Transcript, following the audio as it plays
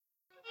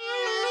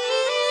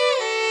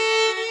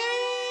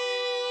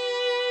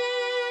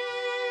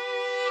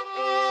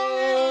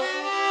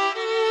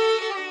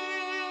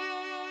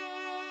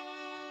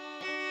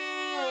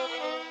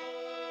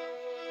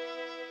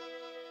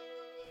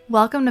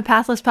Welcome to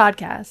Pathless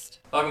Podcast.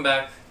 Welcome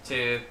back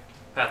to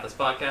Pathless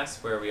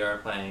Podcast, where we are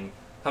playing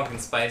Pumpkin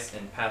Spice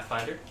in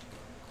Pathfinder.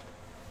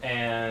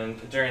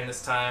 And during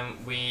this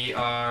time, we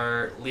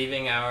are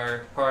leaving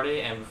our party,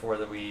 and before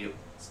that we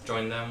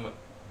join them,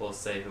 we'll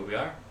say who we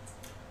are.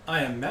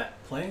 I am Matt,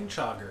 playing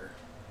Chogger.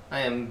 I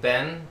am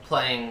Ben,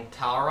 playing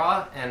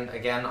Talra, and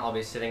again, I'll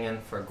be sitting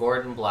in for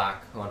Gordon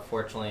Black, who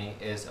unfortunately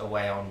is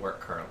away on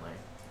work currently.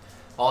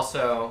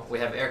 Also, we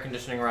have air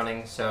conditioning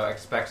running, so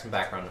expect some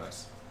background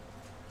noise.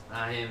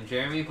 I am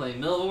Jeremy,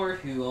 playing Milvor,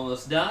 who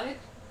almost died.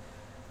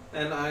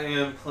 And I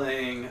am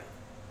playing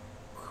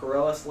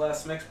Corellus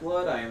Last Mixed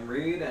Blood. I am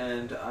Reed,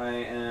 and I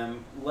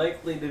am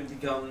likely to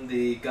become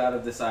the god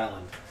of this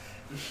island.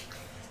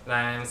 And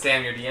I'm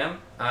Sam, your DM.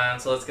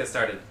 So let's get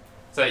started.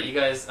 So you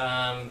guys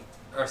are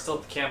still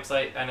at the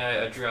campsite. I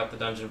know I drew out the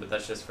dungeon, but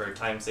that's just for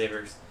time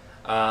savers.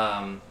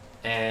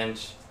 And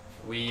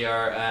we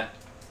are at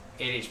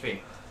 8 HP.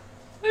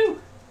 Woo!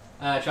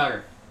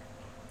 Chogger,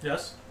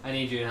 Yes? I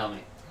need you to help me.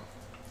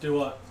 Do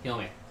what? Heal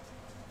me.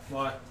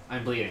 Why?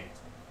 I'm bleeding.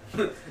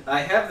 I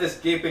have this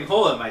gaping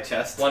hole in my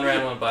chest. One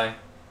round went by.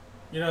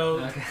 You know,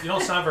 Okay. you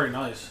don't sound very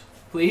nice.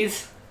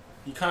 Please?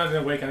 You kind of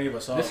didn't wake any of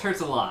us up. This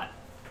hurts a lot.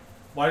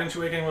 Why didn't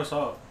you wake any of us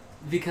up?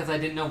 Because I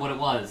didn't know what it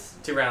was.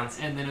 2 rounds.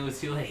 And then it was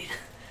too late.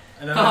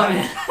 And then Oh, I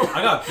man.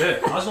 got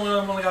bit. I was the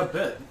only one that got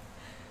bit.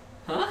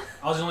 Huh?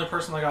 I was the only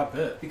person that got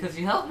bit. Because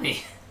you helped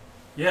me.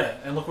 Yeah,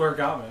 and look where it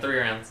got me. 3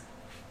 rounds.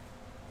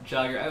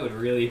 Chogger, I would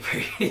really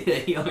appreciate a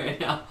heal right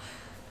now.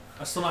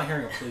 I'm still not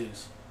hearing a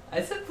please.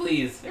 I said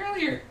please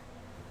earlier.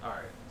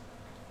 Alright.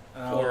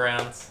 4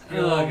 rounds.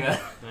 Oh, God.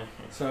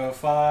 So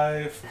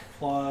 5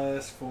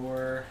 plus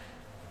 4.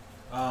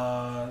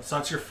 So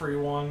that's your free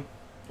one.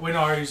 Wait, no,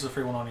 I already used the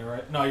free one on you,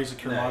 right? No, I used the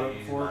cure No, light you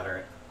before.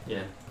 moderate.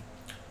 Yeah.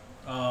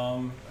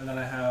 And then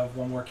I have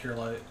one more cure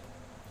light.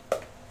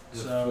 Is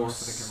it So 4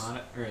 for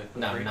the Kermit? Or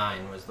No, 3?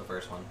 9 was the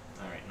first one.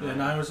 Alright, Yeah,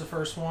 9 was the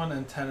first one,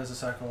 and 10 is the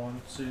second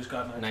one. So you just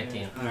got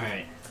 19. 19.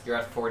 Alright, You're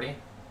at 40?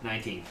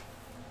 19.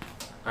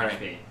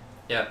 Alright. HP.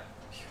 Yeah.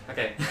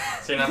 Okay.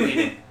 So you're not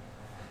bleeding.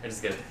 Which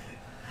is good.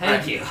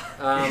 Thank you.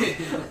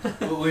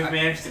 But we've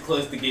managed to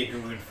close the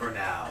gaping wound for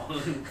now.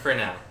 For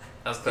now.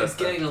 That was close. It's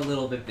getting a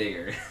little bit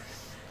bigger.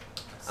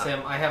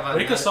 Sam, I have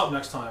Wake us up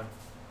next time.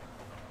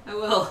 I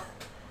will.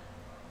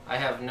 I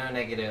have no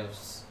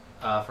negatives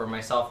for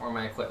myself or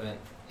my equipment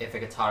if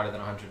it gets hotter than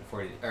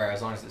 140, or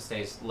as long as it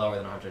stays lower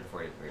than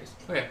 140 degrees.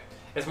 Okay.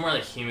 It's more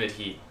like humid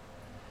heat,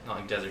 not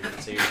like desert heat,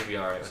 so you should be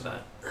alright with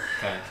that.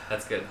 Okay.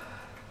 That's good.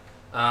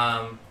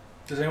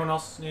 Does anyone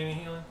else need any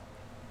healing?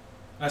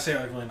 I say it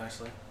like really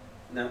nicely.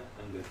 No,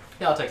 I'm good.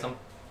 Yeah, I'll take some.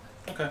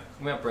 Okay.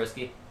 We have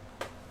broski.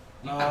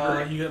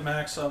 You get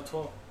max of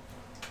 12.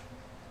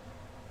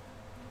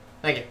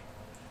 Thank you.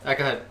 Go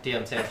ahead,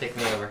 DM Sam, take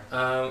me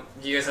over.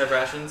 Do you guys have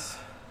rations?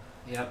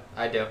 Yep.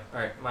 I do.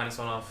 Alright, -1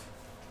 off.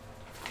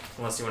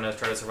 Unless you want to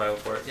try to survival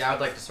for it. Yeah, I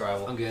would like to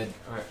survival. I'm good.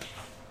 Alright.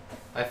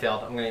 I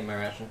failed. I'm gonna eat my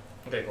ration.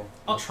 Okay, cool.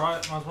 I'll try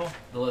it, might as well.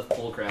 The less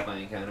bullcrap I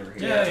encounter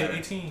here. Yeah, Yeah.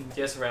 18. Do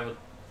you have survival?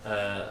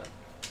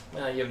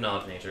 Well, you have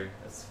knowledge of nature.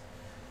 That's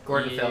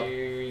Gordon failed.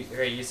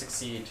 Okay, you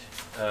succeed.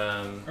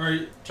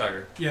 Or,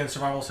 Chogger. yeah,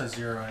 survival says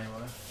 0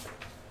 anyway.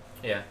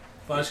 Yeah.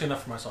 But I just get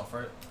enough for myself,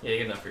 right? Yeah, you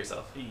get enough for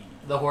yourself.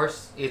 The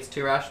horse eats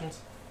 2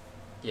 rations.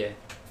 Yeah.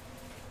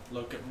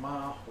 Look at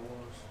my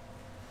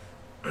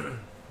horse.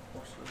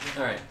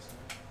 Alright.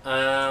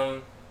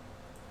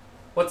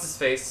 What's his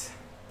face?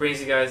 Brings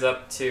you guys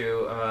up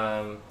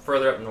to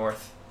further up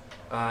north.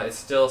 It's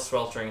still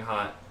sweltering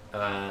hot,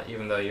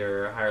 even though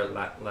you're a higher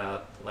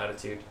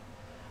latitude.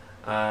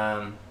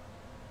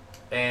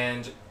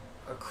 And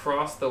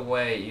across the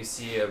way, you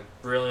see a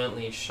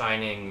brilliantly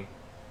shining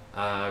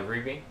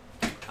ruby.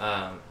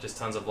 Just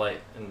tons of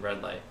light and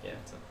red light. Yeah.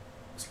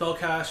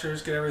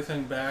 Spellcasters get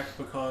everything back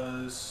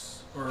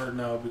because... Or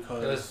no,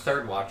 because... It was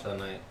 3rd watch that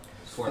night.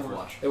 4th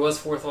watch. It was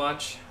 4th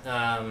watch.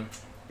 Yeah,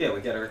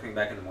 we get everything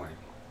back in the morning.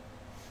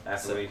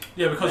 After So- we...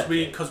 Yeah, because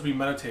meditate. we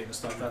meditate and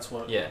stuff. That's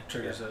what Yeah.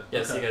 triggers it.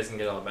 Yeah, so you Okay. guys can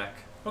get all back.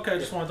 Okay, I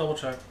just want to double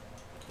check.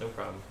 No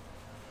problem.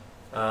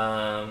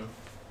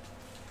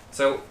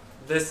 So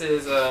this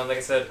is, like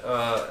I said,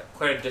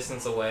 quite a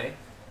distance away,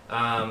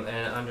 and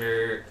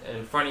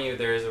in front of you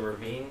there is a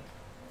ravine,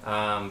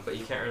 but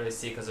you can't really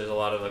see because there's a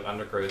lot of like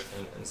undergrowth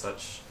and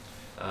such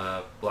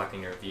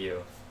blocking your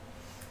view.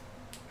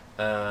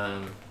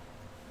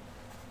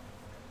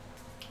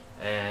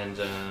 And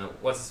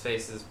what's his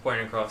face is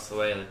pointing across the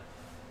way. Like,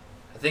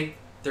 I think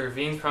the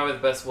ravine's probably the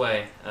best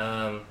way.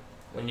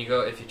 When you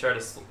go, if you try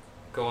to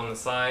go on the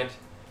side.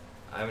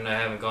 I mean, I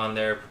haven't gone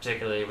there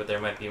particularly, but there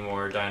might be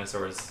more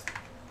dinosaurs.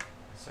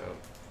 So,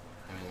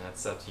 I mean,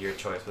 that's up to your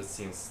choice, but it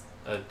seems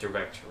a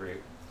direct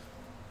route.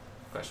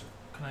 Question.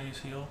 Can I use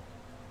heal?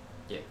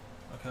 Yeah.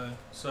 Okay,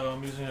 so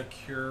I'm using a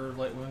cure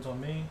light wounds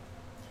on me.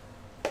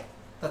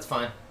 That's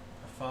fine.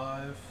 A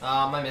 5.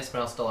 My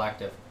misspell's still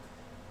active.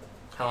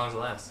 How long does it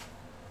last?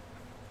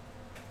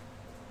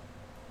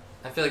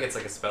 I feel like it's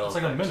like a spell. It's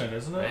like a effect, minute,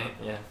 isn't it? Right?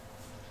 Yeah.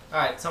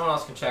 Alright, someone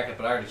else can check it,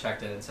 but I already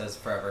checked it. It says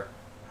forever.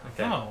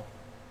 Okay. Oh.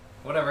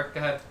 Whatever. Go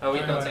ahead. Oh, we,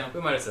 Anyway.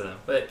 we might have said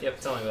that, but yep,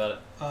 tell me about it.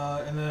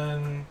 And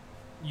then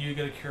you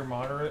get a cure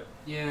moderate.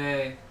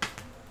 Yay.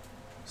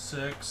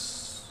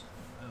 6,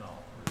 and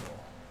I'll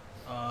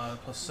reroll.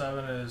 Plus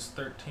 7 is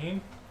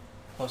 13.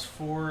 Plus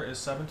 4 is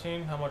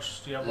 17. How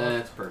much do you have left?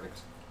 That's perfect.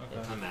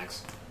 Okay. I'm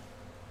max.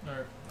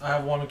 Alright. I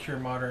have 1 cure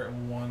moderate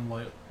and 1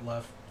 light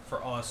left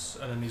for us,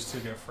 and then these two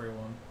get a free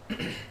one.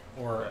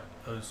 Or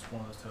those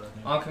one of those two, I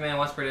think. On command,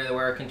 once per day, the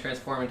wearer can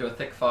transform into a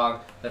thick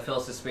fog that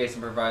fills the space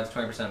and provides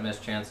 20%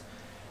 mist chance.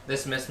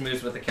 This mist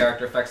moves with the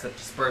character effects that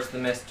disperse the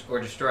mist or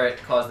destroy it,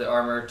 cause the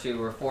armor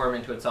to reform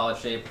into its solid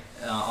shape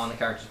on the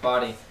character's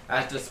body,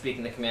 as does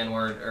speaking the command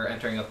word or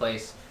entering a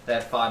place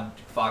that fog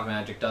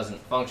magic doesn't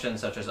function,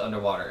 such as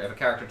underwater. If a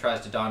character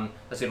tries to don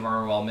a suit of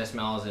armor while mist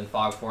is in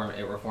fog form,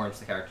 it reforms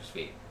the character's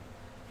feet.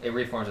 It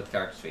reforms at the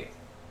character's feet.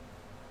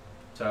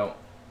 So,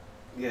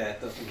 Yeah,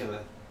 it doesn't give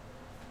a.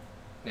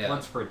 yeah.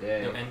 Once per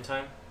day. No end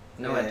time?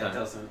 No yeah, end It time.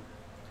 doesn't.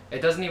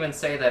 It doesn't even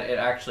say that it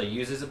actually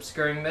uses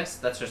obscuring mist.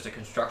 That's just a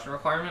construction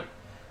requirement.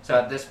 So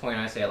at this point,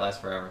 I say it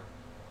lasts forever.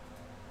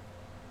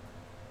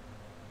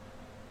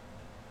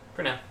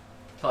 For now.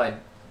 Until I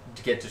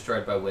get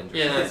destroyed by wind. or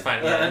Yeah, something. that's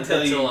fine. Yeah,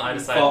 until you I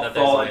decide that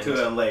fall there's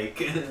into wind. a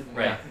lake.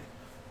 Right.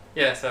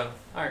 Yeah, so,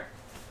 alright.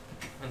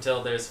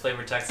 Until there's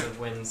flavor text of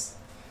winds,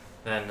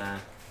 then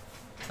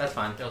That's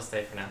fine. it'll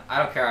stay for now.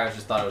 I don't care. I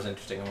just thought it was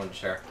interesting. I wanted to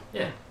share.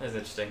 Yeah, that's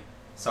interesting.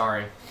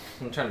 Sorry.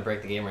 I'm trying to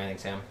break the game or anything,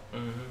 Sam.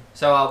 Mm-hmm.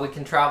 So we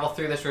can travel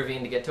through this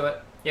ravine to get to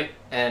it. Yep.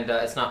 And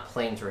it's not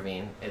Plains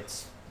Ravine.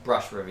 It's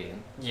Brush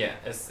Ravine. Yeah,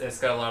 it's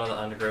got a lot of the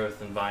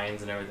undergrowth and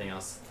vines and everything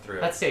else through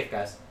it. That's safe,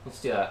 guys.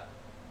 Let's do that.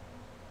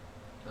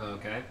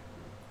 Okay.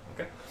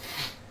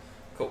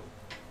 Cool.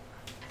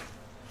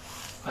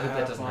 I hope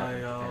that doesn't my,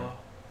 happen. Mage armor.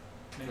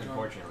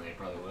 Unfortunately, it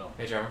probably will.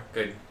 Mage armor?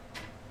 Good.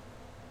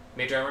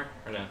 Mage armor?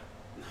 Or no?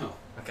 No,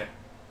 Okay.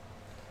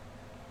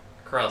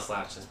 Corral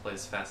Slash just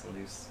plays fast and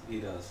loose.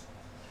 he does.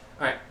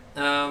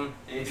 Um,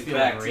 In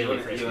feeling fact, really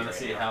you frisky want to right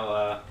see now.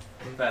 how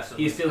fast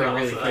He's feeling Corellus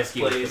really Lass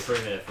frisky with plays. the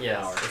primitive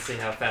yes, power. let's see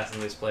how fast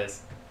and loose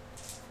plays.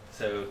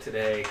 So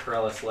today,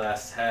 Corellus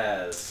Lass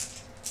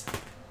has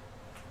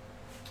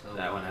Oh,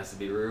 that one has to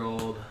be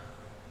ruled.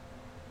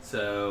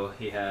 So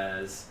he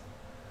has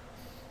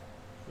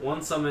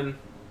one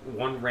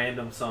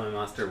random summon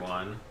monster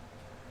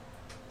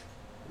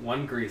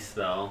one grease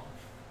spell,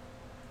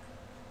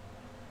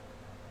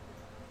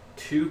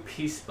 2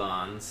 peace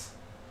bonds,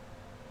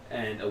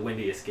 and a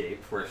windy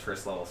escape for his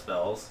first level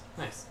spells.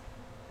 Nice.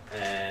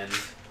 And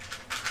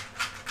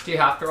Do you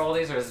have to roll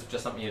these, or is it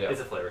just something you do?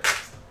 it's a flavor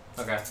text.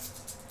 Okay.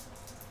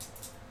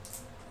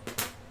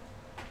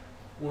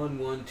 1,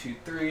 1, 2,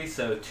 3.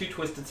 So 2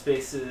 twisted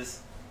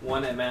spaces,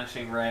 1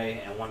 admonishing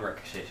ray, and 1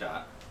 ricochet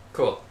shot.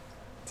 Cool.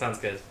 Sounds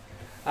good.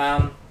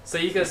 So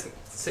you guys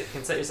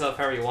can set yourself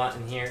however you want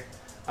in here.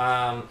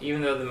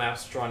 Even though the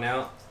map's drawn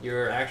out,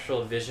 your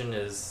actual vision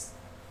is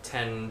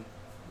 10,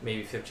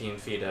 maybe 15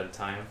 feet at a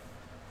time.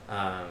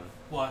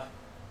 What?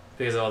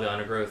 Because of all the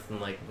undergrowth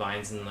and like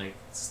vines and like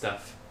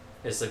stuff.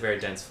 It's a very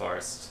dense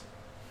forest.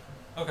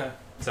 Okay.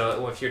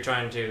 So if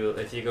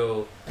you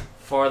go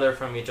farther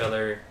from each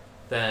other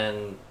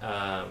than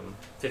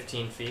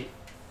 15 feet,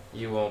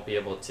 you won't be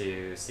able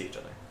to see each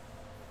other.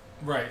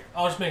 Right.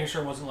 I was just making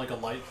sure it wasn't like a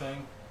light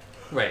thing.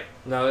 Right.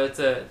 No, it's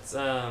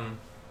I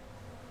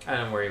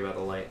don't worry about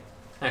the light.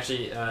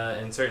 Actually,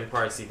 in certain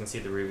parts you can see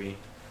the ruby,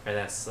 and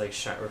that's like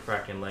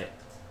refracting light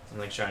and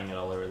like shining it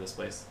all over this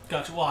place.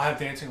 Gotcha. Well, I have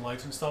dancing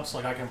lights and stuff, so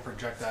like I can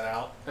project that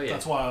out. Oh, yeah.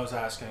 That's why I was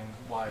asking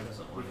why He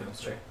doesn't we want couldn't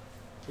to. see.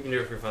 You can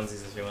do it for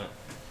funsies if you want.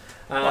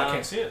 Well, I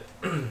can't see it.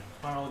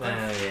 I don't know.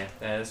 Yeah,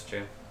 that is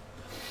true.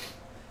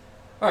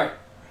 Alright.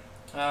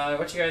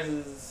 What you guys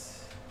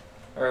is...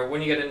 Or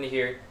when you get into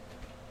here,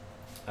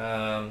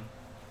 other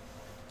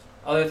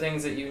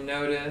things that you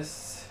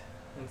notice...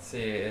 Let's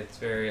see, it's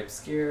very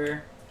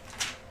obscure.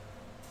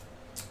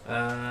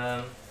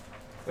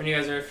 When you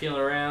guys are feeling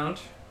around,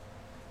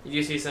 you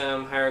do see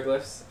some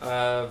hieroglyphs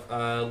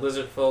of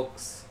lizard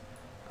folks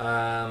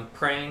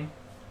praying,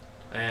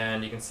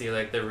 and you can see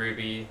like the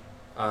ruby,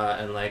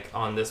 and like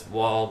on this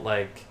wall,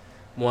 like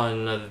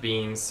one of the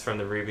beams from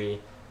the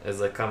ruby is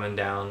like coming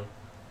down,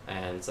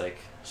 and it's like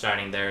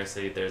shining there.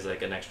 So there's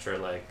like an extra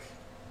like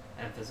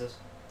Emphasis.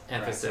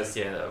 emphasis,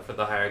 yeah, for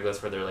the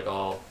hieroglyphs where they're like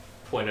all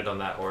pointed on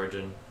that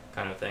origin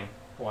kind of thing.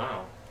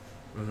 Wow.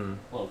 Mm-hmm.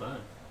 Well done.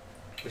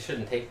 We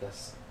shouldn't take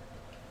this.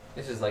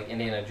 This is like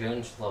Indiana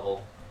Jones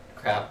level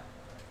crap.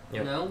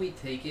 Yep. No, we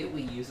take it,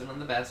 we use it on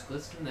the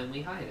basilisk, and then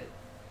we hide it.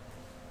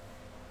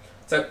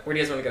 So where do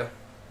you guys want to go?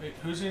 Wait,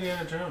 who's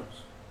Indiana Jones?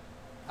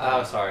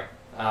 Oh, sorry.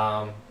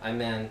 I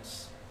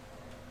meant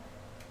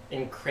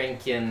in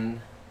Crankin.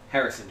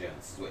 Harrison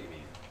Jones is what you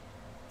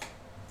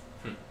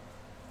mean.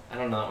 I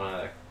don't know that one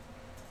either.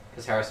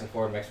 Because Harrison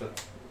Ford mixed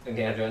with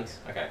Indiana Jones?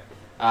 Okay.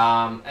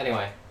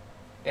 Anyway.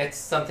 It's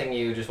something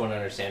you just want to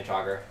understand,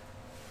 Chogger.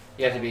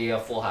 You have to be a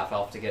full half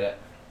elf to get it.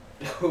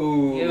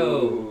 Ooh.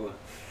 Yo.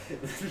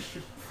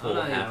 Full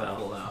I half have a elf.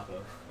 full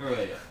alpha. Oh,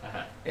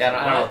 yeah. Yeah,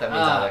 I don't know what that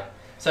means Ah. either.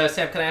 So,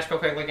 Sam, can I ask real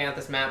quick, looking at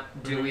this map,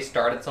 do we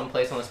start at some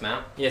place on this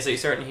map? Yeah, so you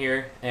start in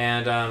here,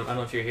 and I don't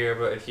know if you're here,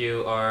 but if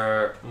you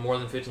are more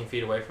than 15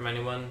 feet away from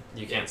anyone,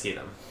 you can't see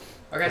them.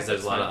 Okay. Because there's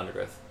that's a lot fine. of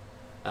undergrowth.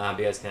 But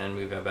you guys can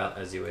move about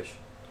as you wish.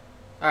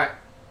 Alright.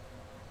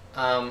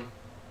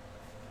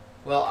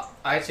 Well,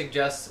 I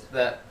suggest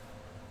that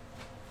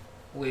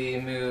we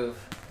move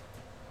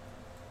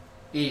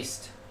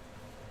east.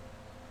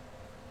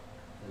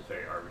 It's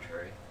very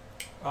arbitrary.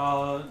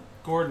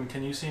 Gordon,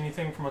 can you see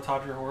anything from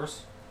atop your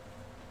horse?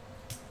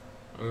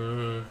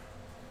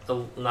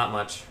 Not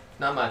much.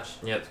 Not much.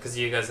 Yep, because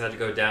you guys had to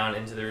go down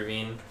into the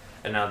ravine,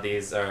 and now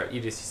these are,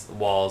 you just see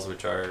walls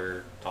which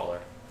are taller.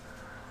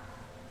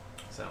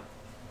 So,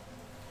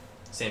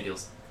 same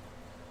deals.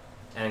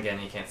 And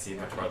again, you can't see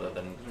much farther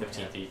than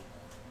 15 feet.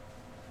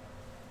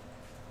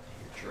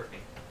 You're chirping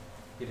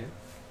You do?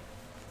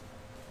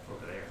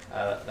 over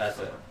there. That's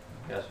it.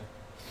 Gotcha.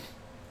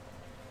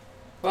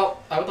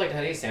 Well, I would like to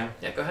head east, Sam.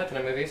 Yeah, go ahead. Can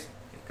I move east?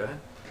 Go ahead.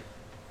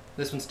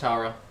 This one's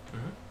Tara.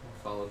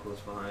 Follow close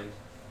behind.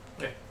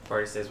 Okay.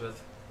 Party stays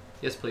with.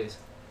 Yes, please.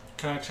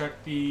 Can I check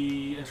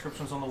the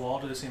inscriptions on the wall?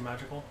 Do they seem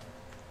magical?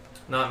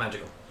 Not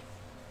magical.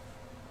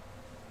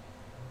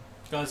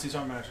 Guys, these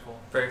aren't magical.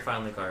 Very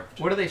finely carved.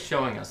 What are they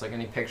showing us? Like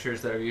any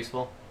pictures that are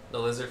useful? The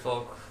lizard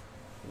folk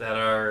that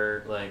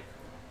are like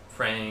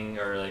praying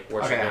or like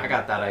worshiping. Okay, I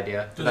got that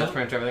idea. Do That's they-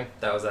 pretty much everything.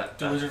 That was that.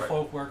 Do that lizard part.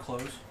 folk wear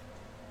clothes?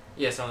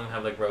 Yeah, some of them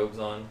have like robes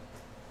on.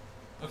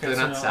 Okay, They're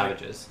so not like-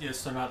 savages.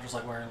 yes, they're not just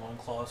like wearing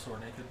loincloths or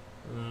naked.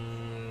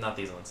 Not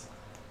these ones.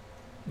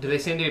 Do they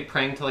seem to be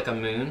praying to like a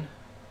moon?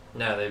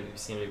 No, they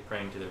seem to be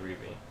praying to the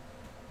ruby.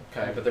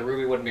 Okay, but the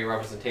ruby wouldn't be a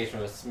representation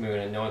of a moon,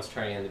 and no one's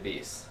turning into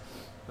beasts.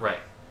 Right.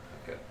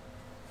 Okay.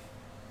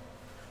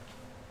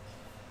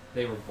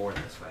 They were born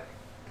this way.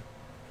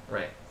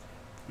 Right.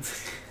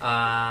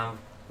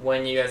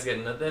 When you guys get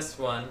into this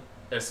one,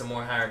 there's some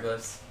more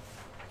hieroglyphs.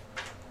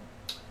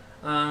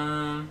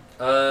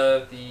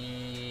 Of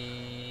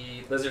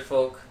the lizard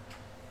folk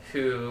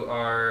who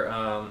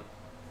are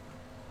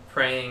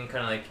praying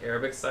kind of like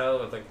Arabic style,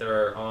 with like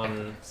they're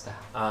on Stop.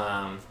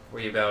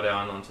 where you bow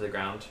down onto the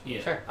ground.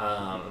 Yeah. Sure.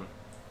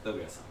 They'll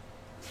get some.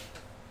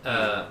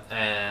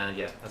 And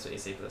yeah, that's what you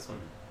see for this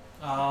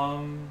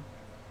one.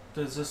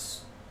 Does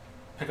this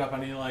pick up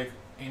any like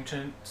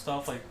ancient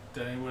stuff? Like,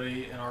 did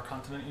anybody in our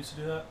continent used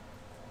to do that?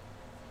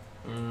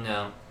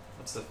 No,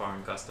 it's a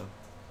foreign custom.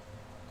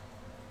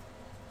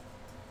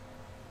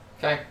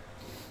 Okay.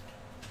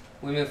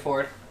 We move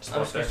forward. Just I'm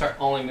walk just gonna there.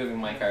 start only moving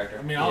my character.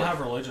 I mean, I'll Yeah. have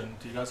religion.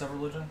 Do you guys have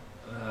religion?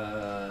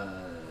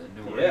 No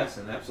Yeah, ranks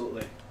in it.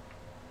 absolutely.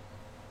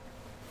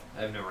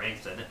 I have no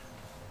ranks in it.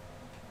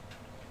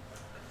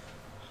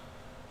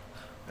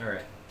 All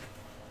right.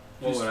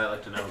 What would I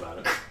like to know about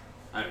it?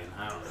 I mean,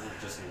 I don't know. It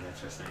just seems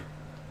interesting.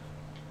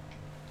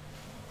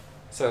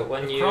 So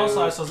when If you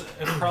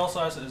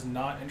Carlos is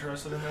not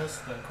interested in this,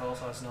 then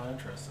Carlos is not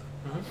interested.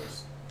 Mhm.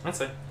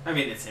 That's it. I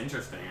mean, it's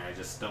interesting. I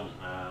just don't.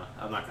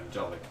 I'm not going to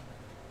draw like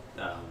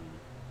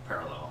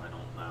parallel. I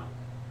don't know.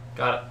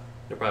 Got it.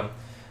 No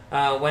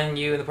problem. When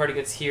you and the party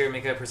gets here,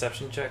 make a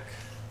perception check.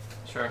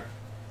 Sure.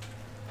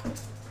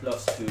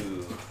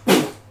 +2.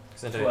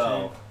 Send it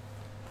 12.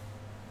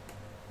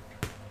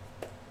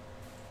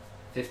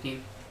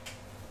 15.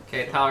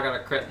 Okay, Tyler got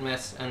a crit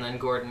miss, and then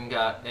Gordon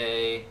got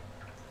a.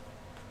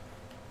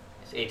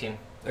 It's 18.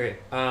 Okay.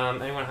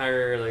 Anyone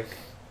higher, like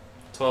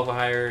 12 or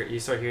higher, you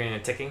start hearing a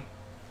ticking.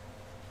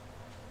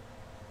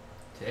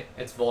 Tick.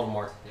 It's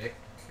Voldemort. Tick.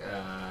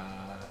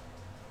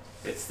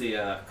 It's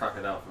the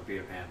crocodile from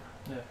Peter Pan.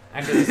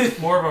 Actually, this,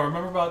 Morva,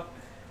 remember about?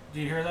 Do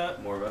you hear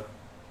that? Morva.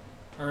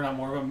 Or not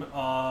Morva?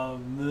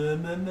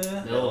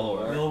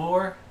 Millivore.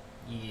 Millivore?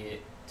 Yeah.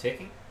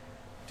 Ticking?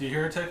 Do you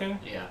hear it ticking?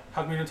 Yeah.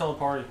 How come you didn't tell the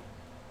party?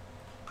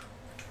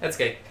 that's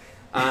okay.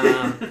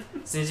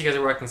 Since you guys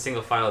are working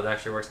single file, it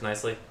actually works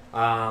nicely.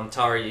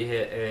 Tara, you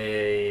hit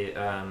a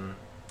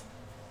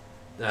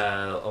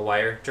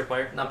wire,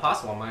 tripwire. Not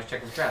possible. I'm always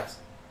checking for traps.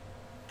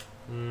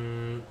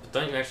 But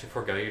don't you actually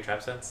forego your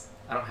trap sense?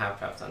 I don't have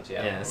trap sense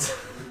yet. Yes.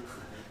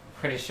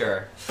 Pretty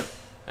sure.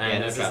 And Yeah,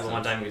 no this is trap the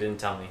one sense. time you didn't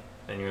tell me,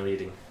 and you're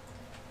leading.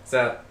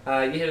 So,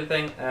 you hit a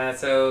thing.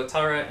 So,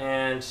 Tara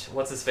and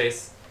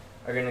what's-his-face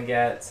are going to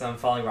get some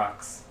falling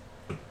rocks.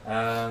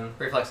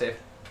 Reflex save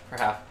for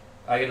half.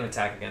 I get an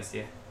attack against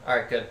you.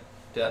 Alright, good.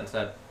 Do that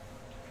instead.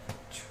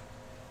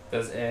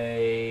 Does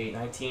a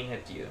 19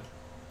 hit you?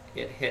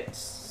 It hits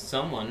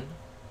someone.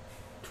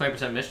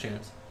 20%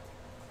 mischance.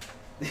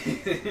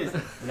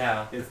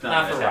 No. It's Not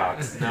not for an attack.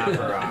 rocks. Not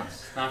for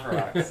rocks. Not for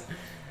rocks.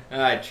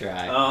 I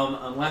tried.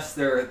 Unless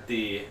they're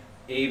the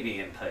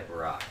avian type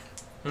rock.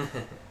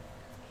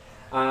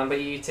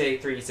 But you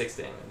take 3d6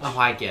 damage. Oh,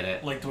 I get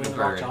it. Like Dwayne The The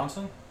Rock bird.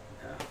 Johnson?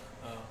 Yeah.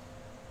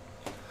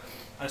 Oh.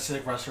 I see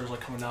like wrestlers like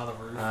coming out of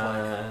the roof.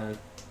 Like,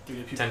 do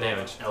you 10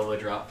 damage. Elbow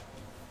drop.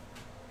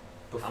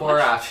 Before or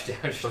after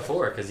damage?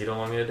 Before, because you don't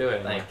want me to do it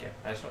anymore. Thank you.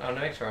 I just want to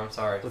make sure. I'm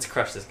sorry. Let's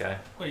crush this guy.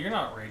 Wait, you're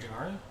not raging,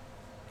 are you?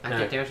 I No.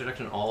 get damage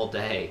reduction all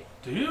day.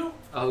 Do you?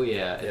 Oh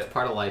yeah, it's Yep.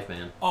 part of life,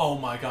 man. Oh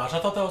my gosh, I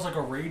thought that was like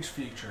a rage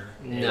feature.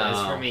 No.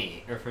 It's for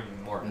me, or for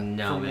Morgan.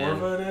 No, for man.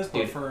 Morva it is, but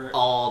Dude, for...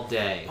 all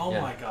day. Oh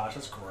Yeah. my gosh,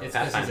 that's gross. It's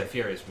because he's Pathfinder. a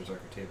Furious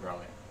Berserker too,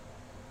 probably.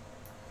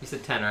 You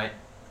said 10, right?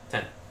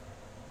 10.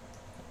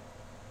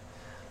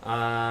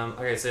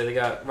 Okay, so they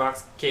got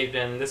rocks caved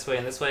in this way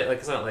and this way. Like,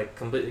 it's not like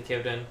completely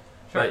caved in,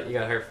 but you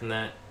got hurt from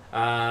that.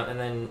 And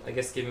then I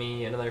guess give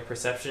me another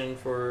perception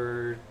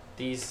for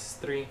these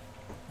three.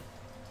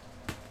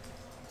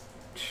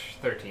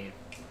 13.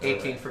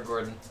 18 for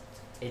Gordon.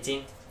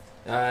 18.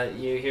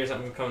 You hear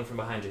something coming from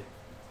behind you.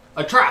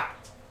 A trap!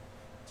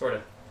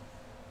 Sorta.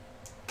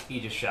 He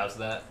just shouts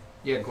that.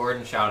 Yeah,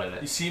 Gordon shouted You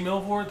it. see,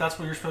 Milvord? That's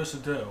what you're supposed to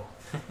do.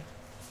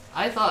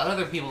 I thought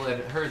other people had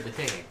heard the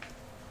ticking.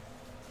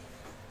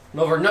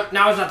 Over. No,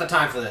 now is not the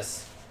time for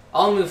this.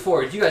 I'll move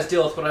forward. You guys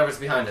deal with whatever's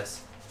behind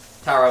us.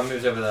 Tara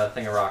moves over the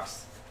thing of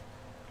rocks.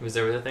 Was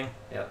there with the thing?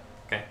 Yep.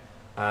 Okay.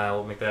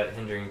 We'll make that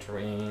hindering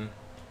terrain.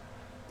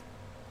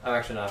 I'm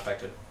actually not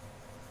affected.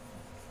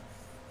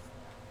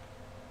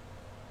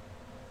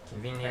 I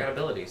Convenient. got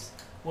abilities.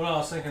 Well, no, I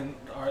was thinking,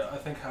 I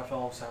think half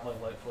elves have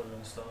like light footed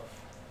and stuff.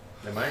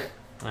 They might.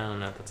 I don't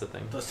know if that's a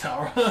thing. Does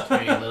Tower?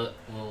 Tiny little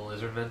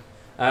lizard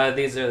men.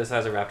 These are the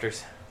size of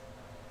raptors.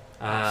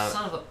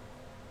 Son of a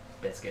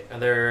biscuit.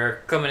 And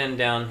they're coming in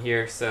down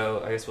here,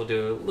 so I guess we'll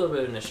do a little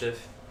bit of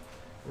initiative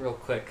real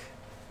quick.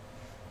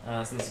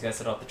 Since you guys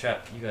set off the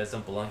trap, you guys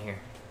don't belong here.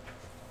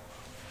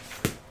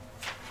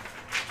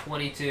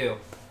 22.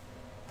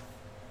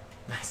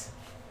 Nice.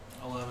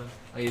 11.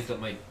 I used up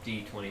my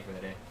D20 for the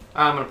day.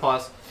 I'm gonna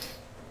pause.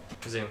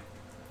 Resume.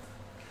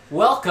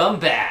 Welcome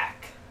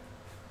back.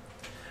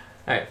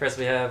 Alright, first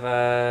we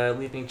have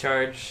Leaping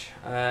Charge,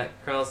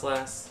 Krellas.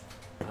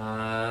 Wait,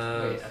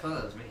 I thought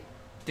that was me.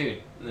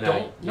 Dude, No, no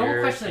one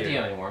you're question the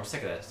here. DM anymore. I'm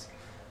sick of this.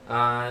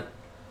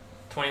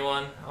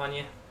 21 on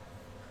you.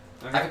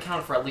 I've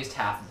accounted for at least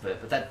half of it,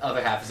 but that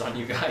other half is on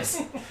you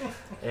guys.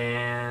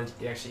 And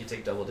you actually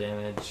take double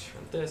damage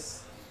from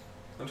this.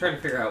 I'm trying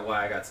to figure out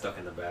why I got stuck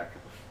in the back.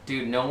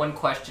 Dude, no one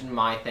questioned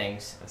my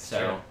things, That's so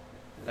true.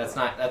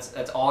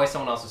 that's always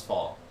someone else's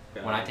fault.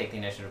 Yeah. When I take the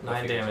initiative, go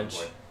 9 figure damage.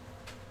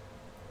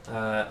 something.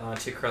 On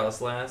to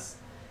Krellas last.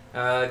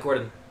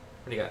 Gordon,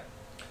 what do you got?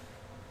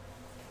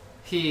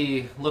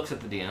 He looks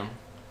at the DM,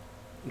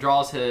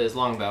 draws his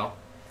longbow,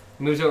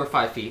 moves over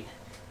 5 feet,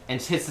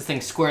 and hits this thing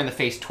square in the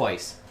face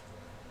twice.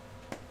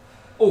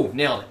 Oh,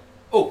 nailed it.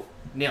 Oh,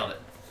 nailed it.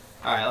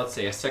 Alright, let's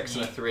see. A 6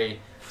 and a 3.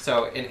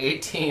 So an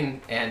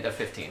 18 and a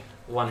 15.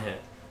 One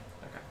hit.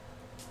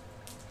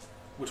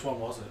 Which one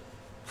was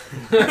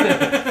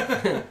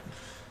it?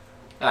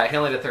 Alright, he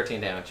only did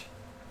 13 damage.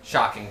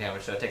 Shocking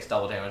damage, so it takes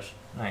double damage.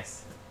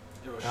 Nice.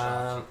 It was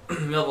shocked.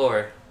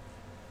 Milvor.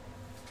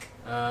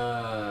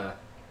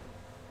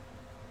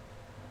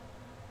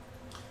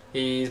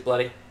 He's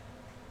bloody.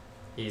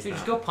 He's Dude, not.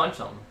 just go punch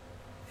him.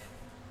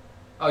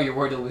 Oh, you're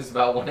worried to lose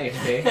about 1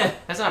 HP?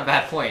 That's not a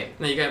bad point.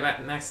 No, you got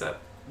back next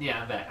up.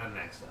 Yeah, I'm back. I'm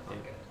next up. I'm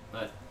good.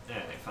 But,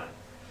 alright, fine.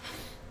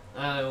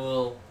 I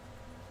will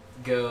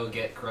go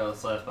get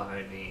Corellis left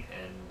behind me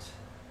and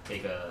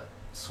take a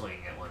swing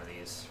at one of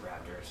these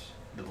raptors.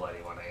 The bloody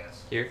one, I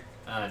guess. Here?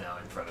 No,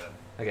 in front of him.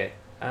 Okay.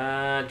 Do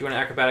you want to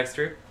acrobatics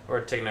through?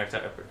 Or take an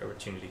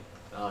opportunity?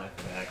 I'll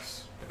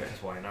acrobatics. Okay.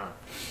 Because why not?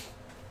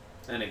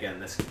 And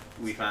again,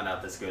 we found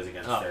out this goes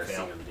against Oh, their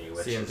fail. CMD,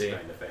 which is CMD.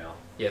 going to fail.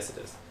 Yes, it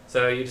is.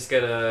 So you just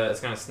get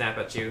it's going to snap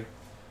at you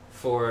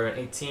for an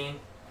 18.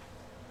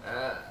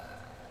 I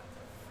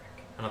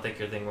don't think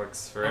your thing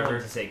works I forever.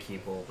 wanted to say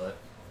Keeple, but...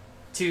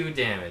 2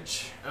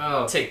 damage.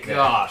 Oh, Take that.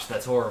 gosh,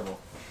 that's horrible.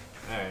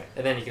 Alright,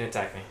 And then you can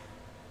attack me.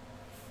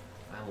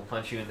 I will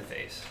punch you in the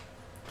face.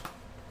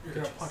 You're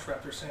gonna punch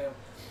Raptor Sam.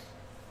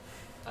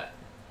 I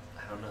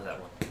don't know that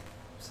one.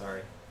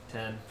 Sorry.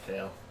 10,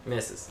 fail.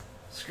 Misses.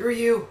 Screw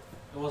you!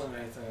 It wasn't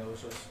anything. It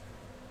was just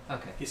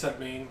Okay. he said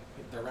mean.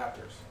 They're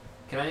Raptors.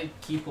 Can I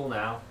Keeple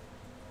now?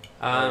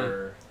 I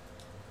Or...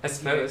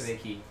 suppose. They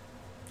keep?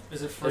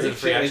 Is it Is free? it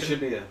free It action? should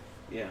be a,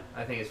 yeah.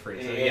 I think it's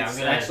free. So It's, yeah, I'm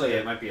gonna actually,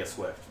 it might be a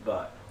swift,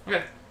 but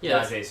Okay. Yeah,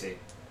 Yeah. JC.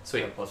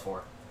 Sweet. So plus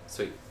 4.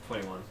 Sweet.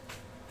 21.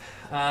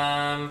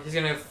 He's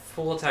gonna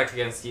full attack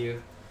against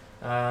you.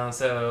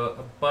 So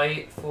a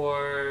bite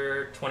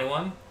for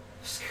 21.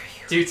 Screw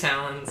you. 2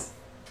 talons,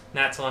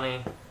 nat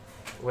 20,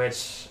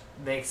 which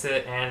makes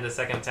it, and the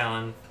second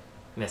talon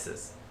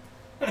misses.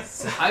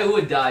 So I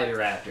would die to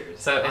raptors.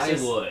 So it's I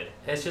just- would.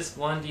 it's just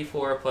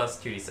 1d4 plus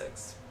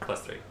 2d6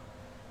 plus 3.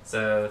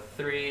 So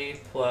 3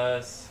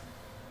 plus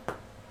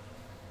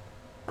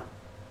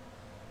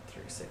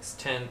 3, 6,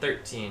 10,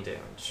 13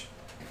 damage.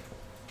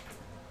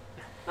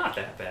 Not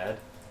that bad.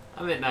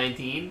 I'm at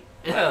 19.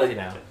 Well, you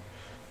know.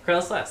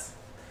 Krell's less.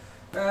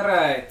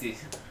 alrighty.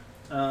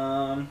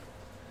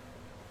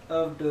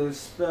 Of those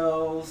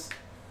spells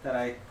that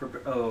I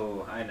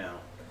I know.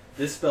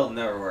 This spell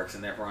never works,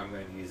 and therefore I'm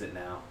going to use it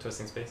now.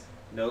 Twisting space.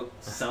 Nope.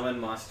 Summon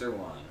Monster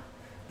 1.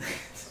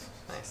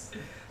 Nice.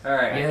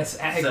 Alright. Yes,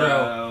 aggro.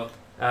 So,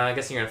 I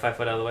guess you're gonna 5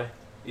 foot out of the way.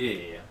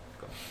 yeah.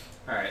 Cool.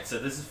 Alright, so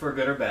this is for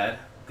good or bad.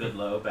 Good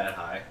low, bad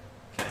high.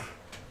 Okay.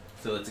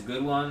 So it's a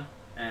good one.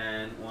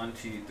 And 1,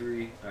 2,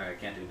 3. Alright, I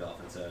can't do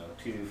dolphin. So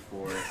 2,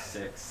 4,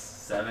 6,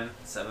 7.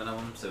 7 of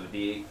them. So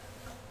D8.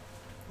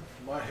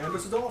 My hand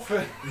is a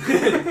dolphin.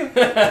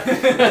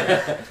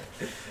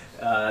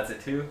 That's a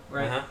 2,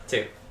 right? Uh-huh.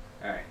 2.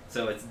 Alright,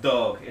 so it's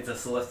dog. It's a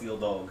celestial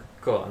dog.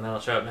 Cool, and then I'll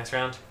show up next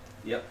round?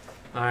 Yep.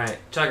 Alright,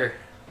 Chugger.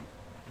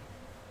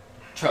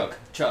 Chug,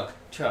 chug,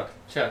 chug,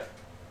 chug.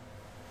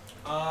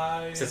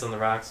 I Sits on the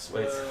rocks,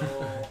 waits.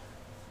 will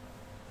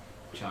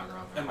Chogger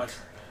on end my the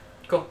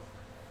turn.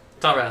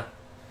 Talra.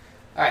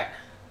 Alright.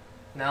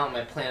 Now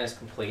my plan is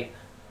complete.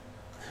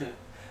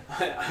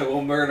 I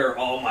will murder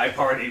all my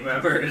party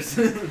members.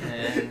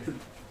 And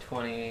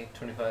 20,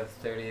 25,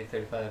 30,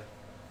 35.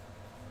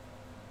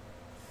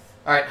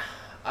 Alright.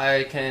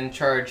 I can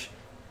charge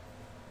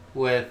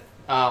with...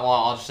 well,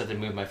 I'll just have to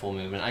move my full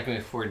movement. I can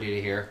move 4 due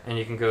to here. And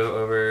you can go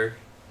over...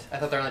 I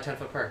thought they're only 10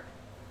 foot per.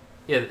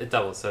 Yeah, it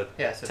doubles, so...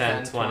 Yeah, so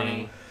 10, 10, 20,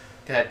 20.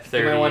 Go ahead.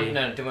 30. Do my one,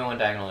 no, do my one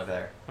diagonal over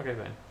there. Okay,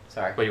 fine.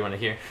 Sorry. What do you want to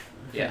hear?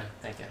 Yeah,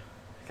 thank you.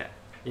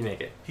 You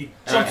make it. He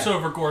jumps Okay.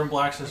 over Gordon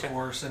Black's Okay.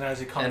 horse, and as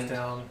he comes And-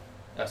 down,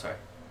 Oh, sorry.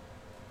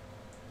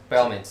 By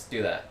all means,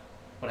 do that.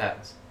 What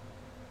happens?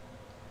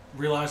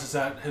 realizes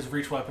that his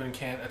reach weapon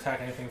can't attack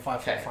anything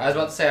 5 foot Okay, from I was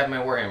about him. to say I have my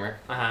Warhammer.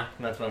 Uh-huh.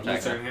 And that's what I'm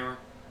Lucerne attacking. hammer?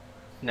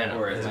 No, no.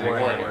 Or it's is my it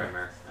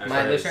Warhammer. I'm My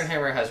sorry. Lucerne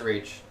Hammer has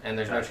reach, and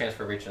there's no Gotcha. chance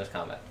for reach in this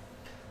combat.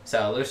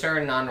 So,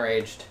 Lucerne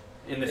non-raged.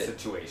 In this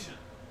situation.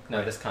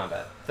 No, this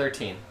combat.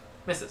 13.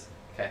 Misses.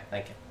 Okay,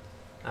 thank you.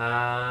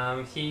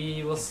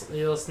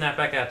 He'll snap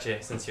back at you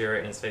since you're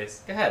right in his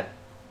face. Go ahead.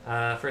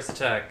 First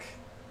attack,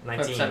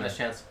 19. 5% miss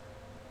chance.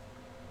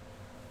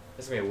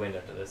 There's gonna be a wind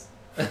after this.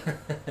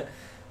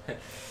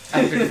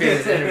 After defeating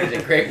this enemy,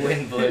 a great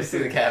wind blows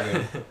through the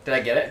cavern. Did I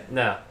get it?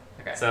 No.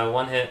 Okay. So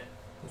 1 hit.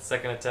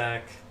 Second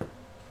attack,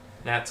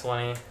 nat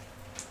 20,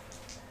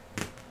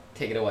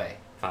 Take it away.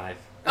 5.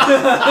 Take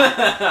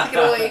it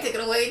away, take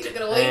it away, take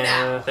it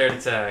And third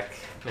attack,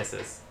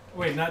 misses.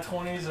 Wait, nat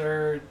 20s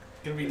are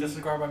going to be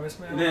disregarded by Miss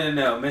Mail?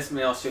 No. Miss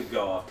Mail should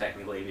go off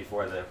technically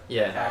before the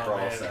Yeah. attack Oh, roll.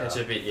 man. So. It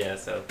should be, yeah,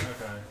 so Okay.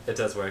 it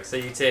does work. So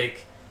you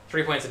take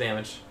 3 points of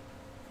damage.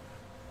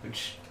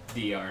 Which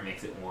DR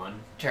makes it 1.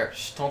 Sure,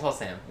 shh, don't tell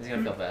Sam. He's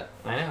gonna feel bad.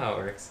 I know how it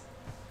works.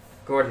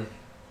 Gordon.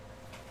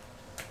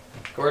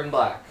 Gordon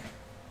Black.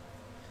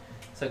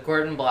 So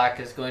Gordon Black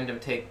is going to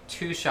take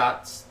 2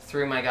 shots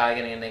through my guy,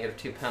 getting a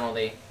 -2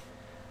 penalty.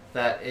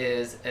 That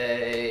is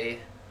a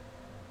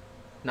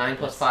 9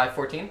 plus Miss. 5,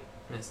 14,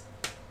 Miss.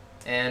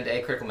 and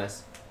a critical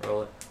miss,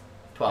 Roll it.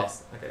 12.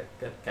 Nice. Okay,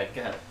 good. Okay,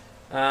 go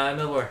ahead.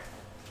 Milbor.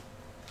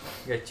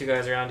 You got 2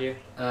 guys around you.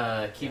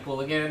 Keep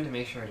Wool again to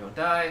make sure I don't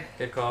die.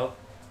 Good call.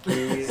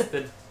 He's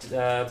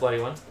the bloody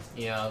one.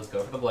 Yeah, let's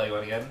go for the bloody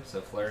one again. So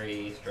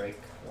flurry,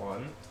 strike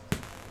 1.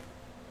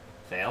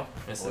 Fail.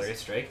 Misses. Flurry,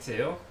 strike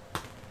 2.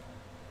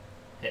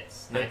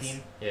 Hits.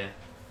 19. Yeah.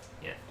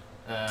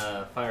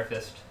 Fire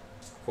fist.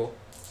 Cool.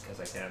 Because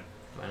I can.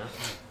 Why not?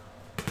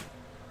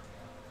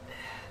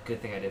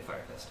 Good thing I did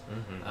fire fist.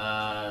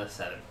 Mm-hmm.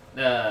 7.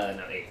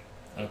 No, 8.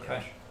 Okay.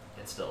 Damage.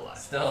 It's still alive.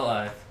 Still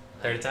alive.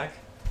 Third attack?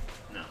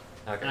 No.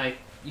 Okay. And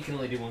you can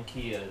only do 1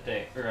 key a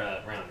day or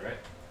a round, right?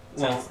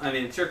 Well, I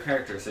mean, it's your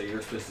character, so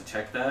you're supposed to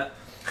check that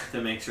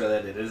to make sure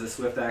that it is a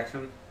swift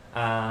action.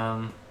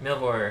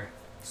 Milbor,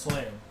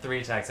 Slam. 3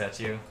 attacks at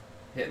you.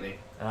 Hit me.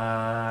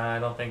 I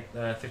don't think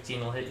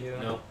 15 will hit you.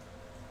 Nope.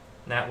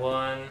 Nat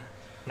 1.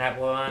 Nat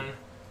 1.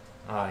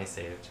 Ah, he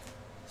saved.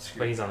 Screw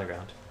But he's on the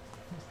ground.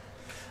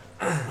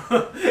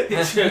 He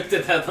choked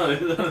to death on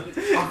his own.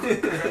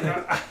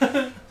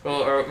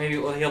 Well, or maybe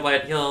he'll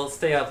bite. He'll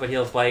stay up, but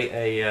he'll bite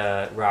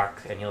a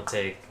rock, and he'll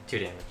take 2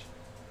 damage.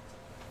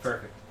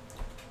 Perfect.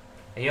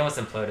 And he almost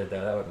imploded though.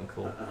 That would've been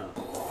cool.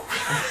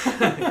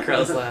 Uh-huh.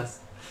 Krell's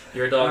last.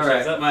 Your dog All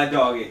shows right, up. my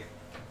doggy.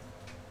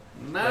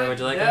 Would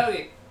you like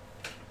doggy.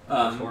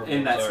 Horrible,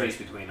 In that sorry.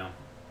 space between them.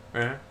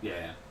 Uh-huh.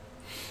 Yeah.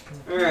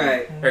 All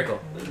right. Very cool.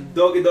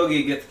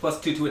 Doggy gets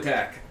 +2 to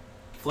attack.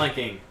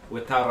 Flanking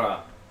with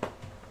Tara.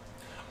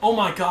 Oh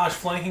my gosh,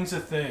 flanking's a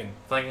thing.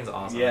 Flanking's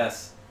awesome.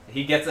 Yes.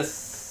 He gets a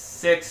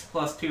 6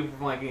 + 2 for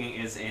flanking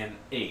is an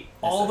 8.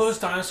 All those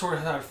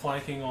dinosaurs had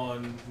flanking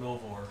on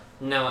Milvor.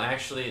 No,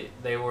 actually,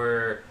 they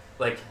were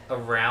like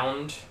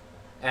around,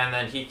 and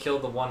then he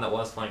killed the one that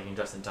was flanking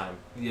just in time.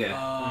 Yeah.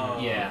 Oh,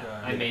 Yeah,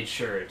 okay. I made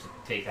sure to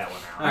take that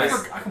one out.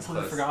 Alright. I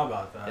completely Close. forgot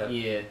about that. Yep.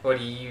 Yeah. What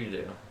do you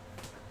do?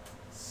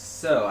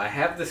 So I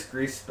have this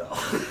grease spell.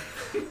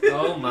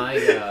 Oh my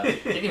god.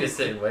 You can just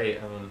sit and wait.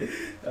 I mean,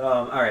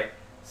 All right.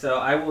 So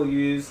I will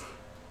use.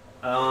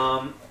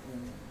 Well,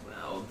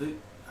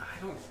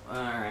 I don't. All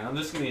right. I'm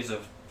just gonna use a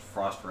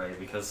frost ray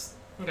because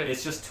okay,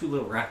 it's just 2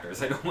 little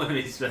raptors. I don't want to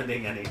be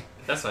spending any.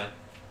 that's fine.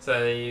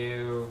 So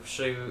you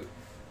shoot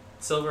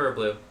silver or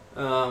blue?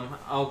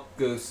 I'll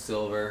go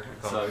silver.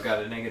 Cool. So I've got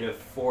a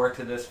 -4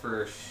 to this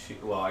for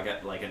shoot. Well, I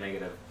got like a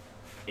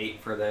 -8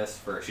 for this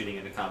for shooting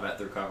into combat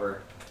through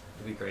cover.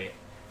 That'd be great.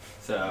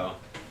 So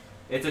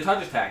it's a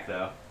touch attack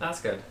though,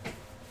 That's good.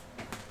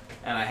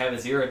 and I have a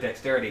 0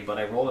 dexterity, but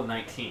I rolled a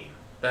 19.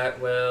 That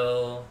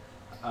will.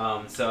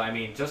 So I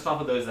mean, just off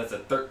of those, that's a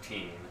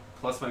 13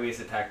 plus my base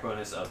attack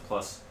bonus of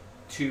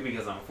 +2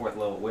 because I'm a 4th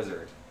level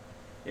wizard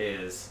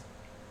is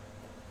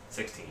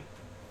 16.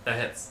 That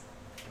hits.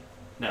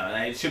 No,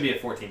 it should be a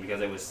 14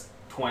 because it was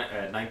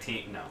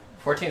 19. No,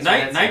 14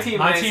 19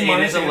 minus 8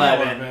 is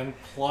 11.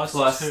 plus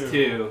Plus 2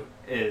 2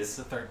 is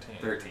is 13.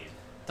 13.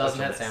 Doesn't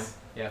hit, Which Sam. is-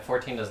 Yeah,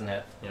 14 doesn't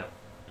hit.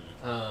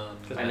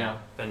 I know.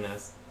 Ben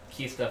knows.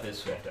 Key stuff is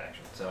swift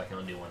action, so I can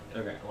only do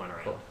Okay. one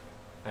round. Cool.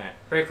 Alright,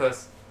 very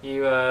close.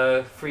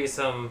 You free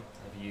some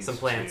I've used Some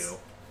plants.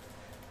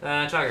 2.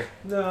 Chogger.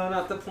 No,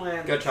 not the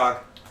plant. Go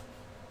chalk.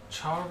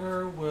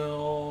 Chogger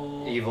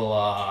will Evil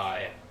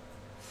Eye.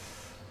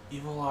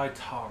 Evil Eye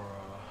Tara.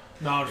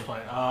 No, I'm just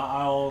playing.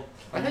 I'll.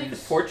 I thought you could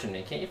use- fortune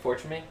me. Can't you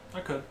fortune me?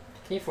 I could.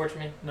 Can you fortune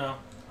me? No.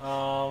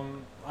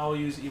 I'll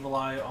use Evil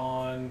Eye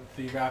on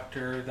the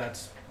raptor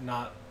that's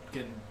not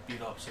getting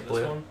beat up. So this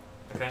Blue. one.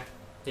 Okay.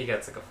 He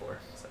gets like a 4.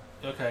 So.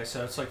 Okay,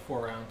 so it's like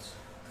 4 rounds.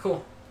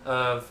 Cool.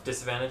 Of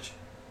disadvantage.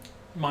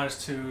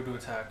 -2 to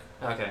attack.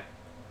 Okay.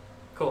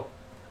 Cool.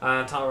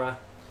 Talra.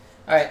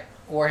 Alright,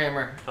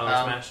 Warhammer.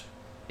 Talra smash.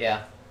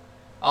 Yeah.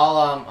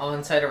 I'll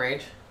incite a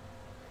rage.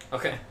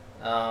 Okay.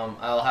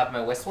 I'll have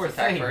my wisp Poor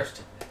attack thing.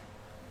 first.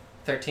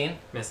 13.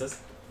 Misses.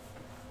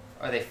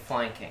 Are they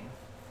flanking?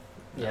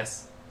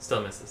 Yes.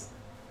 Still misses.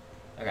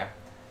 Okay.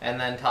 And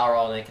then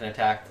Talrol make an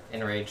attack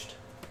enraged.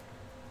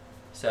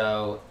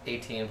 So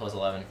 18 plus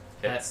 11.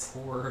 Hits.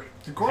 That poor.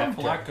 Did Gordon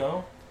Raptor. Black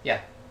go?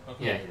 Yeah.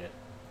 Okay. Yeah, he did.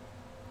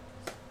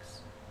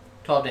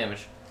 12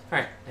 damage.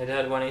 Alright. It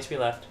had 1 HP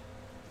left.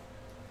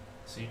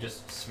 So you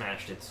just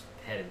smashed its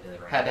head into the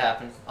ground. Had to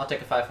happen. I'll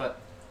take a 5 foot.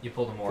 You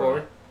pulled him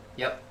Forward.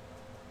 Yep.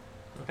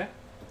 Okay.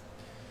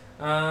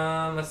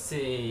 Let's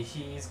see.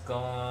 He's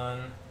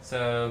gone.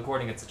 So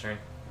Gordon gets a turn.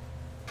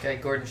 Okay,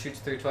 Gordon shoots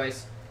through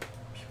twice.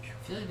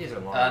 I feel like these are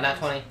long. Nat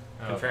 20.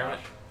 Oh, Confirm it.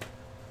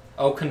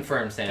 Oh,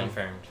 confirmed, Sam.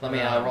 Confirmed. Let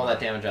me roll that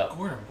damage up.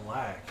 Gordon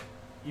Black.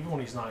 Even when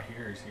he's not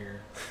here, he's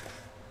here.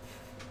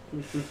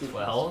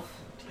 12.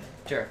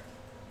 Sure.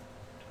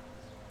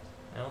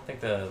 I don't think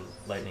the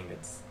lightning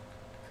gets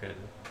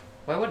credited.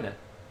 Why wouldn't it?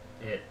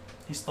 It.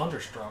 He's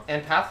thunderstruck.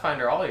 And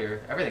Pathfinder,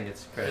 everything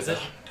gets credit. Is it?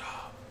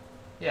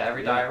 Yeah,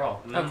 every die I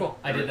roll. Oh, cool.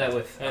 I did that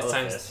with It's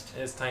times. Elfist.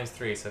 It's times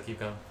 3. So keep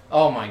going.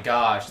 Oh my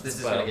gosh, this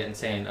is Well. gonna get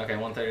insane. Okay,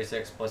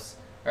 136 plus,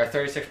 or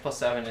 36 plus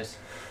 7 is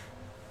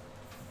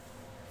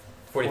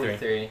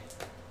 43.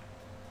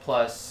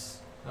 Plus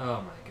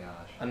Oh my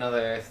gosh.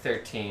 another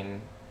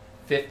 13.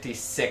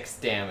 56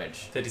 damage.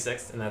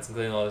 56, and that's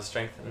including all his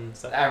strength and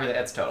stuff. Everything,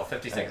 that's total.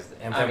 56.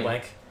 And I point mean,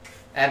 blank.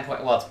 And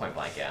point, well, it's point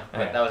blank, yeah.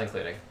 But Okay. that was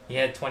including. He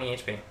had 20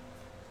 HP.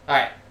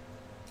 Alright,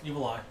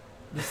 Evil Eye.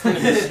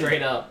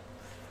 Straight up.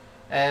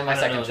 and my I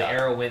don't second know, shot. the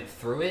arrow went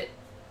through it,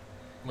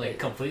 like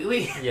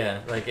completely.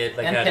 Yeah, like it.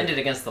 Like And had pinned it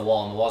against the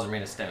wall, and the walls are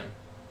made of stone.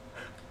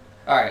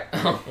 Alright,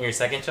 in your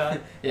second shot,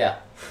 yeah.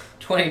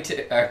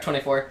 22, or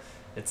 24.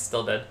 it's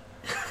still dead.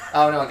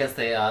 Oh no, against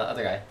the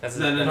other guy. That's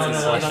No, no, that's no, a no,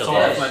 celestial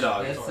that's damage. ours. my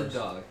dog. That's the Ours.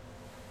 dog.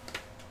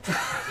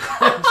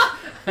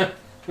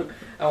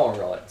 I won't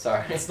roll it,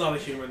 sorry. It's not a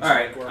human. All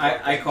right, Gordon I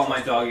Black call my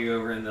doesn't doggy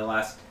over in the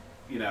last,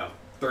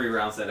 3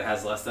 rounds that it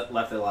has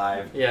left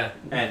alive, Yeah,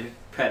 and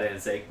pet it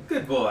and say,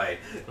 "Good boy."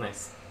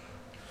 nice.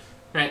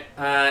 Right,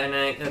 and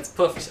then it's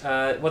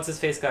poofed. What's his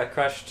face got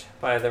crushed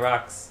by the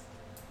rocks.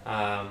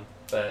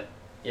 But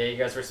yeah, you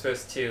guys were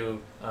supposed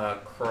to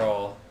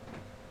crawl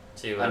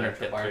to Under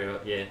get tripwire. through.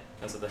 Yeah,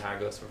 that's what the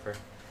Hagos refer.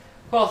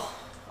 Well,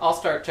 I'll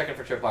start checking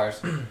for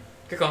tripwires.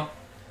 Good call.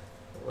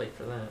 Late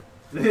for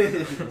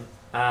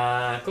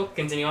that. Cool.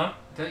 Continue on.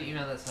 Don't you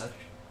know that's how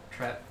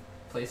trap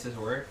places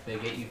work? They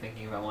get you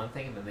thinking about one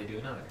thing and then they do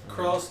another.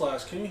 Cross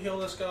slash. Can you heal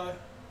this guy?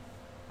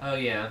 Oh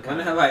yeah. When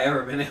have I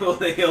ever been able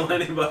to heal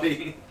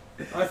anybody?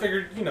 I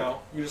figured, you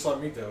just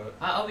let me do it.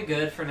 I'll be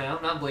good for now.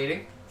 I'm not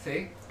bleeding.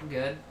 See, I'm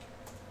good.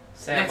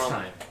 Sam, Next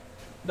time.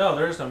 No,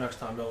 there is no next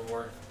time,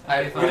 Billboard.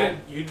 I, Okay,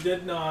 You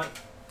did not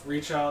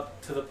reach out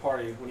to the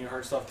party when you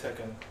heard stuff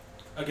ticking.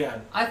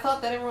 Again. I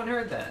thought that everyone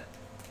heard that,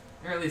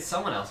 or at least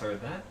someone else heard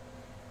that.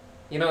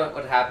 you know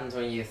what happens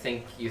when you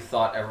think you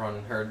thought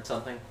everyone heard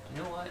something?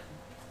 You know what?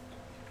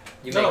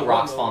 You No, make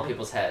rocks no, fall no. on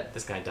people's head.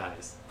 This guy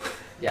dies.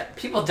 Yeah,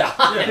 people die.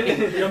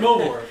 Yeah,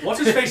 Millboard.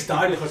 What's his face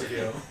died because of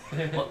you?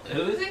 Well,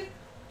 who is he?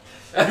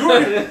 You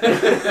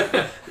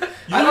were,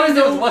 I always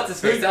know what's his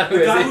face, not who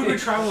the is guy he. who'd been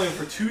traveling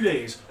for 2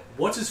 days.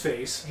 What's his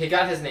face? He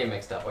got his name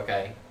mixed up,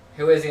 okay?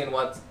 Who is he and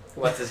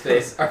what's his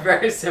face are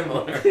very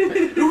similar.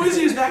 Who is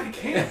he? Is back at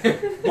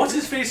camp. What's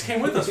his face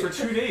came with us for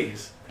 2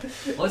 days.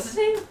 What's his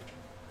name?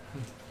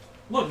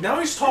 Look, now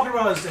he's talking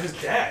about his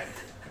dad.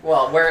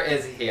 Well, where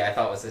is he? I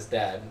thought was his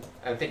dad.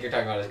 I think you're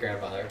talking about his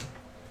grandfather.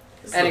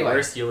 This Anyway. is the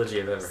worst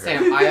eulogy I've ever heard.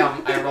 Sam,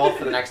 I rolled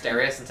for the next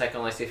area since I can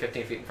only see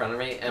 15 feet in front of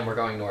me, and we're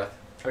going north.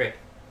 Okay.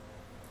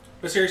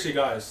 But seriously,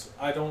 guys,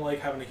 I don't like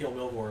having to heal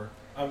Millboard.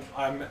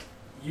 I'm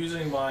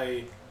using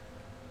my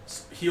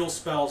heal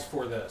spells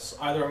for this.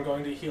 Either I'm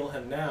going to heal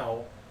him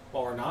now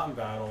while we're not in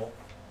battle,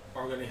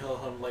 or I'm going to heal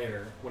him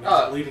later when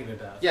he's bleeding to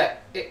death. Yeah,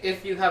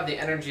 if you have the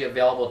energy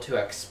available to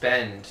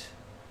expend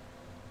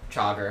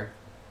Chogger,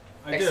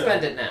 I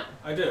expend do. it now.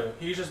 I do.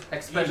 He just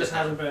Expend it now.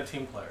 hasn't been a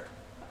team player.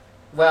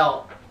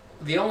 Well,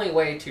 the only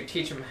way to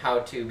teach him how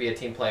to be a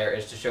team player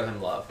is to show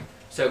him love.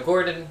 So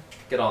Gordon,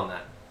 get on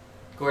that.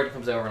 Gordon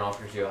comes over and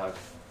offers you a hug.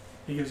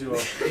 He gives you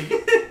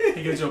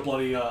he gives you a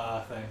bloody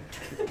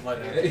thing.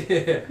 Bloody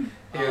hand.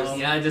 Here's-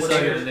 Yeah, I just what's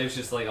saw your- it and there's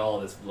just like all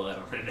this blood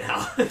on it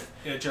now.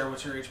 Yeah, Jared,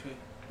 what's your HP?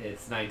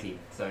 It's 19,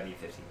 so I need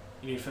 15.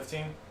 You need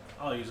 15?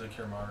 I'll use a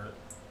cure moderate.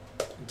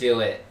 Do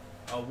it.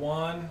 A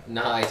 1.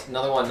 Nice.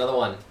 Another one.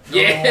 Another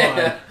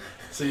Yeah. one.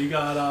 So you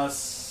got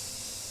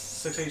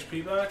 6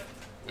 HP back?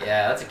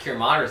 Yeah, that's a cure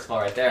moderate spell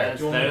right there. That's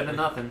Do you want better me- than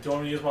nothing. Do you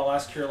want me to use my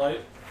last cure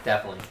light?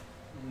 Definitely.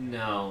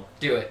 No,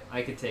 Do it.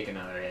 I could take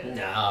another hit.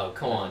 No,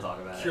 come We'll on. talk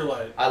about Cure it.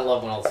 light. I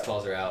love when all the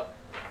spells are out.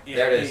 Yeah,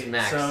 There it is, 8.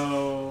 max.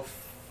 So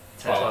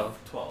 12.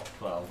 12.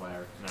 12,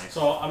 whatever. Nice.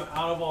 So I'm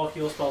out of all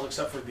heal spells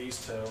except for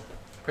these two.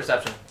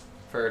 Perception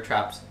for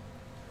traps.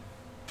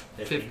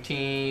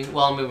 15.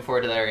 Well, I'm moving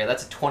forward to that area.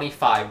 That's a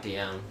 25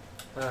 DM.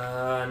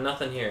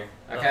 Nothing here.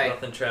 Okay.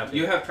 Nothing trapped.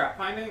 You have trap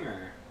finding,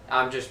 or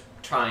I'm just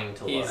trying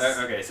to look. He's-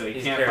 okay, so you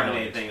he's can't paranoid.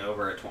 find anything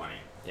over a 20.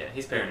 Yeah,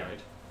 he's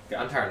paranoid,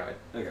 I'm paranoid.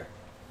 Okay.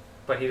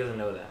 but he doesn't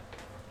know that.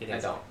 He I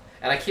thinks don't.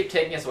 And I keep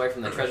taking us away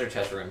from the treasure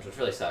chest rooms, which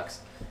really sucks.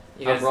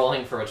 You guys, I'm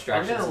rolling for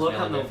extraction I'm gonna since look we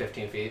on only the- move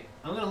 15 feet.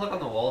 I'm gonna look on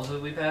the walls as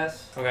we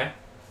pass okay.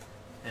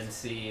 and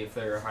see if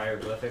there are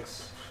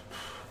hieroglyphics.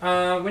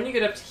 When you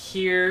get up to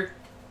here,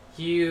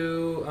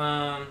 you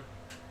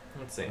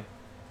let's see.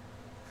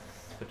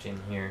 Put you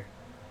in here.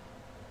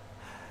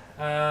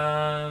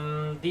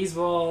 These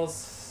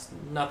walls,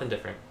 nothing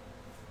different.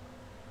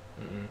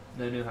 Mm-mm.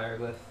 No new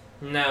hieroglyph.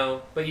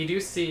 No, but you do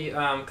see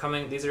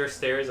coming. These are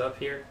stairs up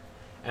here,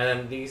 and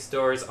then these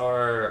doors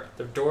are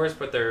doors,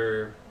 but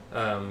they're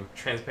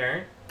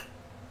transparent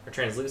or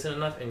translucent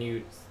enough,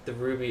 and the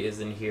ruby is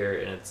in here,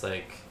 and it's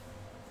like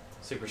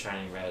super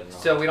shining red. And all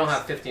So that. we don't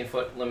have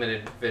 15-foot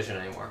limited vision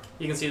anymore.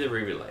 You can see the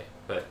ruby light,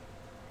 but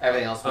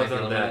Everything else might be other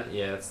than limited. that,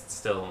 yeah, it's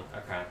still.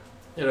 Okay.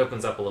 It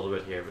opens up a little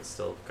bit here, but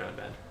still kind of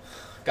bad.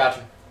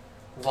 Gotcha.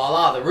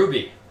 Voila, the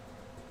ruby.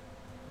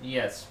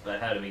 Yes,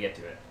 but how do we get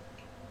to it?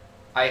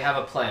 I have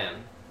a plan.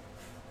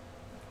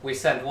 We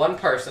send one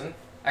person.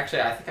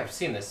 Actually, I think I've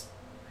seen this.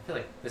 I feel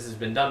like this has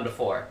been done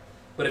before.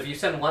 But if you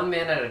send one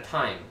man at a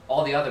time,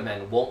 all the other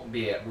men won't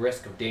be at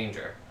risk of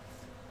danger.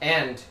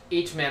 And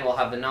each man will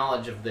have the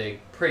knowledge of the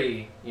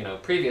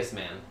previous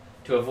man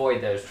to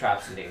avoid those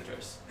traps and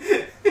dangers.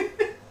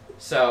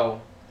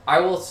 So, I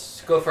will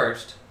go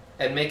first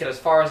and make it as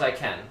far as I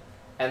can.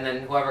 And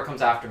then whoever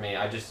comes after me,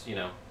 I just,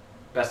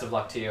 best of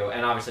luck to you,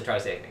 and obviously try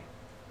to save me.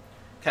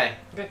 Okay.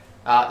 Okay.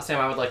 Sam,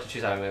 I would like to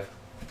choose how to move.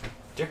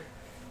 Sure.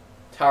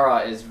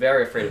 Tara is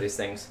very afraid of these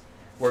things.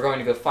 We're going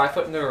to go 5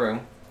 foot into the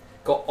room,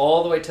 go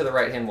all the way to the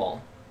right-hand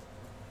wall.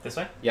 This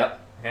way? Yep.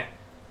 Okay.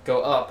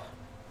 Go up.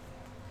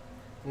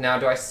 Now,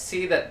 do I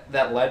see that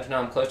ledge now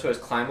I'm close to is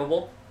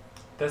climbable?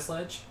 This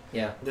ledge?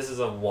 Yeah. This is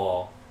a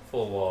wall.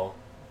 Full wall.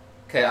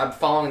 Okay, I'm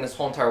following this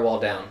whole entire wall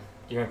down.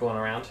 You're going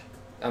around?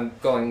 I'm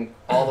going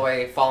all the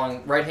way,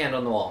 following right hand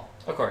on the wall.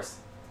 Of course.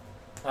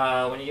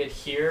 When you get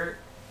here,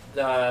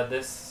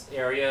 this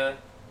area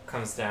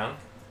comes down,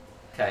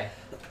 Okay.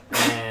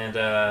 and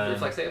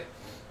Reflex save?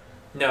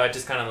 no, it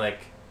just kind of like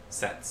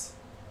sets.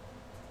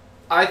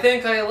 I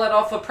think I let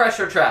off a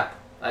pressure trap.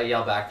 I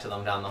yell back to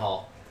them down the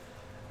hall.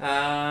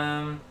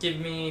 Give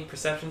me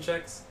perception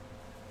checks,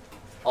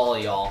 All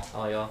of y'all.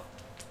 all y'all.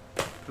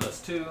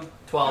 +2.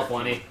 12.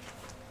 20.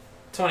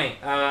 20.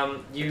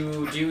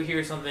 You do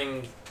hear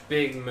something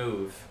big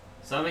move.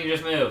 Something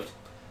just moved.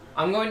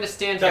 I'm going to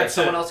stand here. That's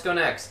Someone it. else go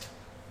next.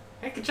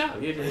 Hey, good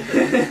job. You did.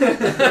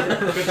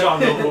 Good job,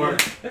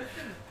 Milford.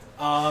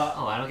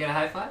 Oh, I don't get a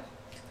high five?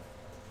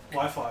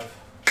 Y5.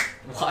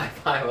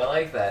 Wi-Fi, I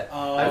like that.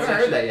 I've never actually-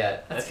 heard that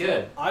yet. That's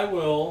good. I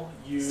will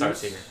use. Star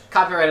Seeker.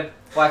 Copyrighted.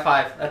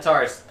 Wi-Fi. That's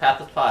ours.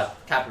 Pathless Pod.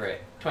 Copyright.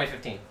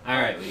 2015.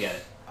 Alright, we get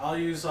it. I'll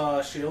use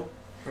shield,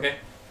 Okay.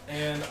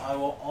 and I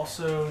will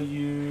also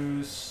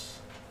use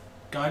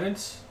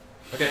guidance.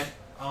 Okay.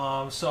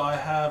 So I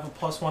have a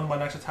 +1 my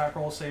next attack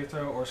roll, save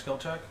throw, or skill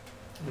check,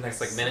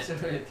 Next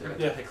minute.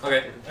 Yeah.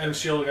 Okay. and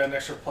shield got an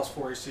extra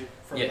 +4 AC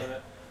for Yeah. a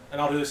minute,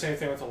 and I'll do the same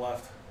thing with the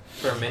left.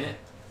 For a minute.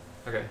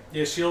 Okay.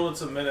 Yeah, shield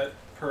it's a minute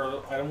per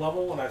item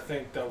level, and I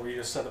think that we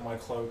just set in my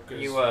cloak.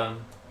 Is, You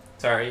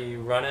sorry, are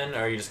you running or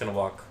are you just gonna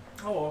walk?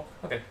 oh,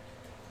 well.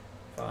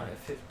 5,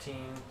 15,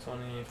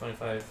 20,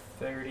 25,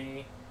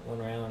 30, 1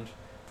 round.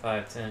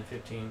 5, 10,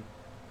 15,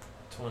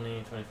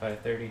 20, 25,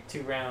 30,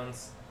 2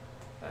 rounds.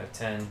 5,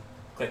 10,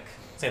 click.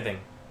 Same thing.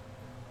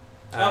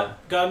 Oh,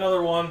 got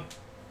another one.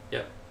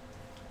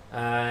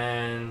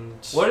 And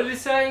What did it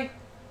say?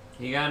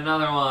 You got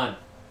another one.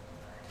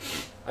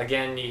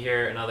 again, you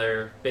hear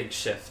another big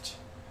shift.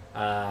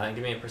 Give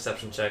me a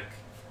perception check.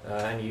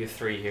 And you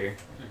 3 here.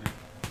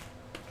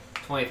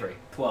 23.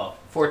 12.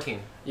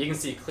 14. You can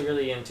see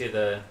clearly into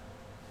the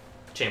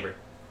chamber.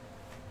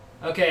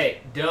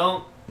 Okay,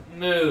 don't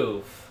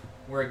move.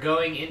 We're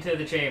going into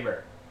the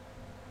chamber.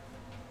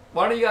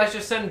 Why don't you guys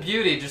just send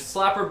Beauty? Just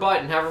slap her butt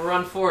and have her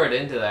run forward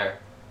into there.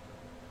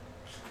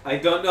 I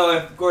don't know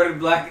if Gordon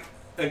Black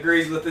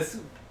agrees with this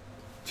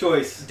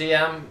choice.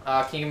 DM,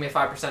 can you give me a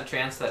 5%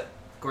 chance that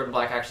Gordon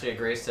Black actually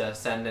agrees to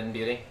send in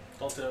Beauty.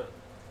 Don't do it.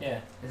 Yeah.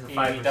 It's a He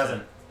 5%.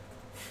 doesn't.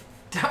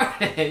 Darn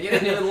it, you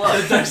didn't even look.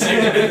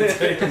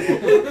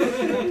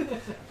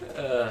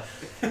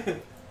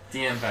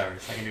 DM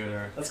powers. I can do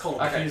whatever. That's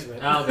called Okay.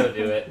 appeasement. I'll go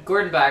do it.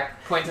 Gordon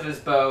Black points at his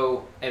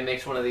bow and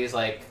makes one of these,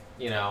 like,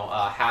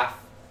 half,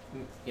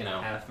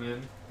 Half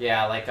moon.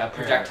 yeah, like a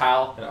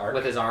projectile An arc?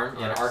 with his arm.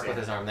 Yeah, an Arcs, arc yeah. with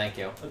his arm, thank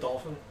you. A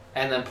dolphin.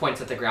 And then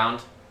points at the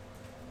ground.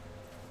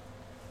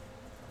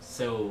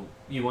 So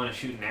you want to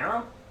shoot an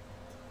arrow?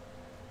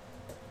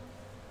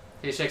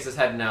 He shakes his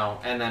head no,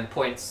 and then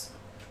points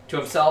to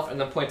himself and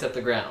then points at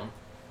the ground.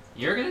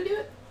 You're gonna do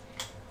it?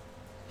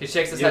 He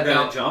shakes his You're head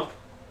gonna no. jump?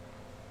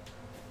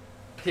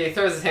 He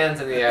throws his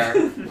hands in the air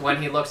when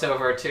he looks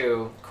over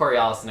to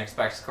Coriolis and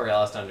expects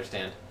Coriolis to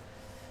understand.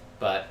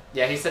 But,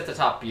 yeah, he's at the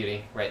top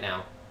Beauty right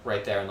now,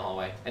 right there in the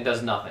hallway, and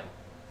does nothing.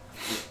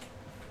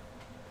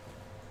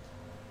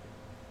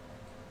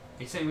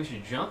 You saying we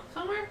should jump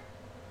somewhere?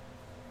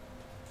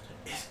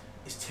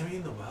 Is Timmy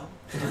in the well?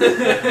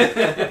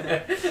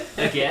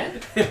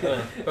 Again?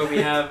 But we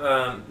have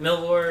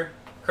Milvor,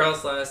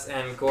 Carlslas,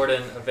 and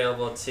Gordon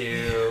available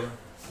to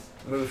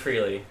move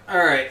freely.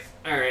 Alright,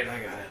 I got it.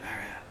 Alright.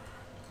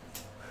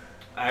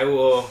 I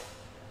will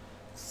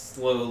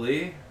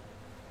slowly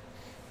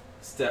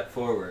step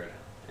forward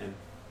and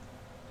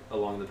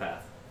along the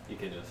path. You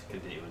can just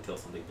continue until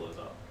something blows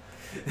up.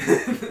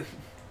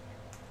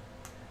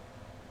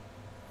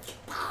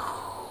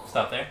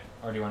 Stop there?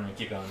 Or do you want me to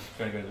keep going?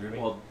 Do you want to go to the Ruby?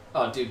 Well,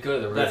 Oh, dude, go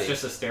to the Ruby. that's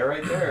just a stair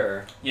right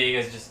there? yeah, you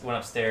guys just went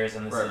upstairs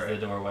and this Right, is right.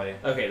 the doorway.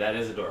 Or? Okay, that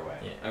is a doorway.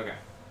 Yeah. Okay.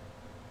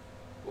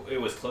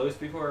 It was closed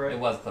before, right? It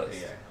was closed.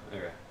 Okay.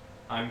 Okay.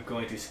 I'm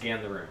going to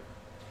scan the room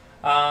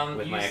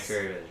with You my s-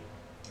 X-ray vision.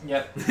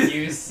 Yep.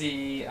 You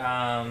see,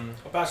 A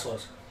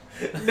basilisk.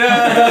 No!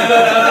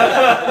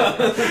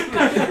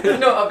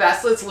 No, a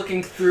Basilisk's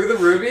looking through the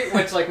Ruby,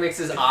 which, like, makes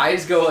his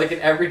eyes go, like, in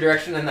every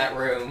direction in that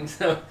room.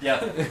 So,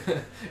 yep.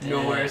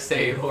 nowhere Yeah.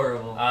 safe.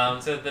 Horrible.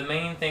 So the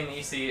main thing that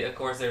you see, of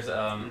course, there's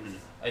a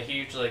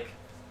huge like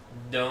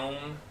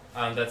dome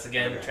that's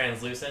again Okay.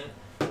 translucent,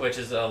 which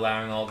is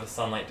allowing all the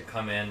sunlight to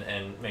come in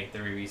and make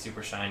the ruby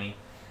super shiny.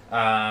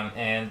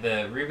 And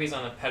the ruby's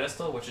on a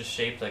pedestal, which is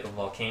shaped like a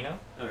volcano,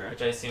 Okay.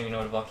 which I assume you know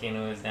what a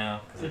volcano is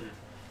now. 'Cause Mhm.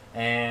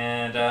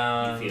 And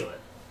you feel it.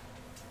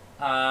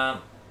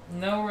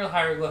 no real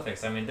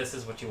hieroglyphics. I mean, this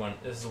is what you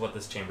want. This is what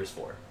this chamber's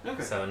for.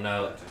 Okay. So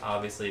no, Gotcha.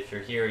 obviously, if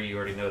you're here, you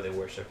already know they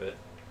worship it.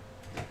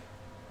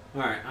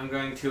 Alright, I'm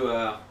going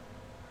to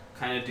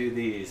kind of do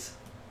these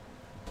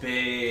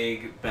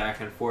big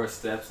back and forth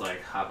steps,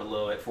 like hop a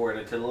little bit forward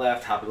and to the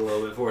left, hop a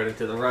little bit forward and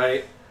to the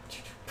right.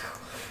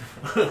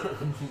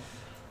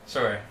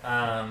 Sure.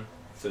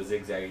 So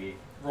zigzaggy.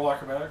 Roll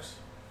acrobatics.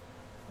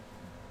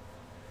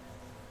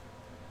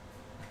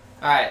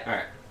 Alright,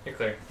 Alright. You're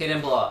clear. he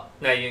didn't blow up.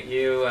 Now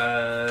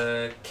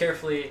you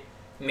carefully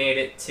made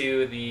it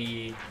to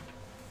the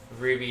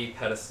ruby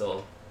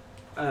pedestal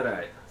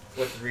Alright.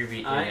 with ruby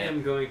in I it.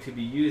 am going to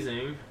be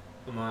using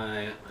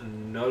my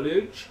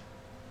knowledge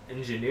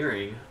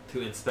engineering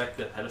to inspect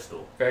the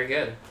pedestal. Very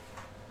good.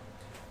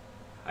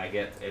 I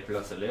get a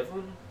plus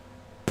 11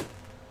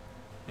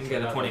 and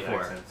get a Not those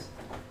 24. accents.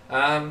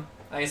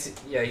 I see.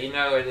 Yeah, you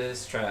know it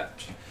is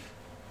trapped.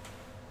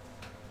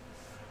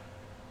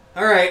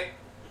 Alright.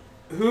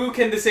 Who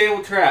can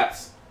disable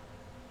traps?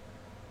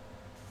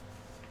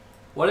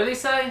 What did he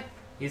say?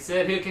 He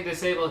said, "Who can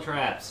disable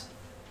traps?"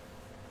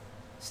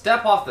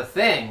 Step off the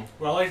thing.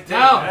 Well, I did No.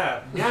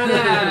 that. No, no,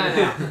 no, no,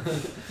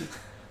 no.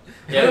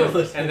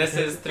 Yeah, and this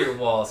is through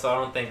wall, so I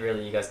don't think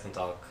really you guys can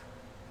talk.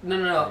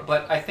 No,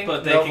 but I think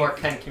But they Milvor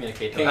can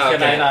communicate to Can, us. Oh,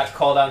 can I okay. not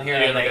call down here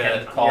You're and like they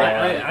a- can call? you're-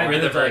 I We're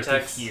the would like to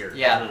vertex. hear.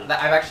 Yeah, Mhm.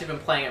 I've actually been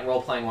playing it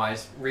role-playing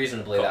wise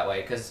reasonably Cool. that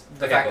way, because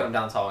the Okay, fact cool. that I'm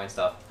down hallway and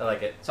stuff. I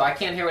like it. So I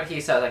can't hear what he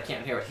says, I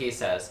can't hear what he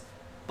says,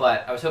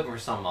 but I was hoping for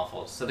some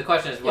muffles. So the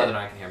question is whether or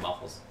not I can hear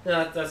muffles.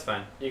 No, that's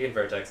fine. You can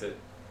vertex it.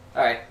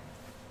 Alright,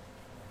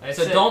 I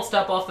so said, don't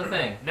step off the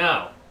thing.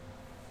 No.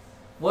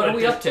 What are But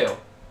we just- up to?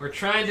 We're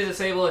trying to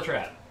disable a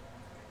trap.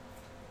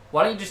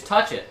 Why don't you just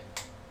touch it?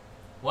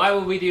 Why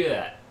would we do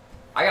that?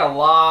 I got a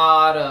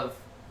lot of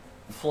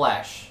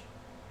flesh,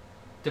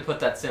 to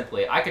put that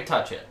simply. I could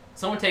touch it.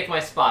 Someone take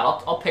my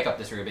spot. I'll pick up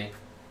this ruby.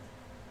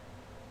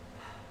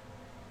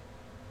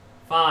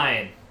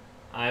 Fine.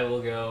 I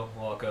will go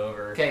walk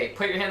over. Okay,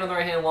 put your hand on the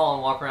right hand wall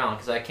and walk around,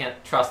 because I can't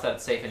trust that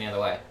it's safe any other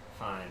way.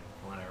 Fine.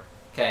 Whatever.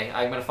 Okay,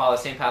 I'm gonna follow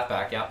the same path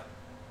back, yep.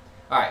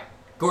 Alright,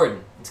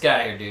 Gordon, let's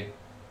get out of here, dude.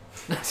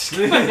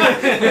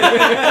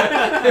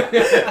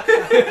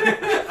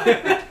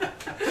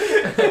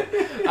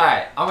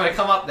 Alright, I'm gonna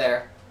come up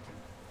there.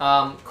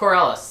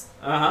 Corellis,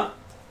 Uh-huh.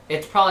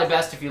 it's probably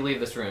best if you leave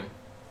this room.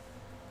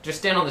 Just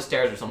stand on the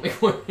stairs or something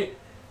for me.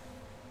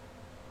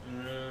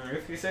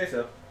 If you say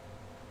so.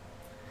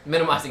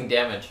 Minimizing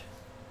damage.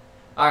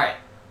 Alright,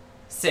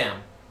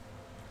 Sam.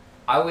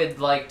 I would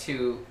like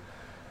to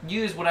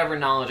use whatever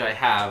knowledge I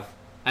have.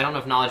 I don't know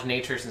if knowledge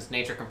nature, since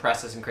nature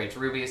compresses and creates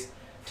rubies,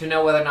 to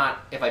know whether or not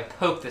if I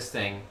poke this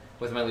thing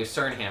with my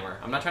Lucerne hammer.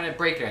 I'm not trying to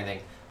break it or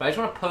anything, but I just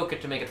want to poke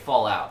it to make it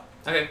fall out.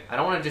 Okay, I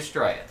don't want to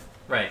destroy it.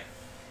 right.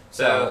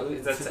 So,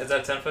 So- is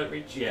that 10 foot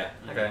reach? Yeah.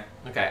 Okay.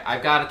 Okay,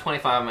 I've got a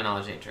 25 on my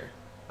knowledge nature.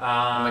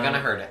 Am I gonna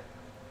hurt it?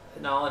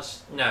 Knowledge?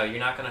 No, you're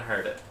not gonna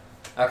hurt it.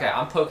 Okay,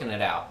 I'm poking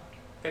it out.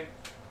 Okay.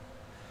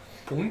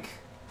 Boink.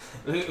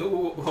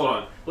 Hold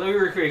on. Let me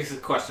rephrase the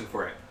question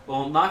for it.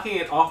 Well, knocking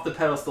it off the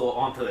pedestal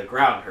onto the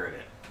ground hurt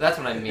it. That's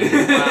what I mean.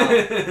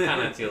 Well,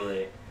 kind of too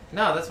late.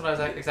 No, that's what I was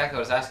exactly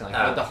what I was asking. Like,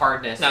 Oh. with the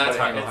hardness. No, what it's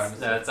hard. handle It's,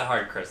 hardness no, is. it's a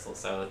hard crystal,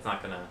 so it's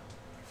not gonna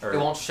hurt. It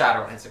won't shatter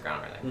when it hits the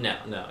ground or anything.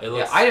 No, it Yeah,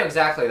 looks. I know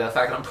exactly the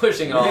fact that I'm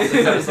pushing it off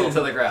the pedestal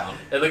to the ground.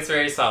 It looks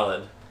very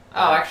solid.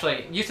 Oh,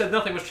 actually, you said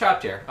nothing was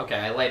trapped here. Okay,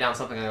 I lay down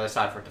something on the other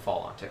side for it to fall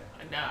onto.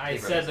 No, I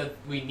Keep said that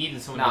we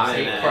needed someone Nah, to I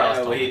say hate that. Coriolis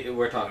told me.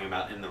 We're talking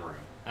about in the room.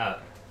 Oh,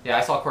 Yeah,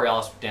 I saw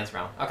Coriolis dance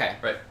around. Okay.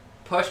 Right.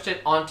 Pushed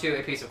it onto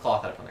a piece of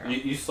cloth that I put on the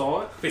ground. You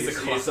saw it? Piece of You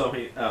cloth. saw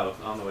me. Oh,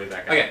 on the way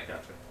back. Okay.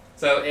 Gotcha.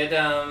 So it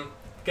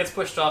gets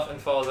pushed off and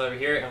falls over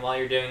here, and while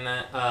you're doing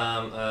that,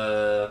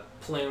 a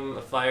plume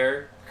of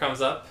fire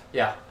comes up,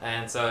 Yeah.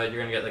 and so you're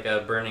gonna get like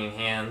a burning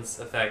hands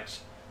effect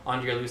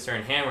onto your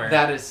Lucerne hammer.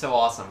 That is so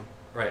awesome.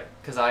 Right.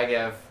 Because I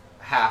give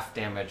half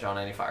damage on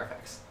any fire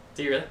effects.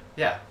 Do you really?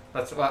 Yeah.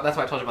 That's why I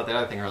told you about the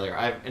other thing earlier.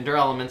 I have Endure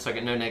Elements, so I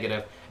get no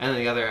negative. And then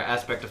the other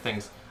aspect of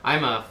things,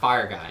 I'm a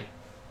fire guy.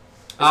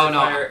 Oh it no,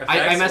 fire I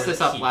effects messed or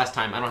this up heat? last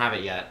time. I don't have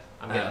it yet.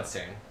 I'm getting Oh. it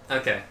soon.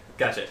 Okay,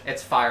 gotcha.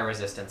 It's fire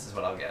resistance is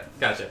what I'll get.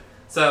 Gotcha.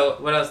 So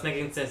what I was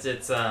thinking, since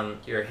it's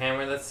your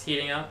hammer that's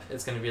heating up,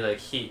 it's gonna be like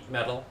heat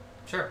metal.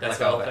 Sure. That's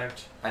let go all of it.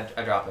 effect.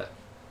 I drop it.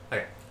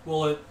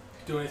 Will it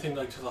do anything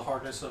like to the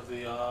hardness of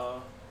the?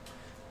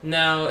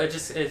 No,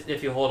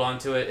 if you hold on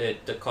to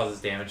it, it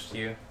causes damage to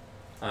you.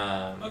 Okay,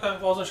 well,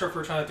 I wasn't sure if we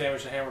were trying to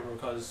damage the hammer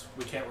because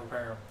we can't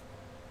repair him.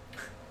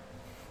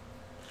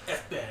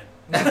 F Ben.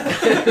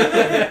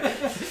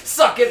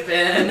 Suck it,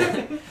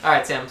 Ben. All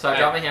right, Sam. So I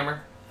drop my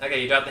hammer.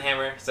 Okay, you drop the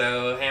hammer.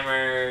 So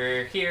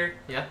hammer here.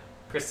 Yeah.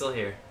 Crystal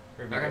here.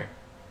 Ruby Okay. here.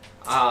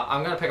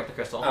 I'm gonna pick up the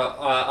crystal. Oh,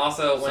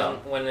 also So-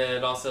 when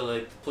it also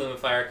like the plume of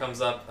fire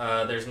comes up,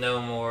 there's no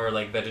more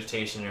like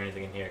vegetation or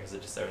anything in here because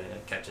it just everything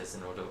like, catches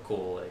and will do a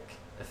cool like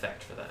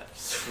effect for that.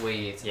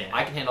 Sweet. Yeah.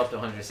 I can handle up to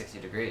 160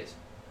 degrees.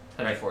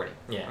 140.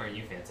 Yeah. Are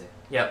you fancy?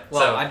 Yep.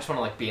 Well, so I just want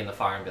to like be in the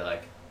fire and be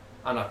like,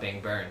 I'm not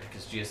being burned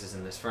because Jesus is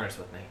in this furnace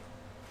with me.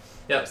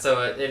 yep.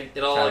 So it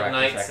all Counteract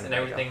the ignites second and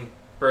there we everything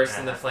bursts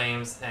into Ah.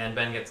 flames, and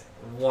Ben gets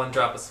one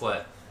drop of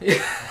sweat, Does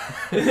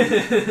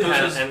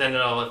and then it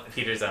all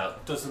peters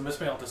out. Does the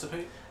mistmail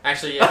dissipate?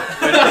 Actually, yeah.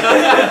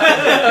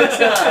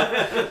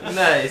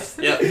 Nice.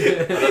 Yep.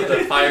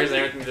 The fires and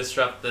everything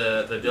disrupt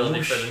the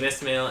building for the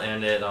mistmail,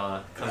 and it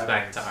comes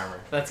back into armor.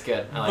 That's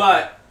good. I like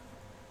But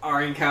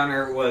our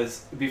encounter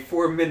was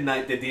before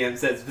midnight. The DM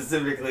said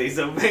specifically,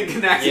 so Ben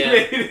can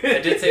activate it.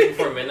 I did say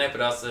before midnight,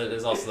 but also it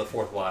is also the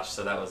fourth watch,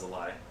 so that was a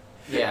lie.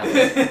 that.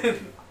 Yeah.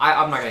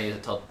 I'm not gonna use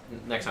it till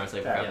next time I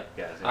sleep. Yeah. Okay.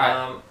 Gotcha.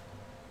 Alright.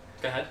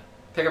 Go ahead.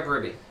 Pick up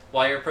Ruby.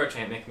 While you're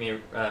approaching it, make me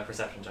a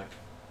perception check.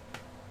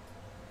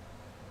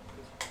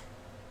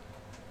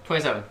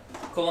 27.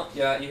 Cool.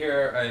 Yeah, you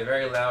hear a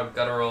very loud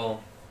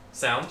guttural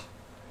sound.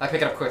 I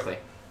pick it up quickly.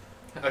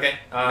 Okay.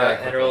 Very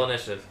And roll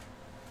initiative.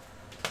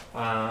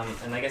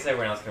 And I guess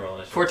everyone else can roll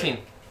initiative. 14.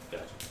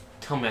 Gotcha.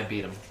 Tell me I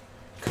beat him.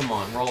 Come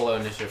on, roll low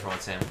initiative for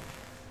once, Sam.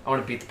 I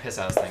want to beat the piss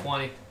out of this thing.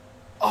 20.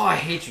 Oh, I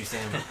hate you,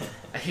 Sam.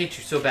 I hate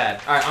you so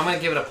bad. All right, I'm gonna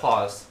give it a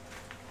pause.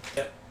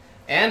 Yep.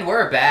 And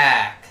we're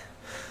back.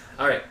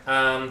 All right.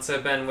 So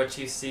Ben, what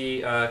you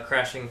see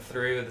crashing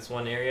through this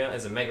one area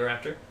is a Mega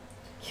Raptor.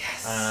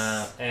 Yes.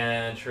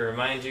 And to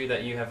remind you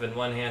that you have in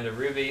one hand a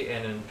ruby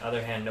and in the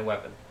other hand a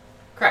weapon.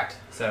 Correct.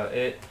 So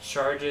it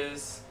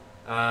charges,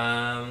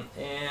 and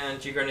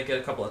you're going to get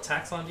a couple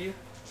attacks on you.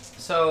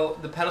 So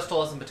the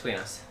pedestal isn't between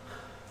us.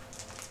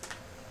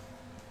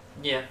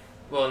 Yeah.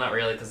 Well, not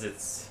really, because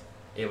it's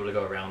able to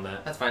go around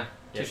that. That's fine.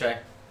 Yeah. Touche.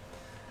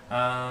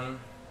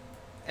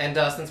 And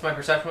since my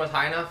perception was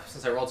high enough,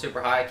 since I rolled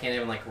super high, I can't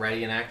even like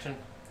ready in action.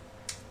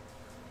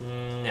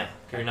 No,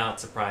 you're not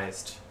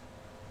surprised.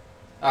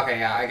 Okay,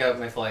 yeah, I got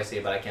my full AC,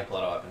 but I can't pull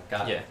out a weapon.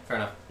 Got it. Yeah. Fair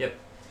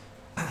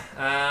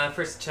enough.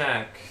 First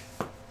attack,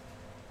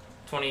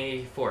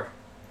 24.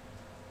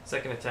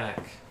 Second attack,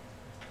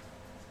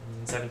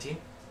 17.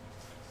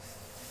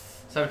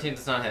 17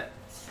 does not hit.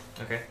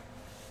 Okay.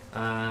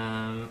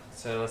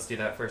 So let's do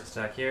that first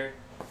attack here,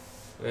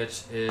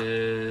 which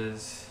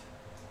is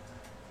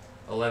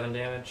 11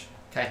 damage.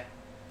 Okay.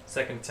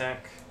 Second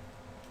attack,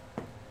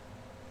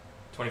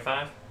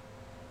 25,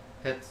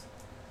 Hits.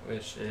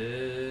 which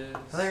is... I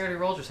thought you already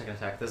rolled your second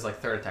attack. This is like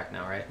third attack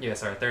now, right? Yeah,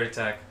 sorry, third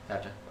attack,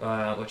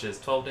 Gotcha. which is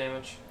 12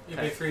 damage. You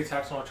Okay. make 3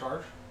 attacks on a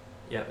charge.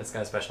 Yep, it's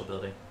got a special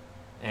ability.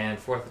 And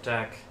fourth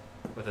attack,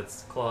 with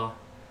its claw,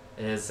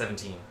 is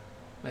 17.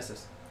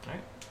 Misses.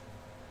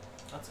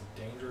 That's a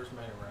dangerous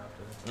Mega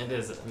Raptor. It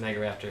is a Mega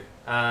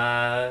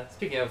Raptor.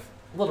 Speaking of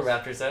little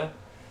raptors, though.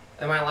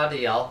 Am I allowed to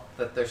yell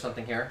that there's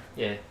something here?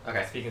 Yeah.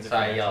 Okay. Speaking of So I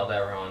different yelled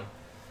at everyone.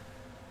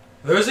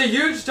 There's a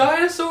huge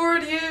dinosaur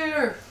in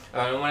here!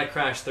 and when it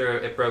crashed through,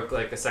 it broke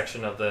like a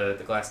section of the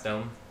glass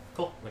dome.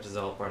 Cool. Which is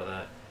all part of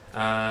that.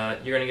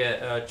 You're gonna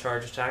get a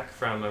charge attack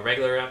from a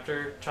regular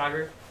raptor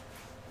chogger.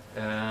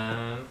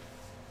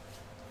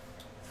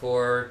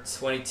 For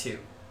 22.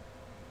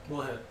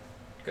 We'll hit.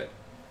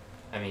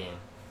 I mean,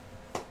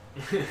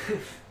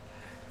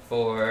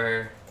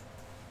 for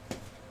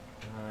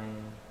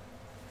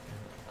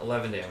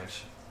 11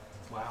 damage.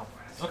 Wow.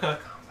 Okay.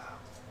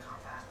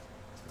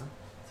 So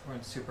we're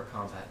in super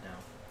combat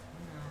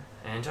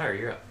now. And Tyre,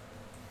 you're up.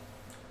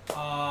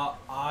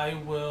 I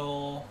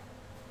will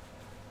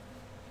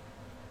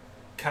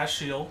cast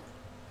shield.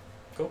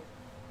 Cool.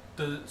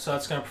 So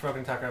that's gonna provoke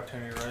an attack of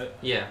opportunity, right?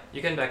 Yeah,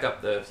 you can back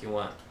up though if you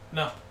want.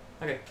 No.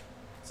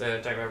 So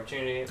attack of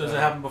opportunity. Does it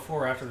happen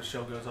before or after the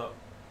shield goes up?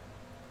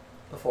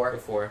 Before.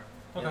 Before.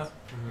 Okay. Yes.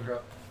 You're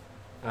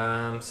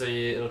up. So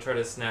it'll try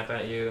to snap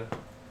at you.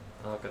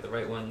 I'll look at the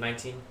right one.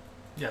 19.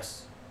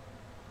 Yes.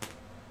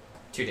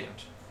 2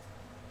 damage.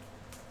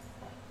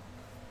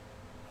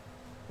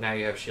 Now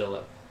you have shield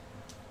up.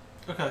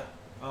 Okay.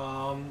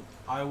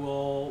 I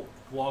will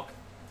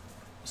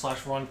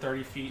walk/run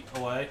 30 feet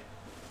away,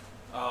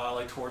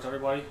 like towards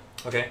everybody.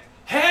 Okay.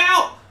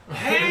 Help!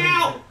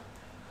 Help!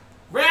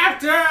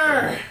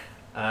 Raptor!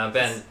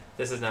 Ben,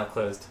 this is now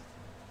closed.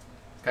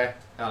 Okay,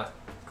 got it.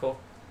 Cool.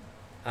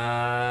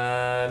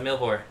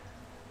 Milvor.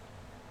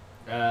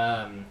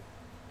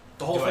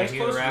 The whole Do I thing's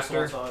hear the closed. or just raptor?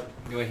 one side?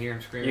 Do I hear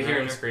him scream? You hear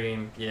him Raptor?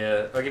 scream.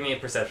 Yeah. Or give me a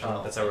perception.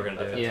 Oh, That's how we're gonna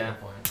do that's it. a Yeah.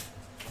 good point.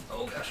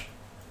 Oh gosh.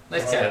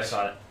 Nice Okay, I catch.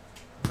 got it.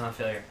 Not a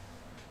failure.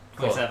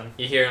 Cool. 27.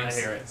 You hear him I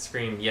hear it.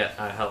 scream. Yeah.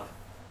 Help.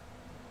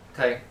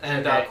 Okay,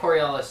 and Okay.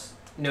 Coriolis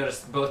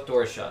noticed both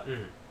doors shut.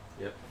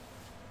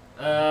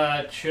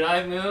 Should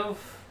I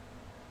move?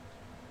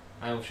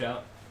 I will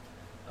shout.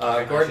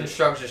 Gordon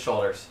shrugs his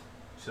shoulders.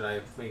 Should I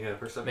make a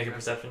perception? Make a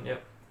perception.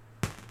 Yep.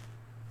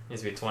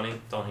 Needs to be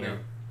 20. Don't hear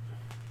him.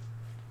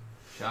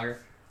 Chogger?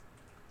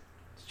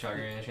 Is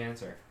Chogger any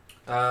chance or?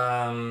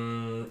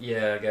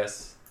 Yeah. I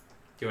guess.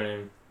 Do you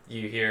want to?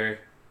 You hear?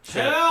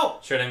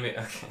 Help! Should I move?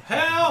 Okay.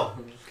 Help!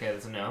 Okay,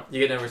 that's a no. You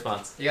get no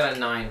response. You got a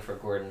 9 for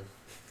Gordon.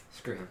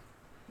 Screw him.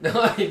 No,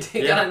 he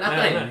got a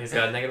 9. No, he's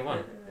got a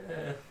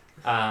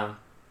 -1.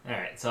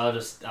 Alright,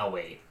 so I'll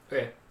wait.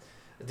 Okay.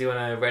 Do you want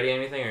to ready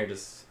anything or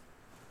just?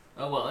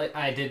 Oh, well,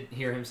 I did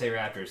hear him say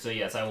raptor, so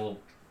yes, I'll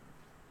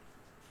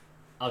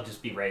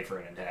just be ready for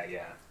an attack,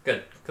 yeah.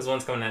 Good, because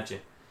one's coming at you.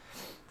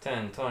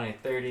 10, 20,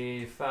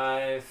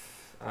 35.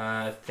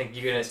 I think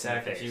you get an That's my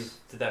attack if you face.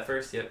 did that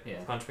first. Yep.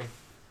 Yeah. Punch me.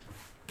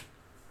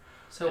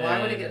 So why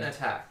would he get an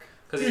attack?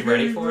 Because he's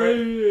ready for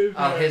it.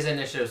 Oh, his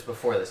initiative's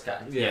before this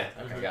guy. Yeah.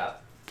 Okay,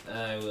 got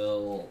I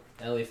will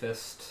Ellie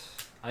Fist.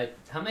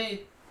 How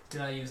many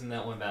did I use in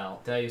that one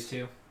battle? Did I use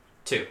 2?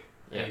 2.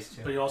 I Yeah. used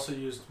 2. But you also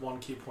used 1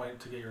 key point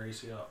to get your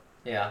AC up.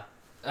 it. Yeah,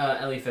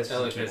 Ellie Fist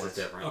Ellie is Fist keywords. is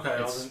different. Okay, I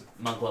It's wasn't.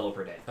 monk level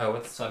per day. Oh,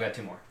 what's? So I got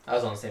 2 more. I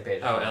was on the same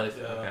page. Oh, Ellie.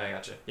 Yeah. Okay, I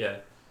gotcha. Yeah.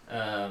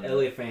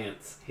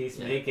 Elephants. He's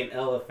Yeah. making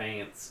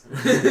elephants.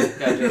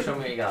 Gotcha, show me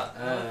what you got.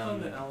 On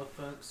the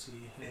elephant,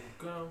 see him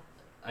go.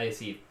 I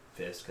see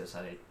Fist because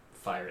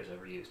fire is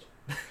overused.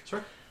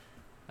 Sure.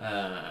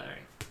 Alright.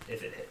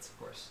 If it hits, of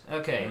course.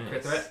 Okay,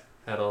 crit Nice. threat.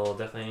 That'll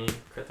definitely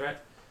crit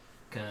threat.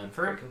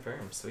 Confirm.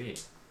 Confirm.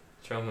 Sweet.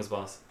 Show him his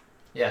boss.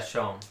 Yeah,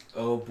 show him.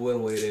 Oh, boy,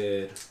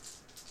 waited.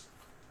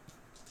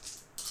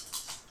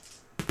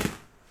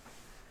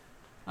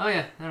 Oh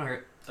yeah, that'll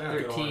hurt. I got a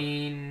good arm.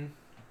 13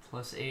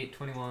 plus 8,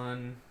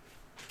 21.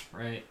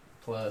 Right.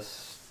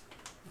 Plus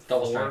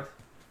Double 4. strength.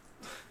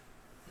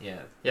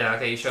 Yeah. Yeah.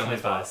 Okay. You show him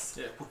his 25. boss.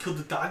 Yeah, we'll kill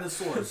the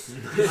dinosaurs.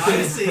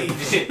 I see.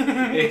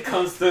 It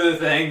comes through the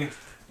thing.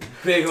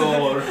 Big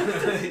old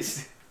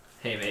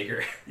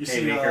Haymaker. You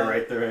see, haymaker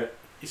right through it.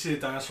 you see the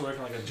dinosaur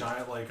from like a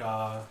giant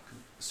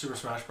Super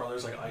Smash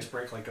Brothers ice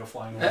break go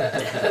flying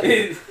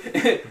away.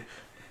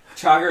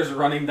 Chogger's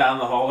running down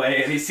the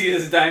hallway and he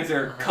sees his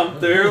dinosaur come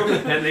through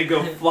and they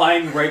go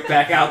flying right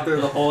back out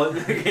through the hole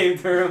that came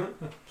through.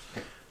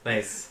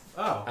 Nice.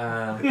 Oh.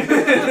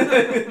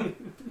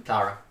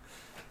 Tara.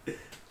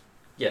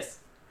 Yes.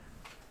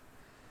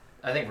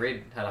 I think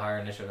Reed had a higher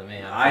initiative than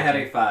me. I had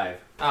a 5.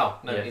 Oh,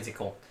 no, Yeah. easy,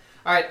 cool.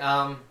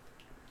 Alright,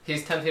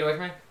 he's 10 feet away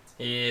from me?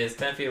 He is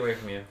 10 feet away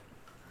from you.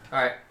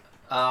 Alright,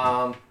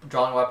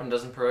 drawing a weapon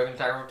doesn't provoke an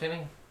attack of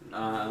opportunity?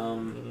 No,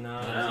 No.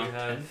 if you 10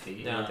 have. feet.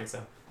 Yeah, I don't think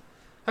so.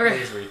 Okay,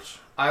 Please reach.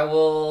 I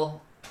will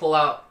pull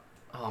out...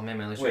 Oh man,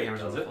 my leash Wait,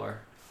 camera's on does the it? floor.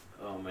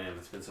 Oh man,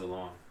 it's been so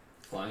long.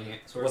 Flying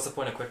sword. What's the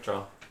point of quick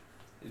draw?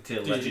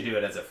 To let you do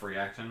it as a free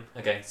action.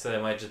 Okay, so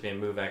it might just be a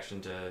move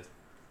action to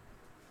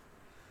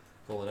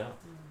pull it out.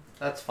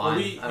 That's Well, fine.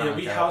 we I don't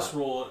we care house about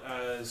rule it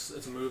as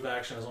it's a move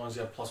action as long as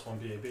you have +1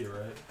 BAB,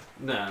 right?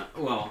 No,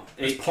 well,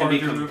 It's it part can be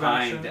of your move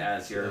combined action?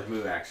 as your Yeah.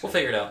 move action. We'll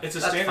figure it out. It's a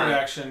That's standard fine.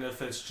 action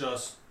if it's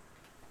just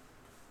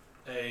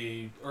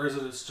or is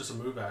it just a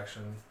move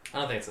action? I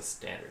don't think it's a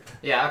standard. it.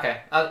 Yeah,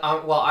 okay. I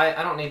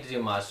don't need to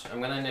do much. I'm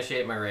going to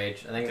initiate my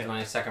rage. I think Okay. it's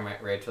my second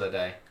rage for the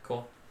day.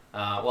 Cool.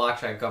 Well,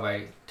 actually, I go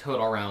by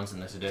total rounds in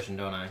this edition,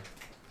 don't I?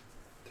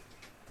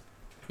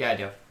 Yeah, I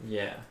do.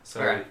 Yeah.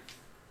 So. Alright.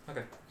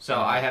 So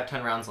I have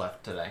 10 rounds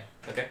left today.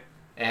 Okay.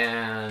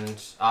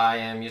 And I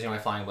am using my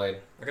flying blade.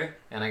 Okay.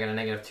 And I get a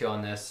 -2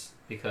 on this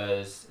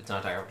because it's not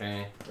attack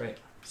opportunity. Right.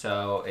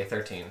 So a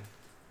 13.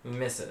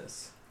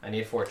 Misses. I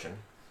need fortune.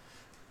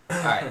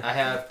 Alright, I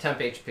have temp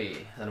HP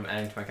that I'm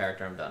adding to my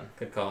character. I'm done.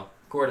 Good call.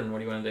 Gordon, what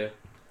do you want to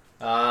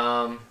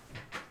do?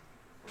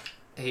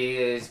 He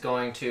is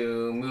going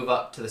to move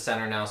up to the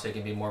center now so he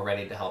can be more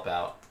ready to help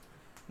out.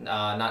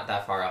 Not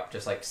that far up,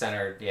 just like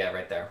centered, yeah,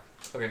 right there.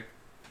 Okay.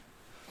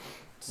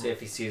 See if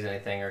he sees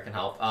anything or can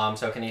help.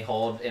 So can he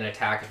hold an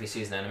attack if he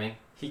sees an enemy?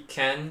 He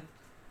can,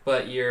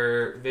 but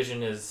your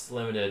vision is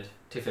limited.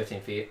 To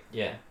 15 feet.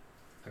 Yeah.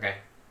 Okay,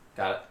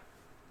 got it.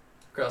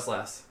 Girls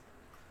last.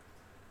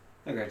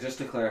 Okay, just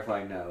to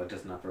clarify, no, it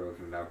does not provoke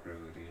an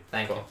opportunity.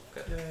 Thank Cool.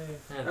 Good. Yay.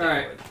 I think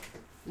Alright. it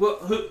would.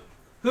 Well,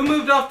 who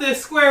moved off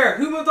this square?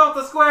 Who moved off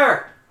the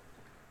square?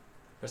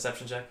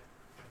 Perception check.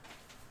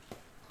 you.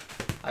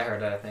 I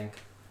heard that, I think.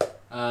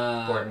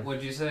 Gordon.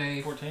 What'd you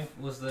say 14.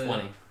 was the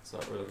 20. That's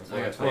what we're looking for.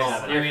 I got Well,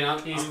 27. I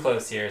mean, he's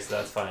close here, so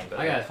that's fine. But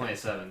I got a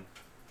 27.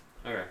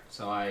 Okay.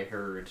 So I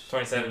heard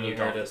 27, he you moved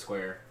heard off the it.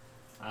 square.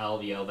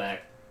 I'll yell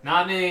back.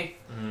 Not me.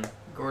 Mm-hmm.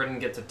 Gordon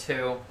gets a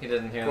 2. He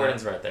didn't hear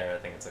Gordon's that. right there. I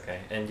think it's okay.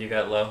 And you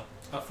got low.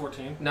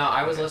 14. No,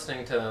 I was Okay.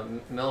 listening to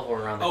Milvor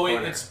around the Oh wait,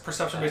 corner. it's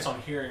perception based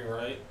on hearing,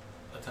 right?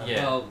 Attempt.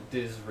 Yeah. Well,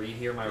 does Reed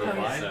hear my Okay,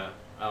 reply? so,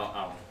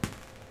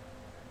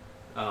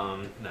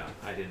 no,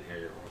 I didn't hear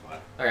your reply.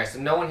 Okay,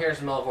 so no one hears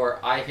Milvor.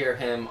 I hear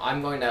him.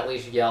 I'm going to at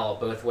least yell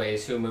both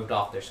ways who moved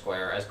off their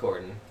square as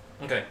Gordon.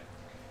 Okay.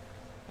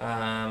 So he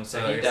I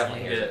guess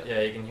definitely you hears get- it.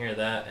 Yeah, you can hear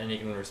that, and you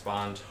can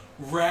respond.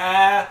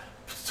 Raptor.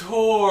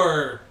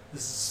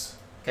 This is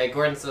Okay,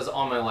 Gordon says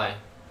on my way.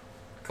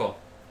 Cool.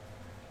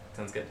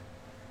 Sounds good.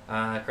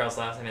 Kraus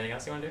last. Anything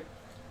else you want to do?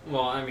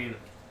 Well, I mean,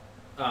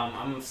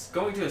 I'm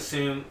going to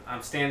assume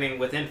I'm standing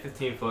within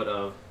 15 foot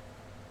of.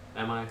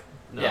 Am I?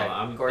 No, Yeah,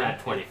 I'm Gordon. at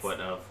 20 foot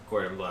of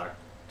Gordon Black.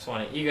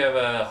 20. You have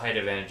a height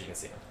advantage. You can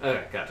see him,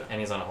 Okay, gotcha. and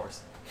he's on a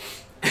horse.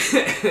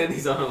 And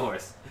he's on a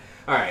horse.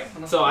 Alright,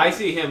 so I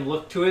see him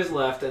look to his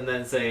left and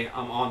then say,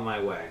 I'm on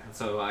my way.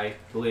 So I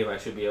believe I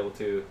should be able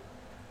to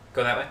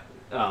Go that way.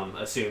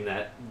 assume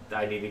that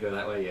I need to go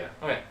that way, yeah.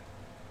 Okay.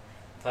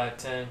 5,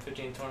 10,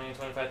 15, 20,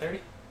 25, 30.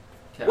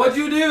 Okay, What'd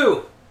you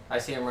do? I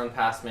see him run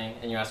past me,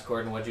 and you ask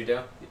Gordon, what'd you do?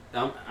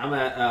 I'm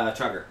at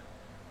Chugger.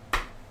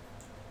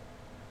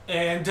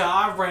 and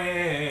I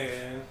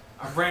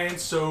ran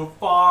so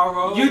far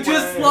away. You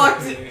just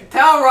locked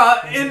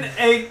Talra in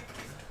a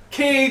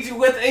cage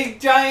with a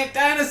giant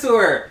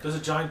dinosaur! There's a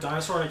giant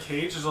dinosaur in a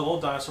cage. There's a little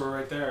dinosaur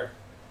right there.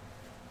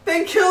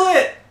 Then kill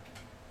it!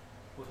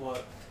 With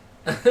what?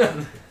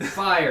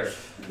 Fire.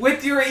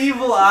 With your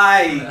evil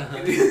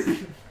eye!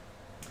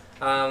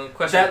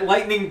 Question. That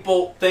lightning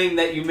bolt thing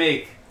that you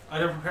make. I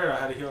didn't prepare. I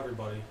had to heal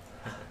everybody.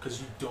 Because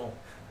you don't.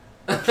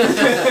 Alright,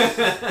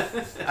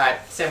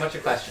 Sam, what's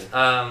your question?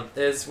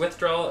 Is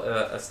withdrawal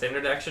a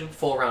standard action?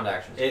 Full round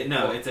action.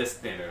 No, it's a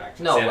standard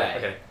action. No Standard, way.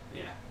 Okay.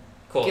 Yeah.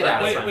 Cool. Get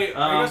out. That's Wait, fine. wait.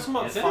 Are you guys is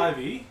talking it? about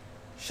 5e?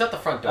 Shut the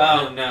front door.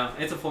 Oh, no.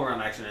 It's a full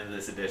round action in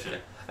this edition.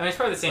 I mean, it's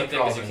probably the same thing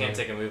because you Withdrawal can't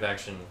take a move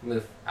action.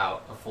 Move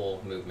out a full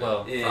movement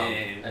Well, from.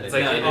 it's it's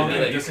like no, you no, can no, be you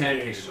like can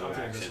disengaged. take a move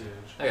Okay, action.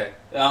 disengaged. Okay.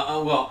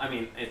 Well, I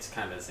mean, it's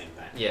kind of the same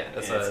thing. Yeah,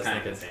 that's what I it's was kind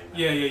of thinking. the same thing.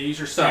 Yeah, use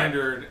your Sorry.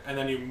 standard and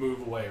then you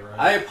move away, right?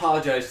 I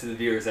apologize to the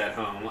viewers at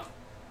home.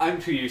 I'm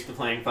too used to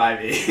playing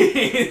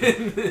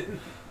 5e.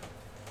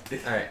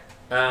 All right.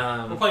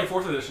 We're playing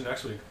 4th edition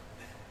next week.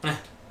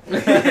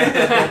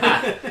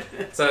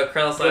 So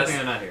Krell's Good thing last.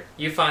 I'm not here.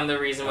 You find the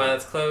reason why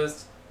that's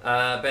closed.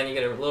 Ben, you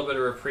get a little bit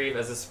of reprieve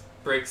as this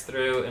breaks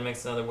through and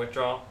makes another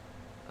withdrawal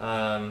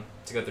to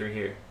go through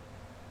here.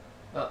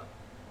 Oh.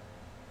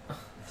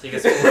 He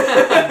gets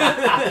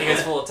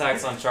full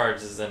attacks on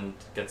charges and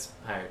gets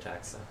higher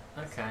attacks. So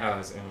Okay. I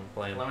was gonna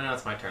blame. Let me know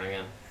it's my turn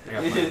again. I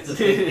got plans. Does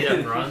it beat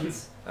up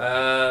runs?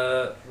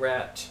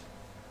 Rat.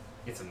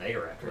 It's a Mega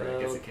Raptor.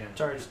 I guess it can.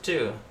 Charge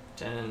 2,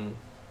 10,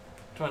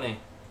 20.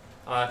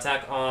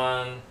 Attack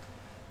on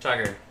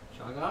Chugger.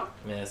 Chaga?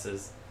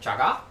 Misses.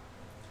 Chaka?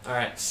 All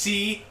right,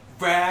 Sea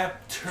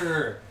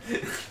Raptor.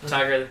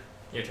 Chugger,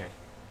 your turn.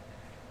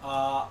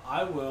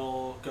 I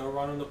will go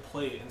run on the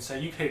plate and say,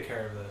 you take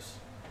care of this.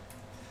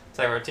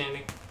 Attack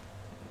opportunity.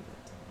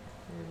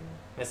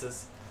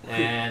 Misses.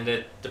 And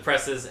it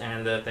depresses,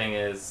 and the thing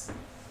is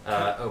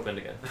opened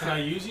again. Can I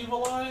use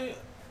Evil Eye?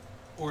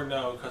 Or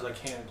no, because I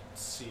can't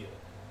see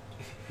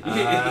it.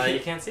 You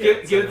can't see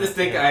it. Give so- it the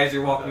stink yeah. eye as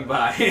you're walking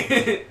by.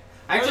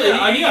 Actually,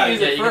 yeah, you can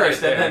use yeah, it you can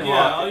first do it and then there.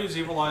 Yeah, walk. I'll use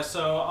Evil Eye.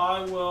 So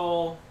I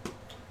will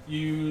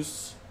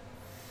use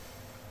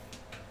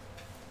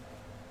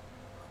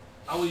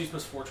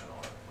Misfortune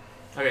on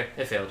it. Okay,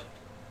 it failed.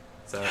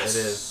 So Yes. it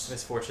is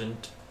misfortune.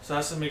 So it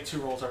has to make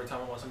 2 rolls every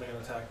time it wants to make an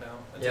attack now.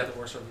 And Yep. take the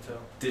worst of the 2.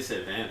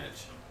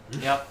 Disadvantage.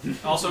 Yep.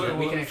 Also, Yeah, it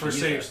we will, can for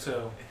actually use saves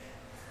too.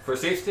 For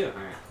saves too?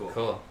 Alright, cool.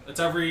 Cool. It's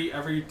every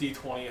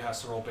D20 it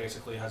has to roll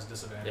basically has a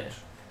disadvantage.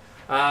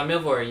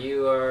 Milvor,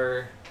 you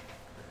are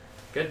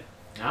good.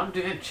 I'm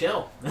doing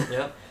chill.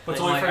 Yep. But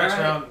it's I'm only like, for next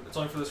alright. round. It's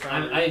only for this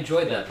round. I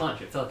enjoyed that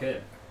punch. It felt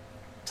good.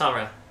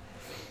 Talra.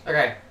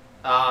 Okay.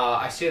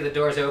 I see the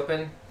doors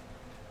open,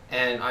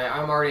 and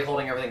I'm already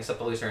holding everything except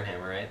the Lucerne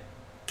Hammer, right?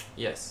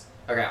 Yes.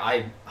 Okay,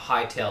 I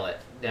hightail it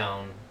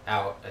down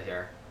out of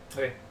here.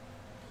 Okay.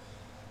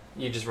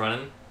 You just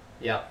running?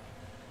 Yep.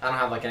 I don't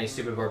have like any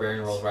stupid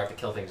barbarian rolls where I have to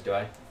kill things, do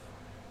I?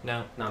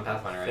 No. Not in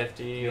Pathfinder, right?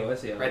 50. I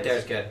see. Right there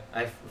is good.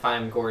 If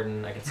I'm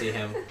Gordon, I can see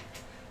him,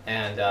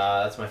 and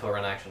that's my full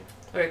run action.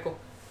 Okay, cool.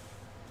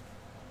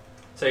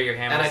 So your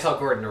hammer. And I tell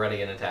Gordon to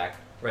ready an attack.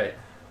 Right.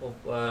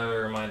 Well,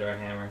 reminder on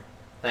hammer.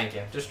 Thank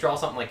you. Just draw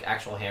something like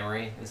actual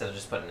hammery instead of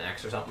just putting an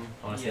X or something.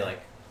 I want to see Yeah.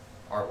 like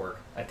artwork.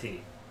 A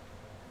T.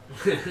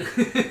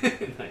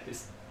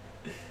 Nice.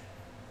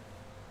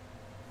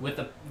 With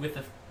a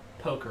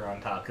poker on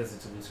top because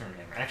it's a Lucerne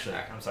hammer. Actually,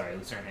 Alright. I'm sorry,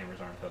 Lucerne hammers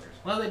aren't pokers.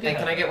 Well, they do. And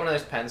can I have get them. one of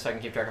those pens so I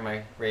can keep track of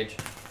my rage?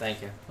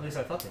 Thank you. At least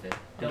I thought they did. I'm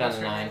Do down to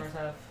Lucerne 9. hammers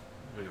have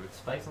Maybe.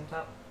 spikes on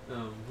top?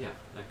 Yeah,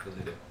 actually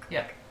they do.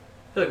 I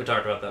feel like we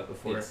talked about that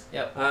before. Yes.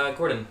 Yep.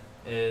 Gordon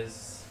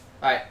is.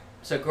 Alright,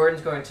 so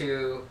Gordon's going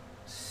to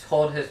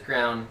hold his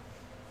ground,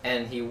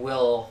 and he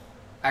will.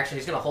 Actually,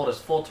 he's going to hold his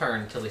full turn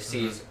until he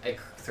sees a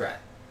threat.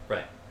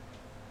 Right.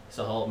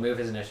 So he'll move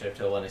his initiative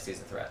to when he sees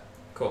a threat.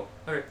 Cool.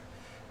 Okay.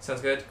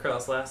 Sounds good.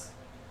 Krell's last.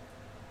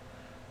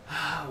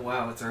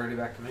 Wow, it's already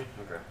back to me.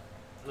 Okay.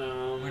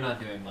 We're not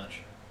doing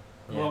much.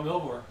 Well,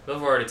 Milvor.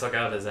 Bilbo already took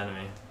out his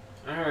enemy.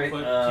 All right.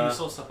 But can you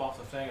still step off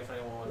the thing if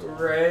anyone wants to?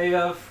 Ray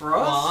of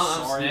Frost.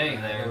 Well, I'm Sorry, staying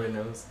man. there. Nobody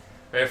knows.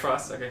 Ray of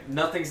Frost. Okay.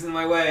 Nothing's in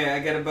my way. I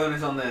get a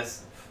bonus on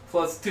this.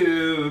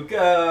 +2.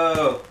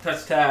 Go.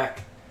 Touch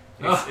attack.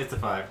 It's a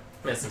 5.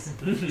 Misses.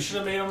 You should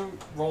have made him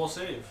roll a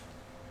save.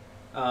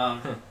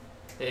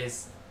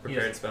 His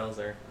prepared spells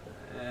are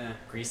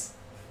grease.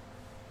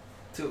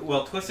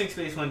 Well, Twisting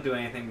Space won't do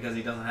anything because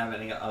he doesn't have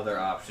any other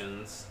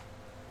options.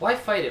 Why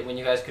fight it when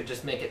you guys could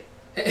just make it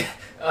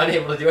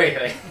unable to do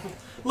anything?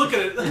 Look at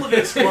it. Look at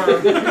it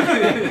squirm.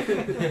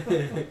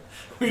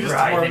 We just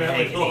Writhing torment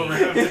like little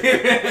agony.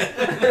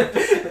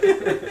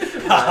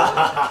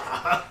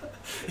 rabbit.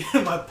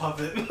 My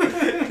puppet.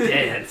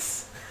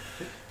 Dance.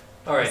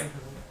 All right.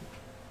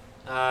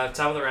 Top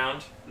of the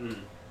round.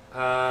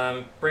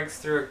 Mm. Breaks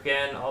through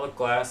again. All the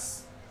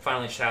glass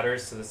finally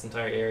shatters, so this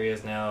entire area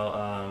is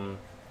now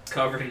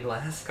Covered in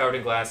glass. covered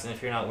in glass. And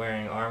if you're not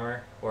wearing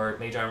armor or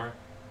mage armor,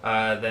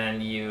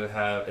 then you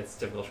have it's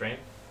difficult terrain.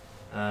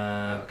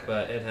 Okay.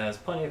 But it has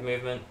plenty of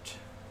movement.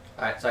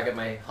 Alright, so I get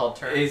my held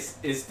turn. Is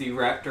the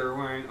raptor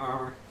wearing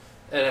armor?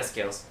 It has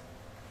scales.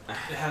 It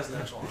has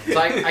natural armor. So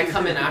I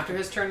come in after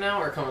his turn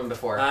now, or come in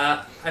before?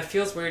 I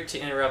feels weird to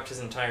interrupt his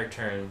entire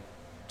turn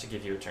to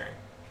give you a turn.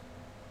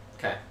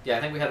 Okay. Yeah,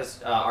 I think we had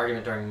this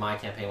argument during my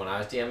campaign when I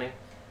was DMing,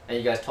 and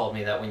you guys told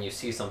me that when you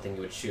see something,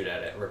 you would shoot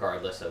at it,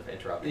 regardless of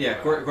interrupting.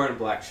 Yeah, or- Gordon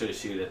Black should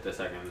shoot at the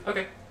second.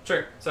 Okay,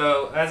 sure.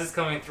 So as it's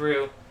coming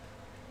through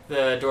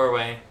the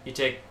doorway, you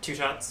take 2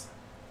 shots.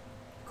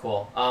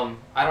 Cool.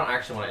 I don't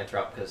actually want to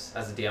interrupt because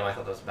as a DM, I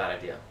thought that was a bad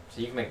idea. So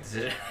you can make the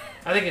decision.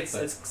 I think it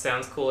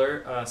sounds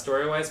cooler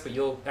story-wise, but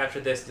after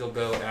this you'll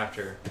go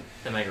after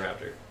the Mega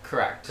Raptor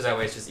Correct. because that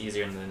way it's just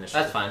easier in the initiative.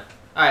 That's fine.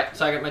 Alright,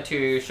 so I get my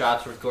 2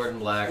 shots with Gordon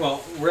Black.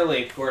 Well,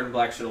 really, Gordon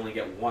Black should only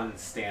get 1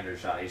 standard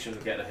shot. He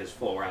shouldn't get his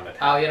full round attack.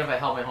 Oh, even if I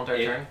held my whole entire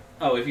Yeah. turn?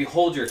 Oh, if you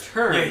hold your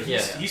turn. Yeah,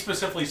 he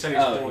specifically said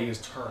he's holding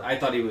his turn. I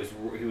thought he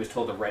was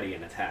told to ready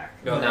an attack.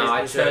 No, No,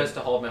 I he said- chose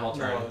to hold my whole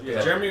turn. No, yeah,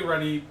 Yeah. Jeremy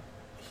ready.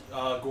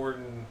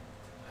 Gordon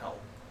held.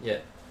 Yeah,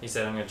 he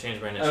said I'm going to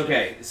change my initiative.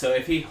 Okay, so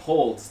if he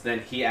holds,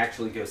 then he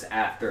actually goes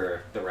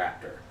after the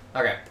raptor.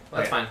 Okay,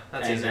 that's Okay. fine.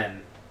 That's and easy.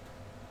 then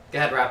Go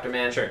ahead, Raptor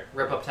Man. Sure.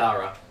 Rip up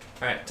Talra.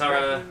 Alright,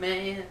 Tara,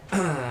 Man.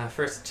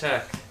 first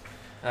attack.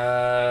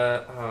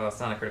 It's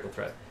not a critical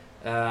threat.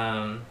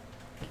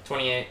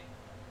 28,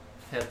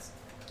 Hits.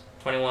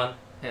 21.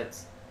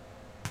 Hits.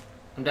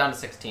 I'm down to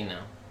 16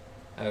 now.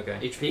 Okay.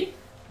 HP?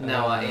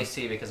 No, Uh,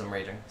 AC because I'm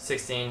raging.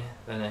 16,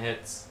 then it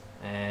hits,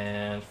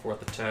 and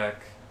 4th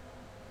attack,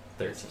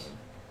 13.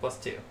 Plus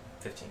 2,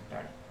 15,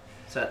 darn it.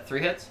 Is that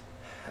 3 hits?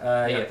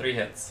 Yeah, 3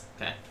 hits.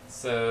 Okay.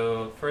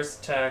 So,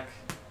 first attack,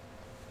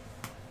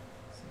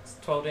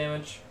 12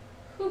 damage.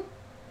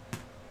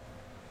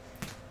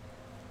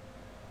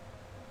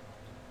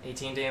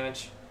 18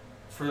 damage.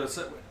 For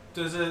the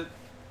does it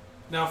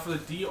now for the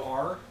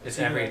DR? It's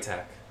he every gonna-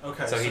 attack.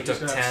 Okay, So he he's took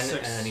gonna 10 have and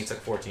 6. then he took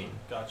 14.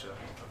 Gotcha. Okay.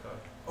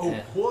 Oh,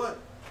 Yeah. what?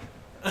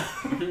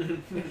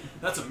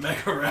 That's a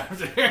mega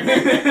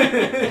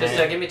raptor.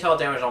 Just give me total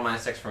damage on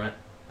 -6 from it.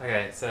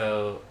 Okay,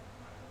 so.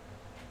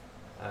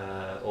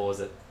 What was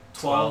it?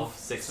 12,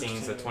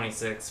 16, so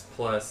 26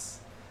 plus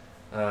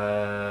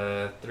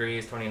 3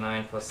 is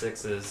 29 plus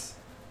 6 is.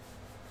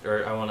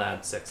 Or I want to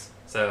add 6.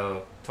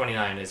 So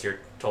 29 is your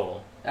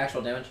total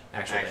Actual damage?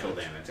 actual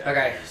damage.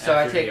 Okay, so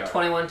I After take DR.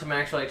 21 to my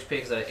actual HP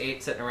because I had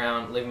 8 sitting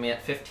around, leaving me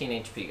at 15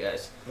 HP,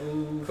 guys.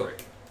 Ooh, Cool.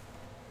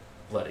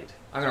 Bloodied.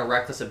 I'm gonna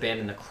reckless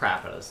abandon the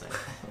crap out of this thing.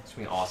 It's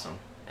gonna be awesome.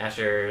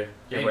 After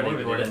Yeah, your buddy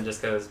morbid, Gordon dude.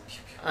 just goes.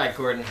 Alright,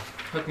 Gordon.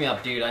 Hook me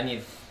up, dude. I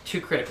need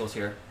 2 criticals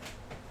here.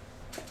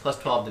 Plus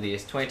 12 to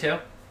these. 22?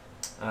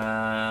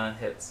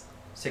 Hits.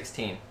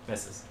 16.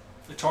 Misses.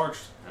 It charged.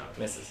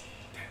 Misses.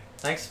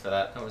 Thanks for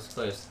that. That was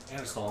close.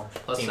 And it's Cool.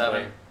 Plus Team 7.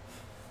 player.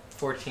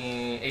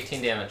 14,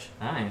 18 damage.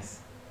 Nice.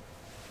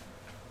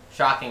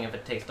 shocking if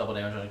it takes double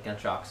damage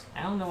against shocks.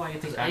 I don't know why you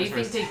think Does anything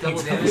dinosaurs take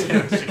double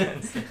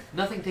damage.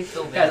 Nothing takes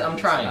double damage. Guys, I'm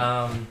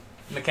trying.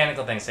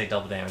 Mechanical things take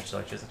double damage to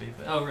electricity,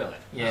 but Oh, really?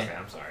 Yeah. Okay,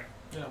 I'm sorry.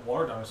 Yeah,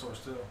 water dinosaurs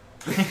too.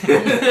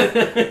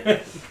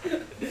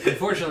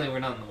 Unfortunately, we're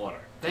not in the water.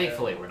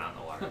 Thankfully, we're not in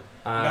the water.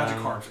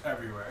 Magikarps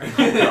everywhere.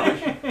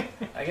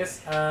 I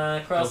guess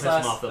Don't piss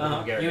them off, they'll Uh-huh.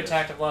 Bulgarians. you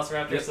attacked a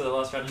Velociraptor, Yep. so the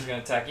Velociraptor's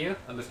going to attack you,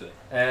 Understood.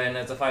 and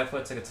it's a 5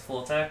 foot, so it gets a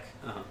full attack.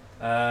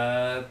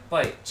 Uh-huh.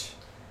 Bite.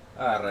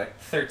 Alright.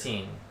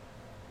 13.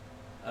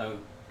 Oh,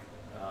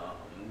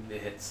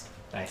 it hits.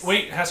 Nice.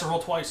 Wait, it has to roll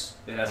twice.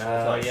 It has to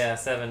Oh, twice. yeah,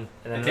 7. And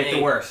then And take the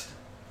 8. worst.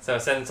 So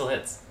 7 still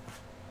hits.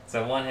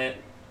 So 1 hit.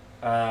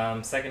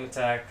 Second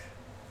attack.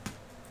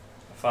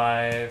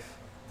 5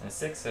 and a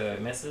 6, so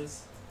it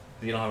misses.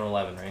 But you don't have an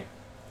 11, right?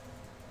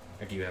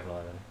 Or do you have an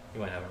 11? You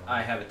might have an 11.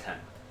 I have a 10.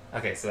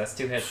 Okay, so that's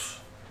 2 hits.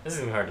 This is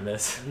gonna be hard to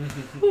miss.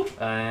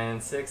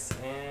 And 6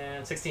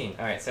 and 16.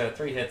 Alright, so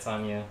 3 hits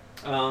on you.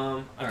 I did my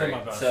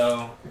Alright, best.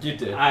 so You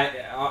did.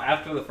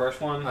 after the first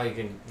one, Oh, you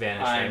can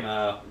vanish. I'm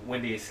right?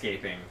 windy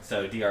escaping,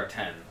 so DR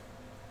 10.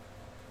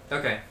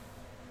 Okay.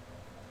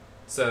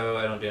 So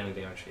I don't do any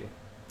damage to you.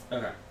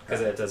 Okay.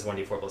 Because it does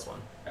 1d4 plus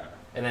 1. Got it.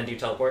 And then do you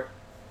teleport?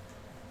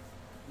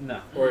 No.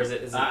 Or is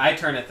it. I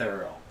turn it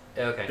thorough,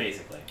 Okay.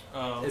 basically.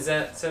 Is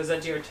that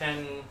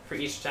GR10 for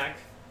each attack?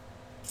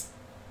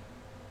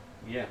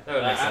 Yeah. That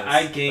would make sense.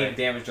 I gain Right.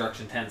 damage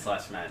reduction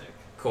 10/magic.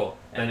 Cool.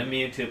 And Then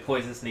immune to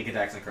poison, sneak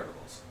attacks, and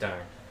criticals.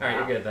 darn. Alright,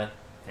 you're good then.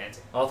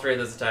 Fancy. All 3 of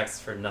those attacks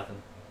for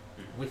nothing.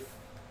 With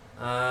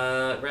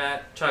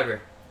Rat, Chugger.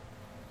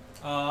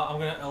 I'm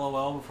gonna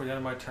LOL before the end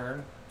of my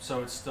turn,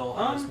 so it still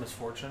has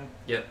misfortune.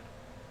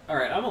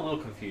 Alright, I'm a little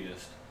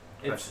confused.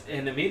 It's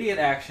an immediate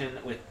action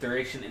with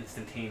duration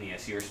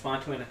instantaneous. You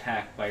respond to an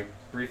attack by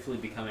briefly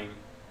becoming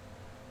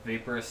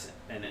vaporous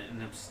and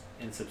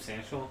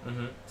insubstantial.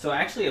 Mm-hmm. So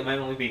actually, it might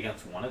only be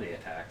against one of the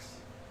attacks,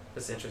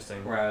 That's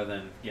interesting. rather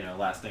than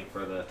lasting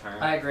for the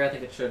turn. I agree. I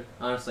think it should.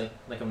 Honestly,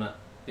 like I'm not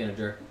being a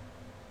jerk.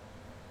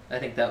 I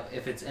think that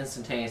if it's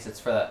instantaneous, it's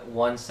for that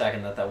 1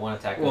 second that one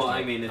attack. goes Well, to I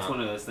you. mean, it's one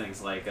of those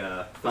things like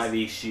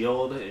 5e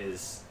shield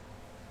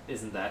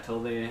isn't that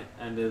till the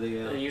end of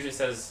the? It usually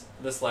says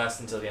this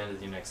lasts until the end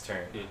of your next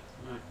turn. Yeah.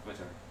 Alright, my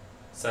turn.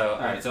 So,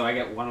 Alright, so I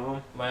get one of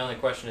them. my only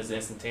question is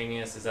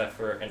instantaneous. Is that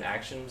for an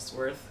action's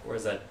worth, or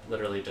is that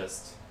literally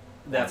just?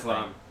 That's one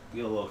what thing?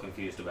 I'm a little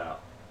confused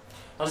about.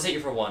 I'll just hit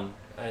you for 1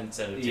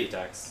 instead of 2 Yeah.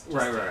 attacks. Just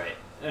Right, to- right.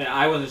 And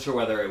I wasn't sure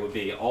whether it would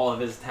be all of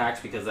his attacks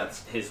because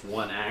that's his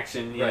one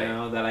action, you Right.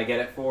 know, that I get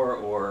it for,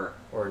 or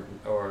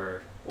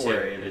Or if 2.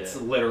 it's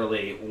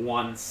literally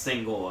one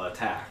single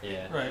attack.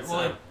 Yeah. Right. So,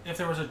 Well, like, if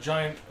there was a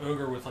giant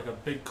ogre with like a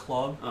big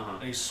club Uh-huh.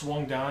 and he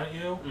swung down at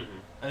you Mm-hmm.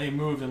 and he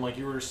moved and like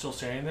you were still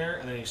standing there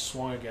and then he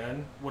swung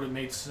again, would it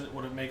make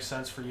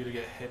sense for you to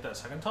get hit that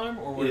second time,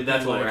 or would it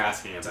That's be what like, we're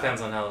asking about.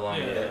 depends on how long.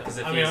 Yeah. Because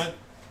I mean,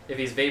 if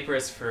he's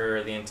vaporous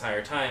for the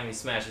entire time, he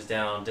smashes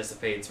down,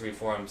 dissipates,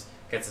 reforms,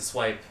 gets a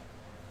swipe,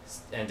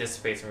 and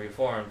dissipates and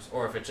reforms.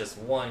 Or if it's just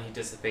 1, he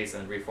dissipates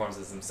and reforms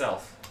as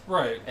himself,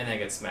 right, and then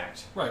gets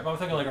smacked. right. But I'm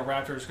thinking like a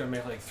raptor is gonna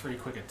make like 3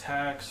 quick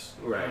attacks.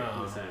 Right.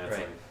 Uh, That's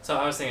Right. So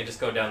I was thinking just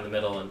go down the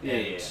middle and, Yeah,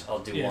 and yeah, yeah. I'll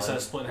do yeah, 1. instead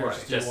of splitting hairs, Right,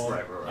 just do just- one.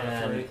 right.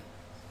 And Three.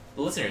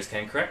 the listeners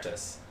can correct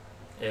us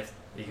if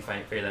you can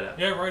figure that out.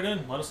 Yeah, right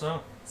in. Let us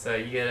know. So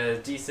you get a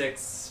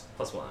d6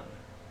 plus 1.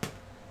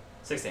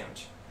 6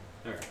 damage.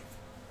 Alright.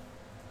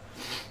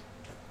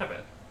 Not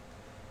bad.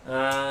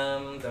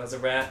 That was a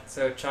rat.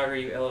 So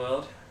Chogger, you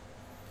LOL'd.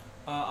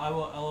 I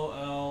will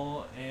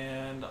LOL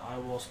and I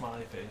will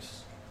smiley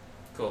face.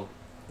 Cool.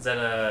 Is that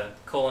a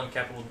colon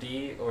capital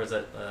D or is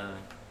that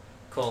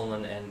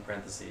colon and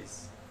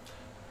parentheses?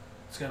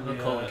 It's gonna I'm be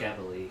a colon a,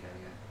 capital E kind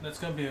of It's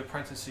gonna be a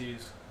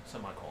parentheses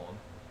semicolon.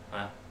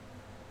 Wow.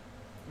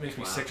 It makes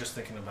me Wow. sick just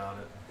thinking about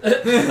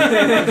it.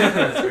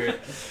 That's weird.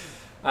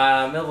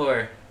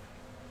 Milvor. guy.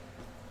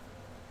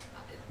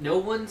 No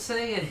one's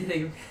saying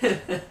anything.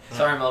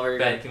 Sorry, Melver.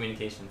 Bad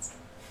communications.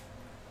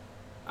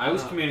 I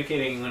was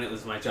communicating when it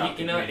was my job You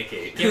to know,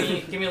 communicate.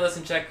 give me a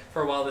listen check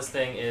for while this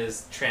thing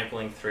is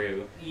trampling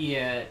through.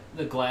 Yeah,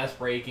 the glass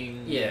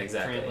breaking. Yeah,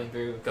 exactly. Trampling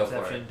through. Go for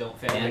Perception, it. don't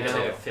fail. And me it's now.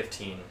 like a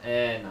 15.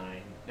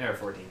 9 or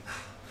 14.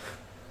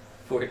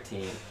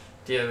 14.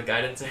 Do you have the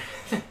guidance?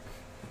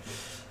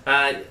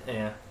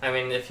 Yeah. I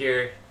mean, if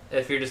you're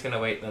just gonna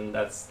wait, then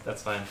that's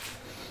fine.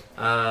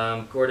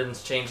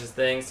 Gordon's changed his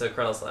thing, so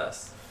Carlos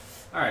last.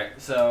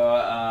 Alright, so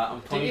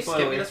I'm Did 20 you foot skip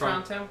me away this from...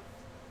 round too?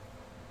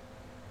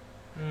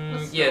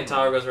 Yeah,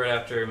 Tower goes right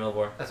after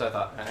Milvor. That's what I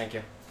thought. Thank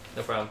you.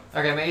 No problem.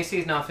 Okay, my AC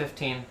is now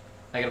 15.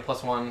 I get a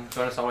 +1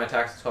 bonus on my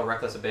attacks. It's called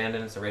Reckless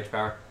Abandon. It's a rage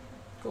power.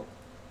 Cool.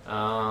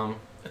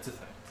 It's a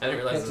thing. I didn't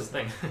realize That's this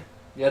thing.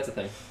 Yeah, that's a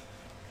thing.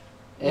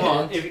 Well,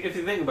 And- if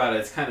you think about it,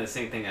 it's kind of the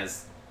same thing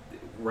as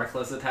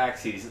reckless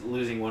attacks. He's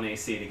losing 1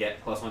 AC to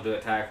get +1 to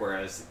attack,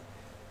 whereas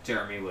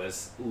Jeremy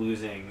was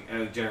gaining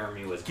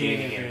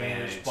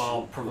advantage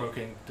while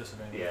provoking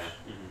disadvantage. Yeah.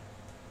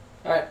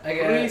 Alright, I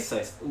get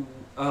Precise.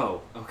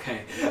 Oh,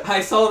 okay.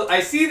 I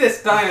see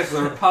this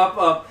dinosaur pop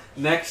up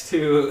next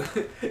to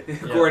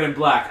Gordon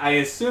Black. I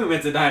assume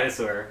it's a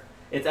dinosaur.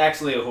 It's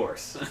actually a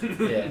horse.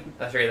 Yeah,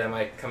 I figured that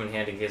might come in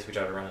handy in case we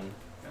try to run.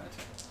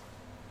 Gotcha.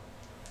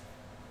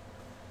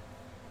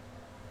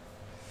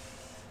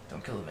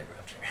 Don't kill the Mega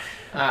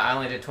Raptor. I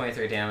only did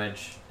 23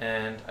 damage,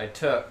 and I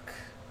took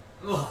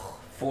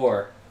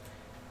 4.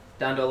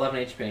 Down to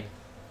 11 HP.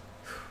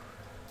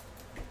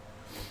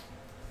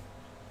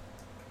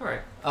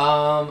 Alright.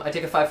 I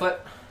take a 5 foot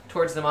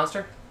towards the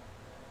monster.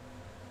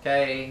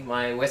 Okay,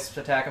 my wisps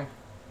attack him.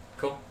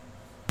 Cool.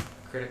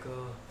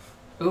 Critical.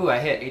 Ooh, I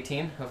hit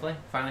 18, hopefully.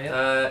 Finally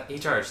hit. He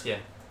charged, yeah.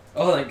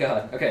 Oh, thank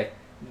God. Okay.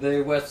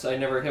 The wisps, I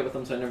never hit with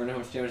them, so I never know how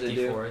much damage they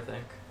do. D4, I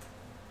think.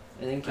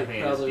 I think I you're think it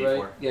is probably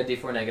D4. right. Yeah,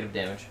 D4 negative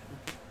damage.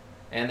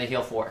 And they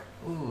heal 4.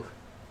 Ooh.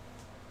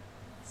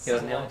 He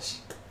doesn't heal?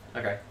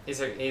 Okay.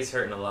 He's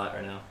hurting a lot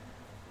right now.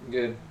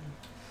 Good.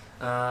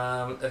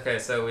 Okay,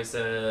 so we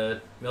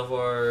said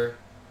Milvor,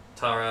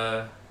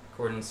 Tara,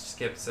 Gordon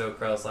skipped, so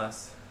Krell's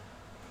last.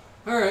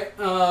 Alright,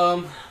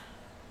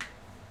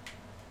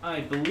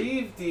 I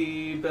believe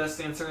the best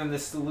answer in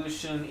this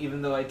solution,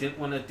 even though I didn't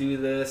want to do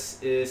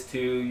this, is to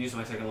use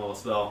my second level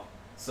spell.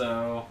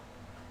 So,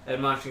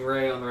 Admonishing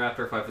Ray on the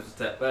Raptor, 5 foot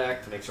step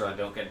back to make sure I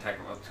don't get attack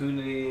of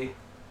opportunity.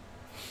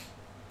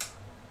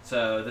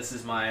 So, this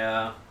is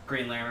my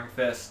Green Lantern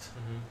Fist.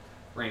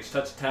 Range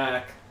touch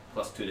attack,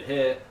 +2 to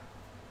hit.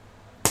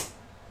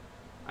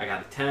 I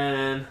got a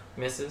 10.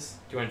 Misses.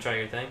 Do you want to try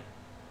your thing?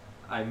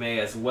 I may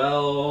as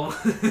well.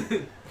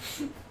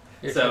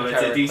 You're So trying to it's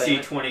try a to reclaim DC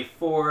it?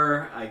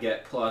 24. I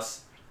get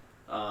plus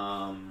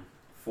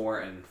 4,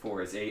 and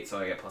 4 is 8, so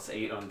I get plus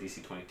 8 on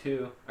DC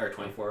 22, or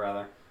 24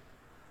 rather.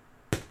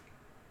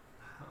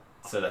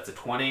 So that's a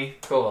 20.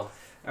 Cool.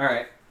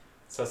 Alright.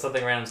 So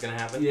something random's gonna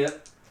happen?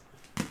 Yep.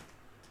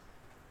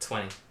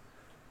 20.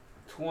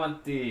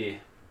 20.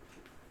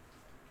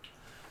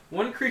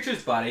 One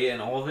creature's body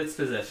and all of its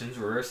possessions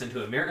reverse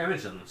into a mirror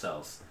image of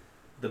themselves.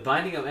 The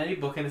binding of any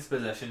book in its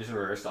possession is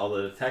reversed,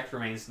 although the text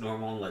remains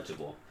normal and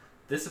legible.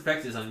 This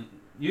effect is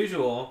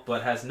unusual,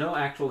 but has no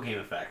actual game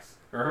effects.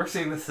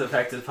 Reversing this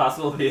effect is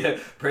possible via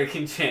break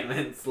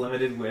enchantments,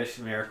 limited wish,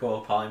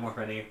 miracle, polymorph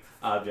any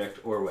object,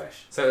 or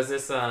wish. So is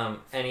this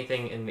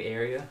anything in the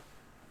area?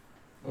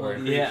 Or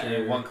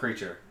Yeah, one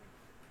creature.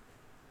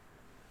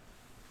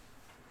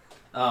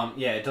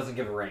 Yeah, it doesn't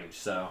give a range,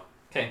 so.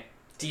 Okay.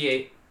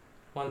 D8.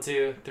 1,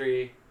 2,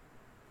 3,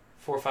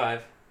 4,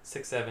 5,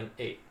 6, 7,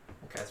 8.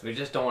 Okay, so we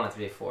just don't want it to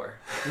be 4.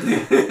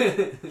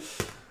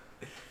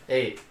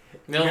 8.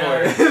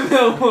 Milmore.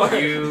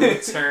 Milmore. You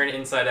turn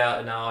inside out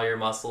and now all your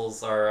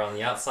muscles are on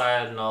the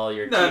outside and all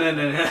your No.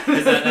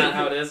 Is that not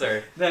how it is?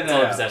 Or No, it's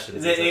all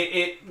possessions?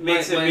 It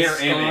makes My a mirror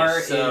scar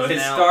image. So is his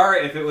now- scar,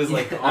 if it was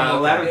like on the okay.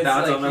 left, It's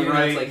dots like on the here,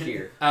 right. it's like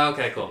here. Oh,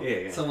 okay, cool.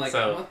 Yeah. So I'm like,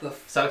 So- what the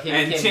So he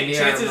And became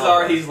mirror chances Milmore.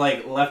 are he's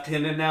like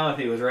left-handed now if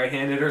he was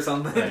right-handed or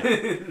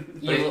something.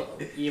 Evil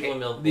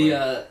Milmore.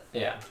 The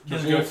yeah. the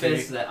Just wolf go to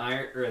fist that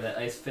iron or that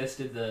ice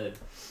fisted the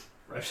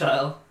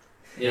reptile.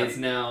 Yeah. It's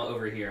now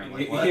over here. I'm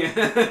like, what?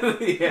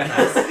 Yeah.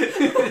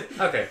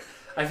 Okay.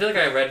 I feel like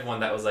I read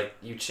one that was like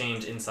you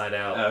change inside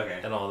out Okay.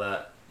 and all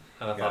that.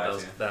 And I thought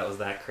Gotcha. that was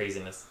that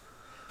craziness.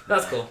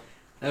 That's cool.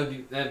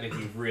 That'd make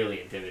me really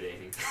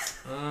intimidating.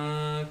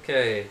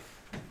 Okay.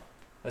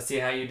 Let's see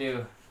how you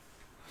do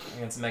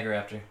against Mega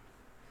Raptor.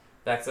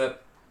 Backs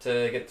up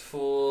to get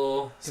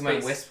full Do my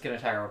space. wisp get a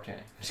tire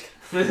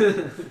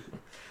opportunity?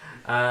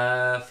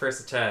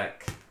 First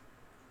attack,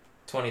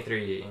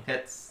 23.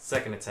 Hits.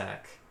 Second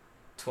attack,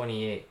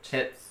 28.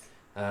 Hits.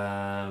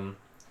 I'm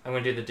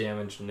gonna do the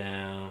damage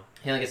now.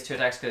 He only gets 2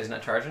 attacks because he's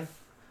not charging?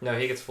 No,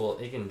 he gets full.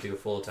 He can do a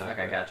full attack.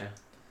 Okay,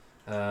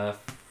 gotcha.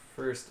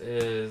 First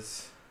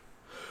is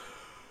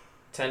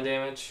 10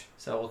 damage.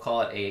 So we'll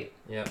call it 8.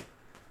 Yep.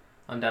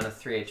 I'm down to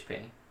 3 HP.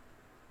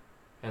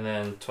 And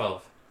then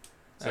 12.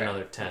 So Okay,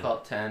 another 10. We'll call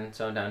it 10,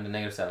 so I'm down to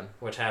 -7.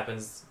 Which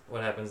happens?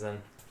 What happens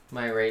then?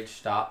 My rage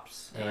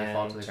stops and I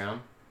fall to And- the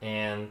ground.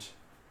 And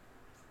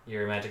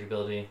your magic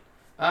ability.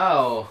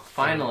 Oh,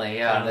 finally,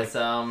 yeah.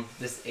 Finally.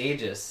 This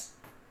Aegis.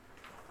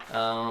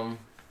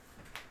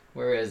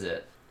 Where is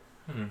it?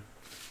 I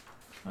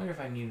wonder if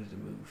I needed to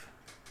move.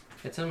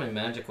 It's in my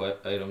magic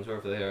items,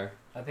 wherever they are.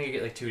 I think you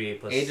get like 2d8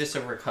 plus. Aegis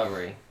of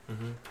Recovery.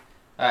 Mm-hmm.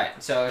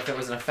 Alright, so if it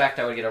was an effect,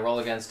 I would get a roll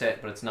against it,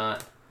 but it's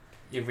not.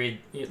 You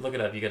look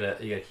it up. You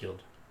get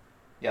healed.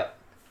 Yep.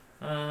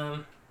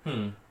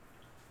 Is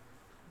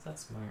that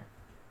smart?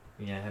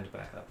 Yeah, I had to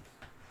back up.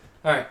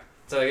 All right.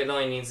 So it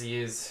only needs to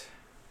use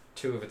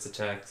 2 of its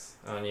attacks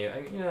on you.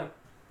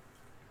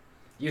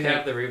 You Okay.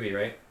 have the ruby,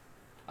 right?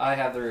 I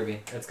have the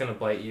ruby. It's gonna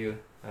bite you.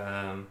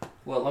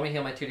 Well, let me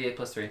heal my 2d8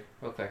 plus 3,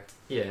 real quick.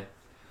 Yeah.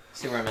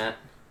 See where I'm at.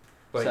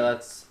 But So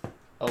that's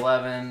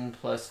 11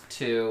 plus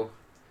 2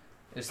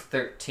 is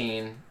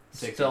 13.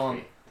 6 Still HP.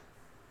 on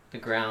the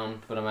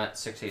ground, but I'm at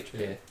 6 HP.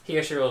 yeah. He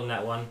actually rolled in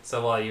that one.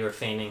 So while you were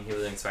feigning, he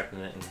wasn't expecting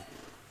it. And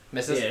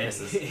Misses? Yeah.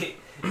 Misses.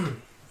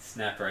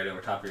 Snapped right over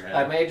top of your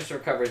head. My Aegis of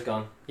Recovery is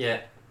gone.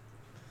 yeah.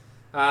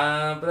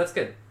 But that's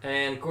good.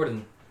 And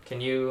Gordon,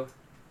 can you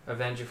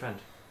avenge your friend?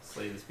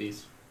 Slay this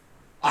beast.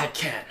 I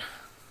can.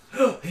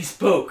 He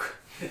spoke.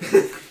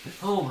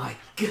 Oh my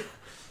god.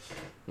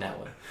 Now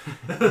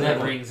what?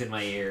 That rings in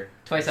my ear.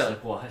 27.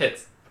 It's like, what?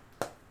 Hits.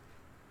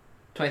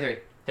 23.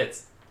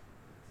 Hits.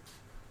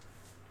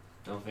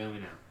 Don't fail me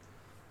now.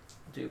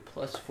 Do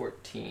plus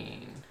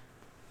 14.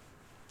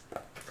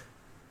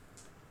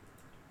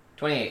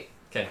 28.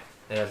 It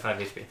had 5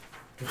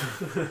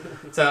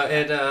 HP. So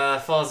it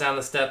falls down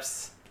the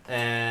steps,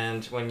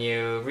 and when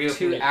you reopen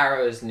 2 it-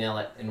 arrows nail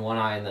it in one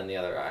eye and then the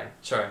other eye.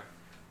 Sure.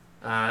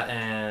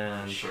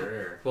 And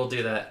Sure. we'll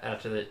do that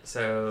after the.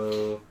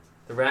 So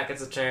the rat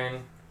gets a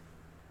turn.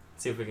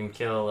 See if we can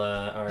kill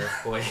our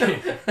boy.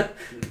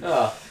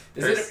 Oh. Are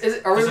we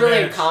Disadvantage.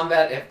 really in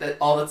combat if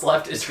all that's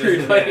left is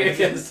Screwed fighting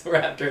against the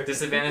raptor?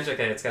 Disadvantage?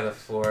 Okay, it's got a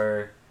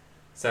 4.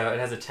 So it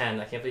has a 10.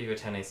 I can't believe you have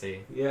a 10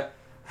 AC. Yeah.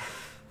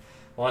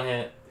 1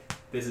 hit,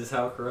 This is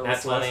how Corella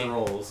That's Slash 20.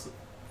 rolls.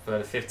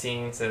 but a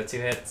 15, so 2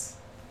 hits.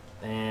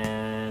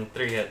 And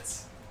 3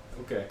 hits.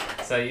 Okay.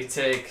 So you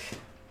take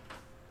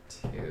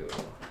 2,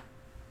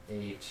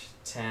 8,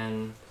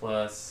 10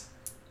 plus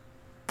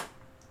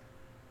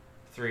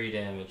 3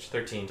 damage,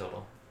 13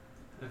 total.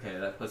 Okay,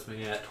 that puts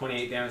me at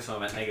 28 damage, so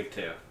I'm at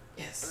 -2.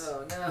 Yes.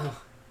 Oh no.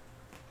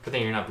 Good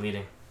thing you're not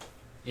bleeding.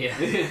 Yeah.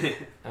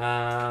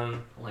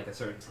 Um, Like a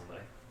certain somebody.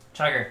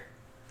 Chugger.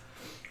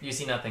 You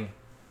see nothing.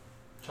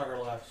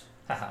 Chugger laughs.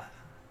 Haha.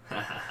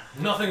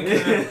 Nothing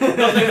can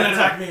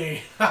attack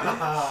me.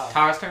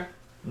 Tara's turn?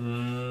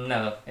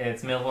 No,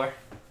 it's Milvor.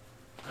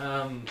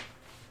 I'm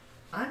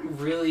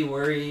really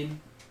worried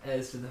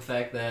as to the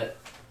fact that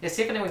Yeah,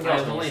 see if anyone I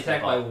else was only can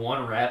step attacked by up.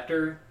 one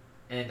raptor,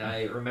 and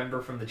I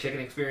remember from the chicken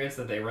experience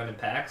that they run in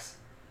packs.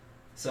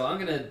 So I'm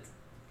gonna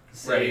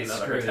say Ready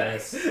another screw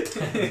attack. this.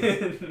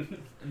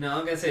 No,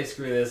 I'm gonna say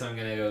screw this. I'm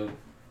gonna go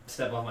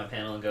step off my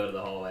panel and go to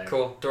the hallway.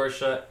 Cool. Door's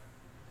shut.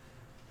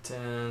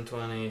 10,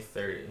 20,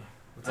 30.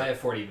 What's I up? have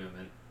 40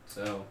 movement,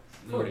 so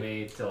 40. move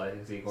me till I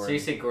see Gordon. So you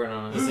see Gordon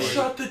on Who the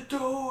shut the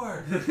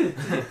door?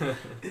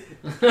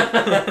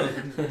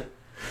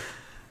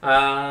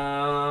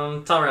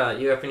 Tamara,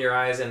 you open your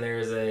eyes and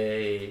there's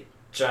a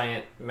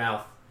giant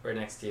mouth right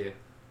next to you.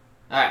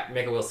 Alright,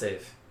 Make a will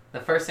save. the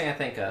first thing I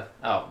think of.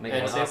 Oh, make a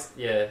And will save. also,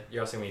 yeah,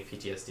 you're also going to be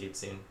PTSD'd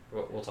soon.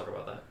 We'll talk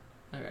about that.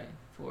 Alright,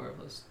 4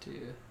 plus 2,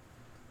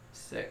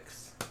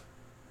 6.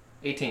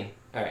 18.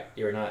 Alright,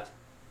 you're not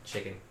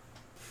shaking.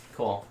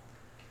 Cool.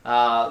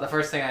 The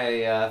first thing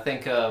I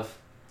think of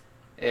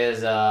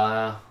is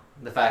the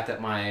fact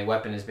that my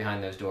weapon is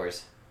behind those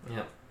doors.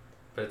 Yep.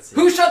 But it's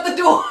Who shut the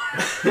door?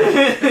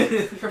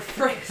 For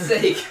frick's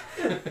sake.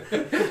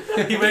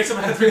 He wakes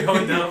up after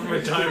going down from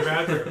a giant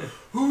bathroom.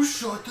 Who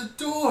shut the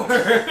door?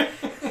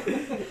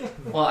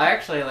 Well, I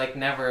actually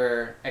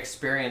never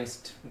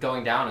experienced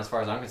going down as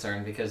far as I'm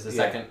concerned because the Yeah.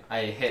 second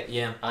I hit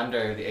Yeah,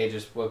 under, the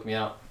Aegis woke me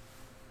up.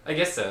 I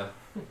guess so.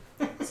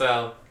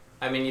 So,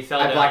 I mean, you fell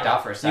I down. blacked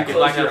out for a You second. could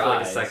black out Close for your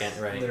like a eyes.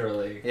 second, right?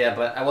 Literally. Yeah,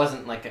 but I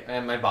wasn't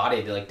and my body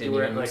didn't You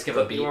even weren't skip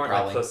clo- a beat you weren't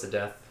probably. close to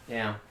death.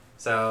 Yeah,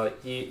 So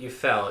you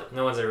fell.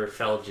 No one's ever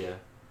felled you,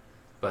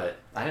 but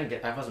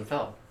I wasn't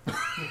felled.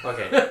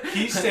 okay.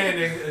 He's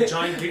standing, a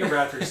giant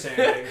Gigaraptor's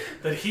standing,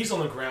 then he's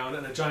on the ground,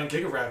 and a giant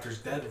Gigaraptor's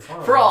dead in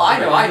front of For him. all I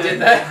know, I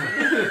did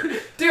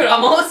that. Dude,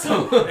 I'm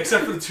awesome.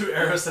 Except for the 2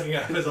 arrows sticking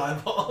out of his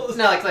eyeballs.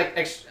 No,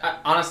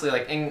 honestly,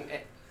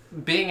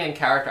 being in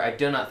character, I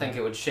do not think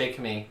it would shake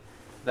me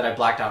that I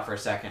blacked out for a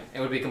second. It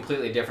would be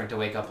completely different to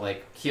wake up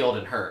healed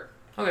and hurt.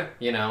 Okay.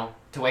 You know,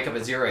 to wake up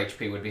at 0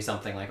 HP would be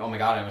something like, oh my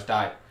god, I almost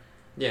died.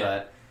 Yeah.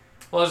 But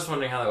Well, I was just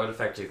wondering how that would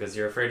affect you because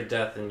you're afraid of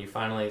death, and you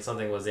finally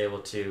something was able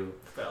to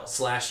Fell.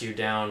 slash you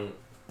down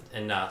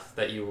enough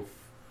that you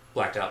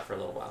blacked out for a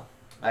little while.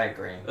 I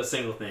agree. A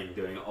single thing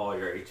doing all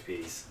your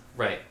HPs.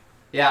 Right.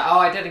 Yeah. Oh,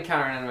 I did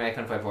encounter an enemy I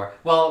couldn't fight for.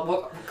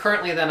 Well,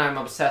 currently, then I'm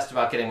obsessed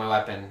about getting my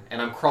weapon,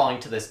 and I'm crawling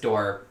to this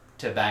door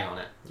to bang on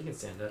it. You can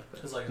stand up.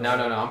 But... Just like No,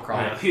 I'm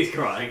crawling. Yeah, he's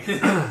crying.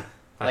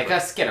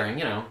 Skittering,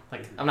 you know.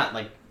 I'm not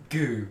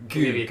goo,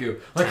 Maybe goo,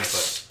 goo. 10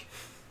 foot.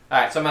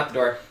 Alright, so I'm at the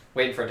door,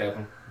 waiting for it to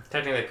open.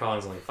 Technically,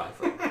 crawling's only 5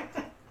 foot,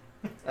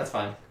 That's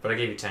fine. but I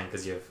gave you 10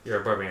 because you're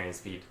a barbarian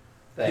speed.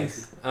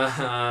 Thanks.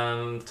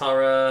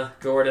 Tara,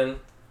 Gordon.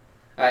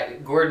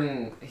 Alright,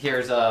 Gordon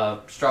hears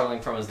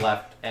struggling from his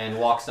left and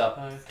walks up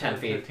 10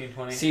 feet. 15,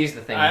 20. Sees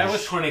the thing. I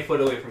was 20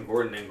 foot away from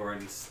Gordon, and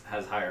Gordon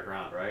has higher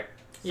ground, right?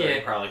 So Yeah. he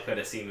probably could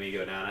have seen me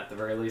go down at the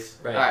very least.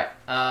 Right.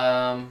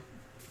 Alright,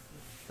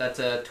 that's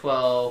a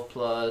 12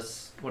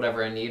 plus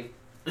whatever I need.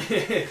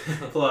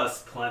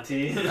 Plus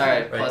plenty.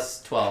 Alright, Right.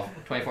 plus 12.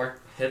 24.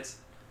 Hits.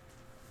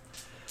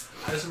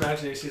 I just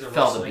imagine he sees a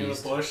Fell the rustling in the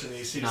beast. bush, and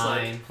he sees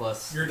 9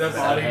 plus. your dead 7.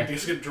 body, and you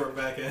just get drawn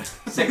back in.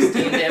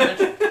 16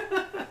 damage.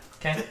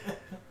 Okay.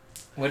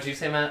 What'd you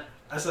say, Matt?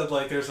 I said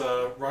there's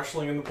a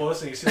rustling in the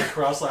bush, and you see the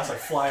cross lass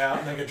fly out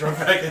and then get drawn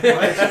back in.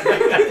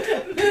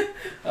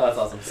 Oh, that's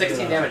awesome.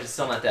 16 damage is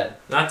still not dead.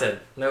 Not dead.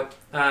 Nope.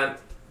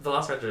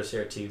 Velociraptor is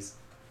here at 2s.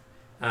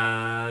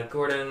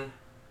 Gordon.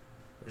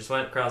 Just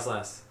went cross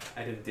last.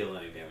 I didn't deal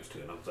any damage to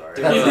it, I'm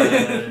sorry.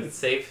 That's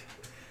save.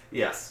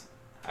 Yes.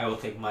 I will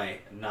take my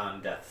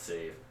non-death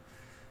save.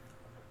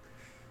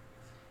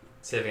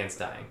 Save against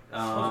dying.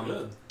 Oh,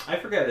 good. I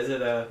forget, is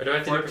it a Or do I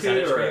have to do fortitude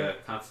or percentage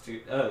a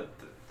constitution?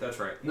 That's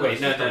right. No, Wait,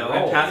 it's no, just a no.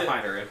 roll. In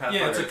Pathfinder,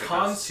 Yeah, it's a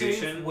con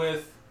Constitution. save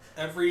with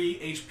every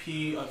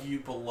HP of you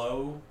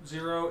below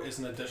 0 is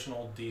an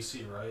additional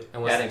DC, right?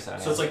 And Yeah, I think so.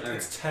 So it's like Okay.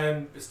 it's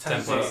 10. It's 10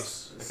 10 plus.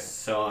 plus. Okay.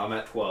 So I'm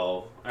at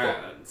 12.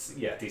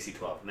 Yeah, DC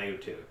 12.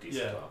 -2. DC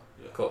Yeah. 12.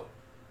 Cool.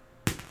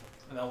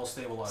 And that will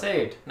stabilize.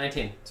 Saved.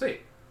 19.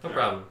 Sweet. No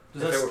Alright. problem.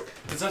 Does If that, it were-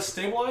 does that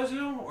stabilize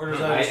you, or does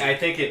No, that I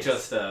think it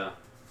just.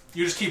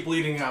 you just keep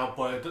bleeding out,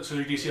 but so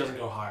your DC doesn't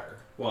go higher?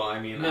 Well, I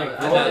mean, No, I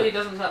I thought he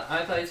doesn't.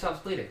 I thought he stops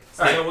bleeding. Is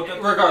that what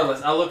that-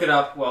 regardless, I'll look it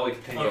up while we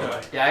continue. Okay.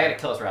 away. Yeah, I gotta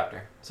kill this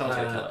raptor.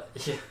 Someone's gonna kill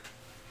it.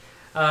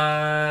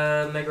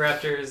 Yeah.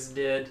 Megaraptor is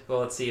dead. Well,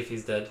 let's see if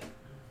he's dead.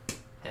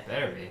 It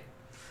better be.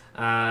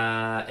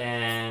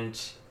 And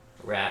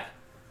Rat,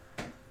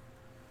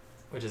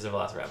 which is a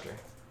Velociraptor,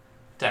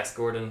 attacks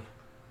Gordon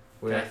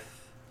with Okay.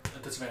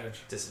 At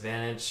disadvantage.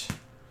 disadvantage.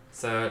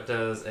 So it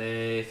does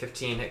a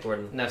 15 hit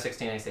Gordon. No,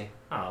 16 AC.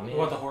 Oh man.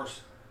 What about the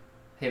horse?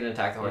 He didn't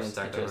attack the He horse. didn't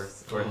attack He the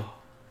just- horse. Gordon.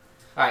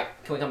 Alright,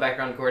 can we come back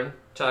around to Gordon?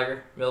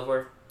 Chogger,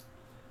 Milvor.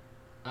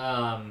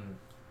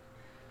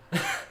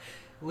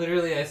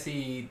 Literally, I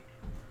see.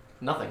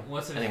 Nothing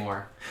What's it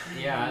anymore.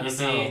 Yeah, I You don't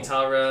see know.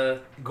 Talra.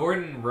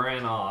 Gordon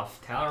ran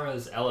off.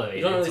 Talra's elevated,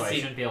 You don't really so I see-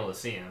 shouldn't be able to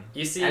see him.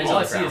 You see. And he's All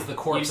on I the see ground. is the you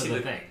corpse see of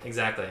the thing.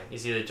 Exactly. You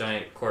see the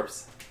giant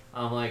corpse,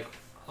 I'm like,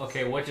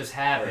 okay, what just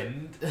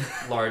happened?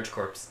 large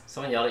corpse.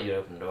 Someone yelled at you to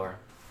open the door.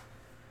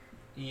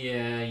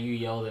 Yeah, you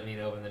yelled at me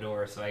to open the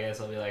door, so I guess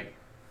I'll be like,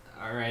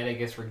 alright, I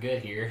guess we're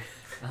good here.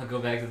 I'll go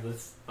back to the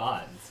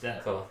spot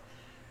instead. Cool.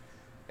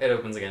 It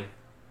opens again.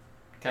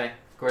 Okay,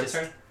 Gordon's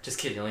Just- turn. Just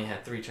kidding. You only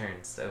had 3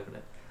 turns to open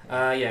it.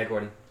 Yeah,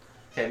 Gordon.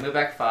 Okay, move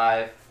back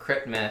 5.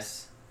 Crit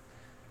miss.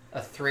 A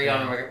 3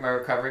 on Yeah. my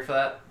recovery for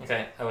that.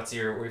 Okay. What's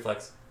your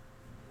reflex?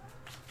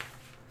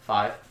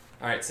 5.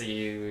 All right. So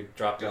you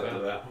dropped Got it. rid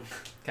of that.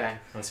 Okay.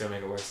 Let's see what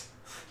make it worse.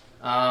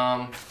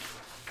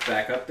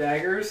 Backup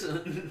daggers.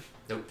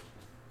 No.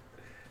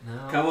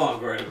 Come on,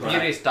 Gordon.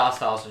 Beauty's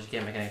docile, so she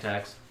can't make any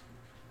attacks.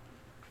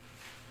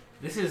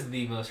 This is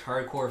the most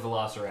hardcore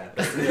Velociraptor.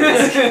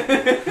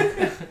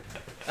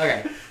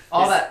 Okay.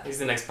 All that. He's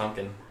the next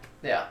pumpkin.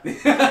 Yeah.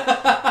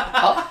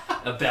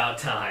 About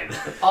time.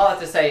 All that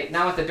to say,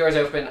 now with the doors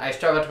open, I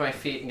struggle to my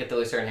feet and get the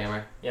Lucerne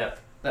hammer. Yep.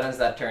 That ends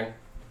that turn.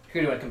 Who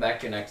do you want to come back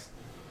to next?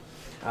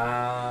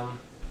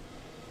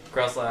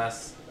 Grouse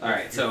last. All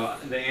right. So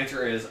the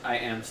answer is I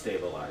am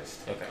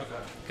stabilized. Okay.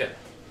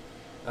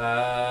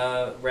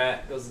 Okay.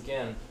 Rat goes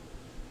again.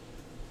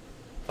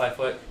 5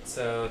 foot,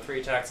 so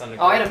 3 attacks on the.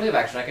 Oh, I had a move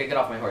action. I could get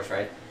off my horse,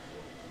 right?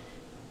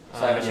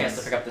 So I have a chance to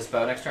yes. pick up this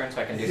bow next turn,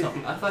 so I can do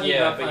something. I thought you Yeah,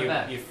 dropped but my you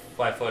back.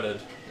 5-footed.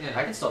 Yeah.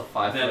 I can still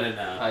 5 No, foot. no,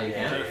 no. Oh, you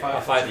Yeah, can? yeah, Five yeah.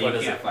 A 5 So foot you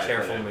is a can't 5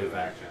 careful foot move.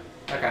 action.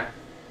 Okay.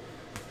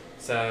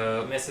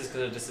 So misses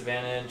because of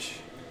disadvantage.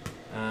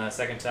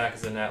 Second attack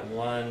is a nat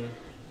 1,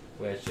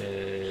 which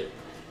it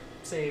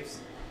saves.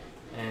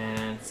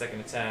 And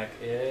second attack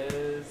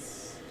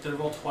is Did it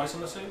roll twice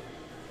on the save?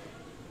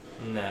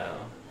 no.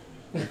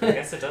 I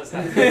guess it does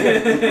have.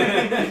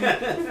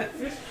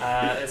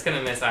 It's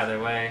gonna miss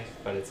either way,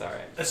 but it's all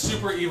right. A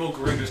super evil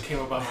grin just came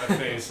up on my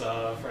face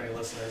for any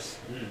listeners.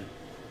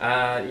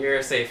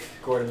 You're safe,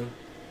 Gordon.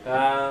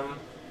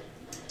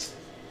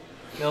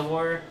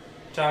 Milvor,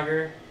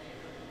 Chogger,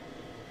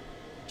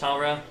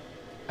 Talra.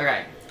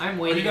 Okay. I'm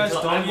you waiting. guys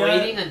Until, done I'm yet?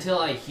 waiting until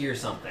I hear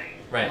something.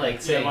 Right.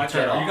 Like say, Yeah, my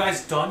turn. get Are you off.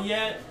 guys done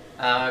yet?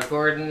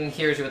 Gordon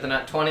hears you with a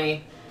nat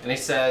 20, and he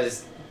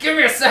says, "Give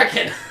me a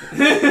second."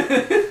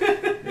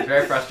 He's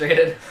very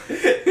frustrated.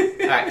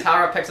 Alright,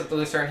 Tara picks up the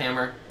Lucerne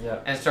hammer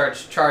Yep. and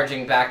starts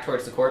charging back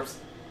towards the corpse.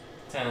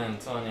 10,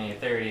 20,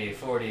 30,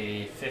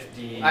 40,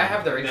 50. I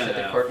have the reach No, to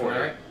the no, corpse, 40.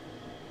 right?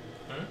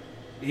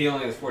 He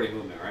only has 40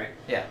 movement, right?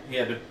 Yeah. He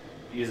had to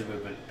use a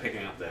movement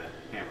picking up the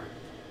hammer.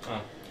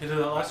 He did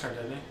that last turn,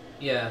 didn't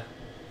he? Yeah.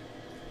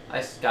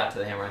 I got to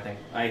the hammer, I think.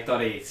 I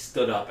thought he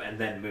stood up and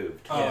then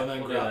moved. Oh, Yeah, and then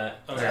we'll do grab.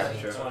 that. Okay,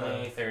 Yeah, sure.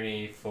 20,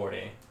 30,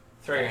 40.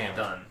 Throw your hammer.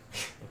 Done.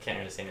 You can't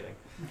really see anything.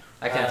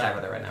 I can't attack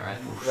with it right now, right?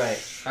 Right.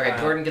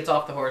 Okay, Gordon gets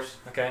off the horse,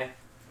 Okay.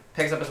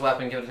 picks up his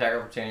weapon, gives attack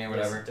opportunity or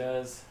whatever. Yes, it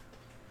does.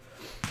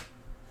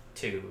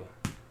 2.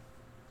 10.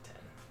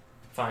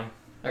 Fine.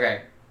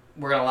 Okay,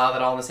 we're gonna allow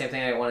that all in the same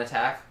thing. I get one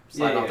attack,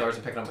 slide Yeah, off the yeah. horse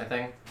and picking up my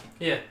thing.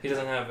 Yeah, he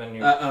doesn't have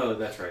any. Oh,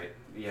 that's right.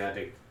 Yeah,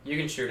 You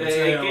can shoot it,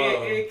 him.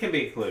 it can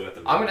be clue with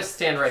the I'm gonna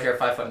stand right here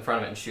 5 foot in front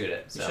of it and shoot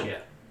it. You So. should-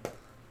 Yeah.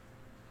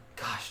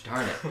 Gosh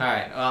darn it.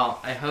 Alright, well,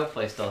 I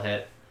hopefully still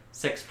hit.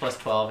 6 plus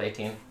 12,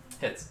 18.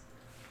 Hits.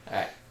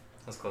 Alright.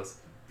 That's close.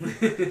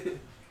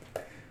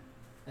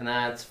 And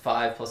that's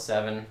 5 plus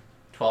 7,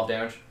 12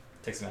 damage.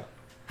 Takes him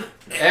out.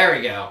 There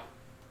we go.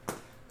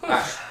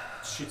 Alright.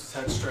 Shoots his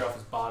head straight off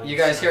his body. You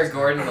guys hear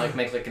Gordon like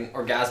make like an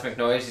orgasmic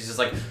noise. He's just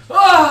like,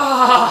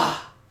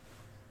 ah!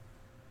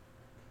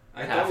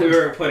 I thought we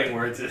were putting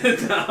words in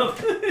his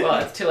mouth.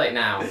 Well, it's too late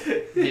now.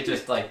 He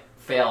just like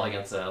failed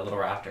against a little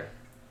raptor.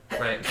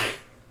 Right.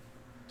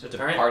 Just a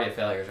Alright. party of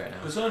failures right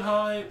now.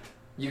 Gesundheit.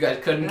 You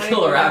guys couldn't Thank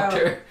kill a you.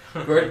 raptor.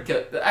 Gordon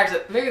killed.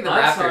 Actually, maybe the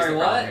I'm raptor's sorry, the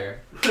what? problem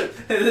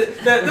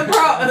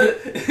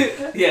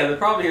here. The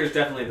problem here is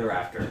definitely the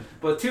raptor.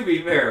 But to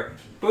be fair,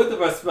 both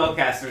of us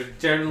spellcasters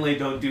generally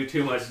don't do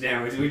too much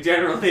damage. We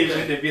generally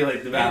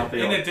manipulate the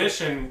battlefield. In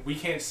addition, we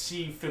can't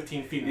see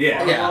 15 feet in Yeah,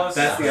 front yeah, of us.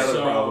 that's the other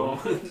so,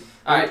 problem.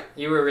 All right.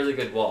 You were a really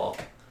good wall.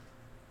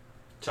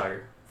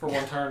 Chugger. For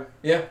one turn.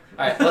 Yeah.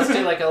 All right. Let's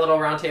do like a little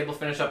round table.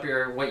 Finish up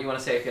your what you want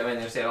to say if you have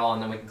anything to say at all,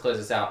 and then we can close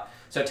this out.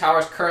 So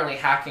Tower's currently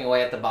hacking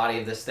away at the body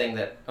of this thing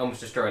that almost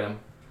destroyed him,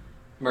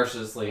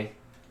 mercilessly.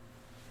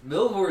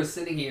 Milvor is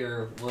sitting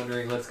here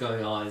wondering what's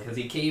going on because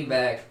he came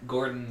back,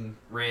 Gordon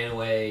ran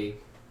away,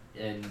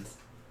 and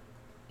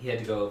he had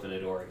to go open a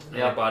door.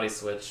 Yeah, body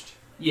switched.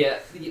 Yeah,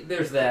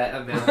 there's that.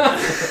 I'm now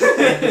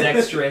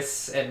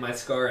dexterous, and my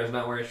scar is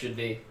not where it should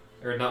be,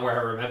 or not where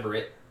I remember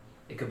it.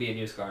 It could be a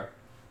new scar.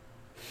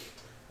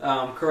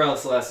 Corella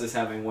Celeste is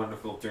having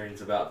wonderful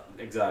dreams about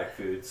exotic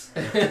foods.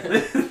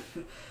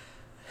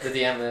 The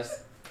DM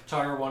is.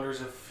 Chogger wonders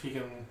if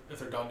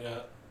they're done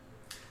yet.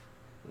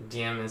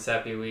 DM is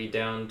happy we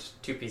downed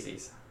 2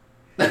 PCs.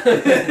 Not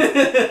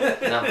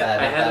bad. I not had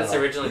bad this at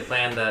all. originally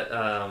planned that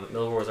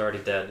Milvor was already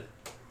dead.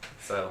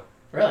 So,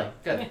 Really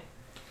good.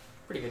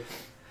 pretty good.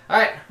 All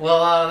right.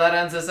 Well, that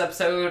ends this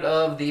episode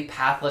of the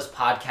Pathless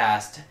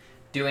Podcast,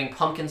 doing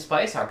Pumpkin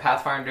Spice, our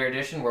Pathfinder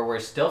edition, where we're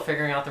still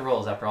figuring out the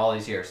rules after all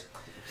these years.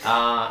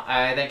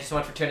 I thank you so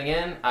much for tuning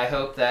in. I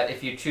hope that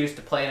if you choose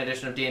to play an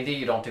edition of D&D,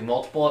 you don't do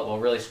multiple. It will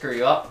really screw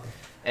you up.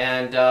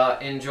 And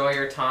enjoy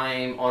your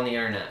time on the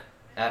internet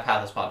at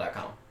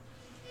pathlesspod.com.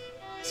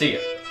 See ya.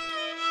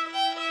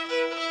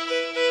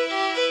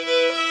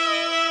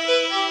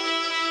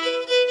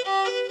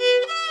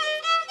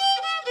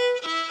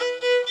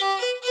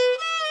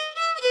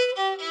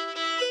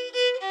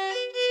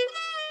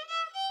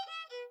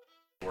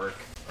 Work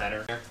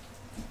better.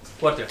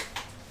 What do?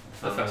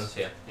 The phones,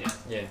 yeah.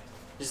 Yeah. You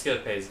just get a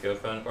pay-as-go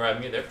phone. Or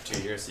I've been there for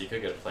 2 years, so you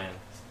could get a plan.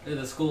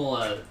 The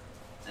school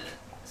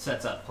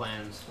sets up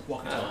plans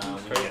Walkie Oh,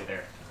 talkies. when you get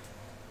there.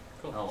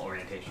 Cool. Oh,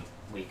 orientation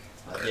week.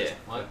 Yeah.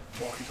 What?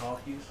 Walkie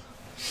talkies.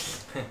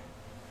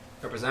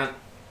 Represent.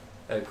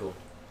 Oh, cool.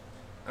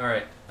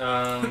 Alright.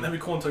 That'd be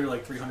cool until you're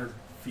like 300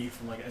 feet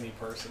from like any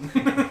person.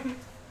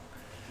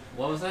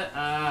 What was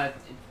that?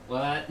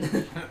 What?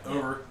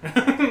 Over.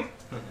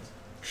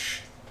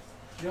 Shh.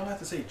 You don't have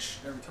to say shh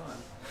every time.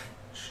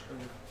 Shh,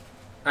 over.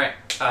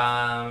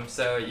 Alright.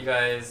 So you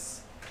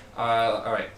guys... alright.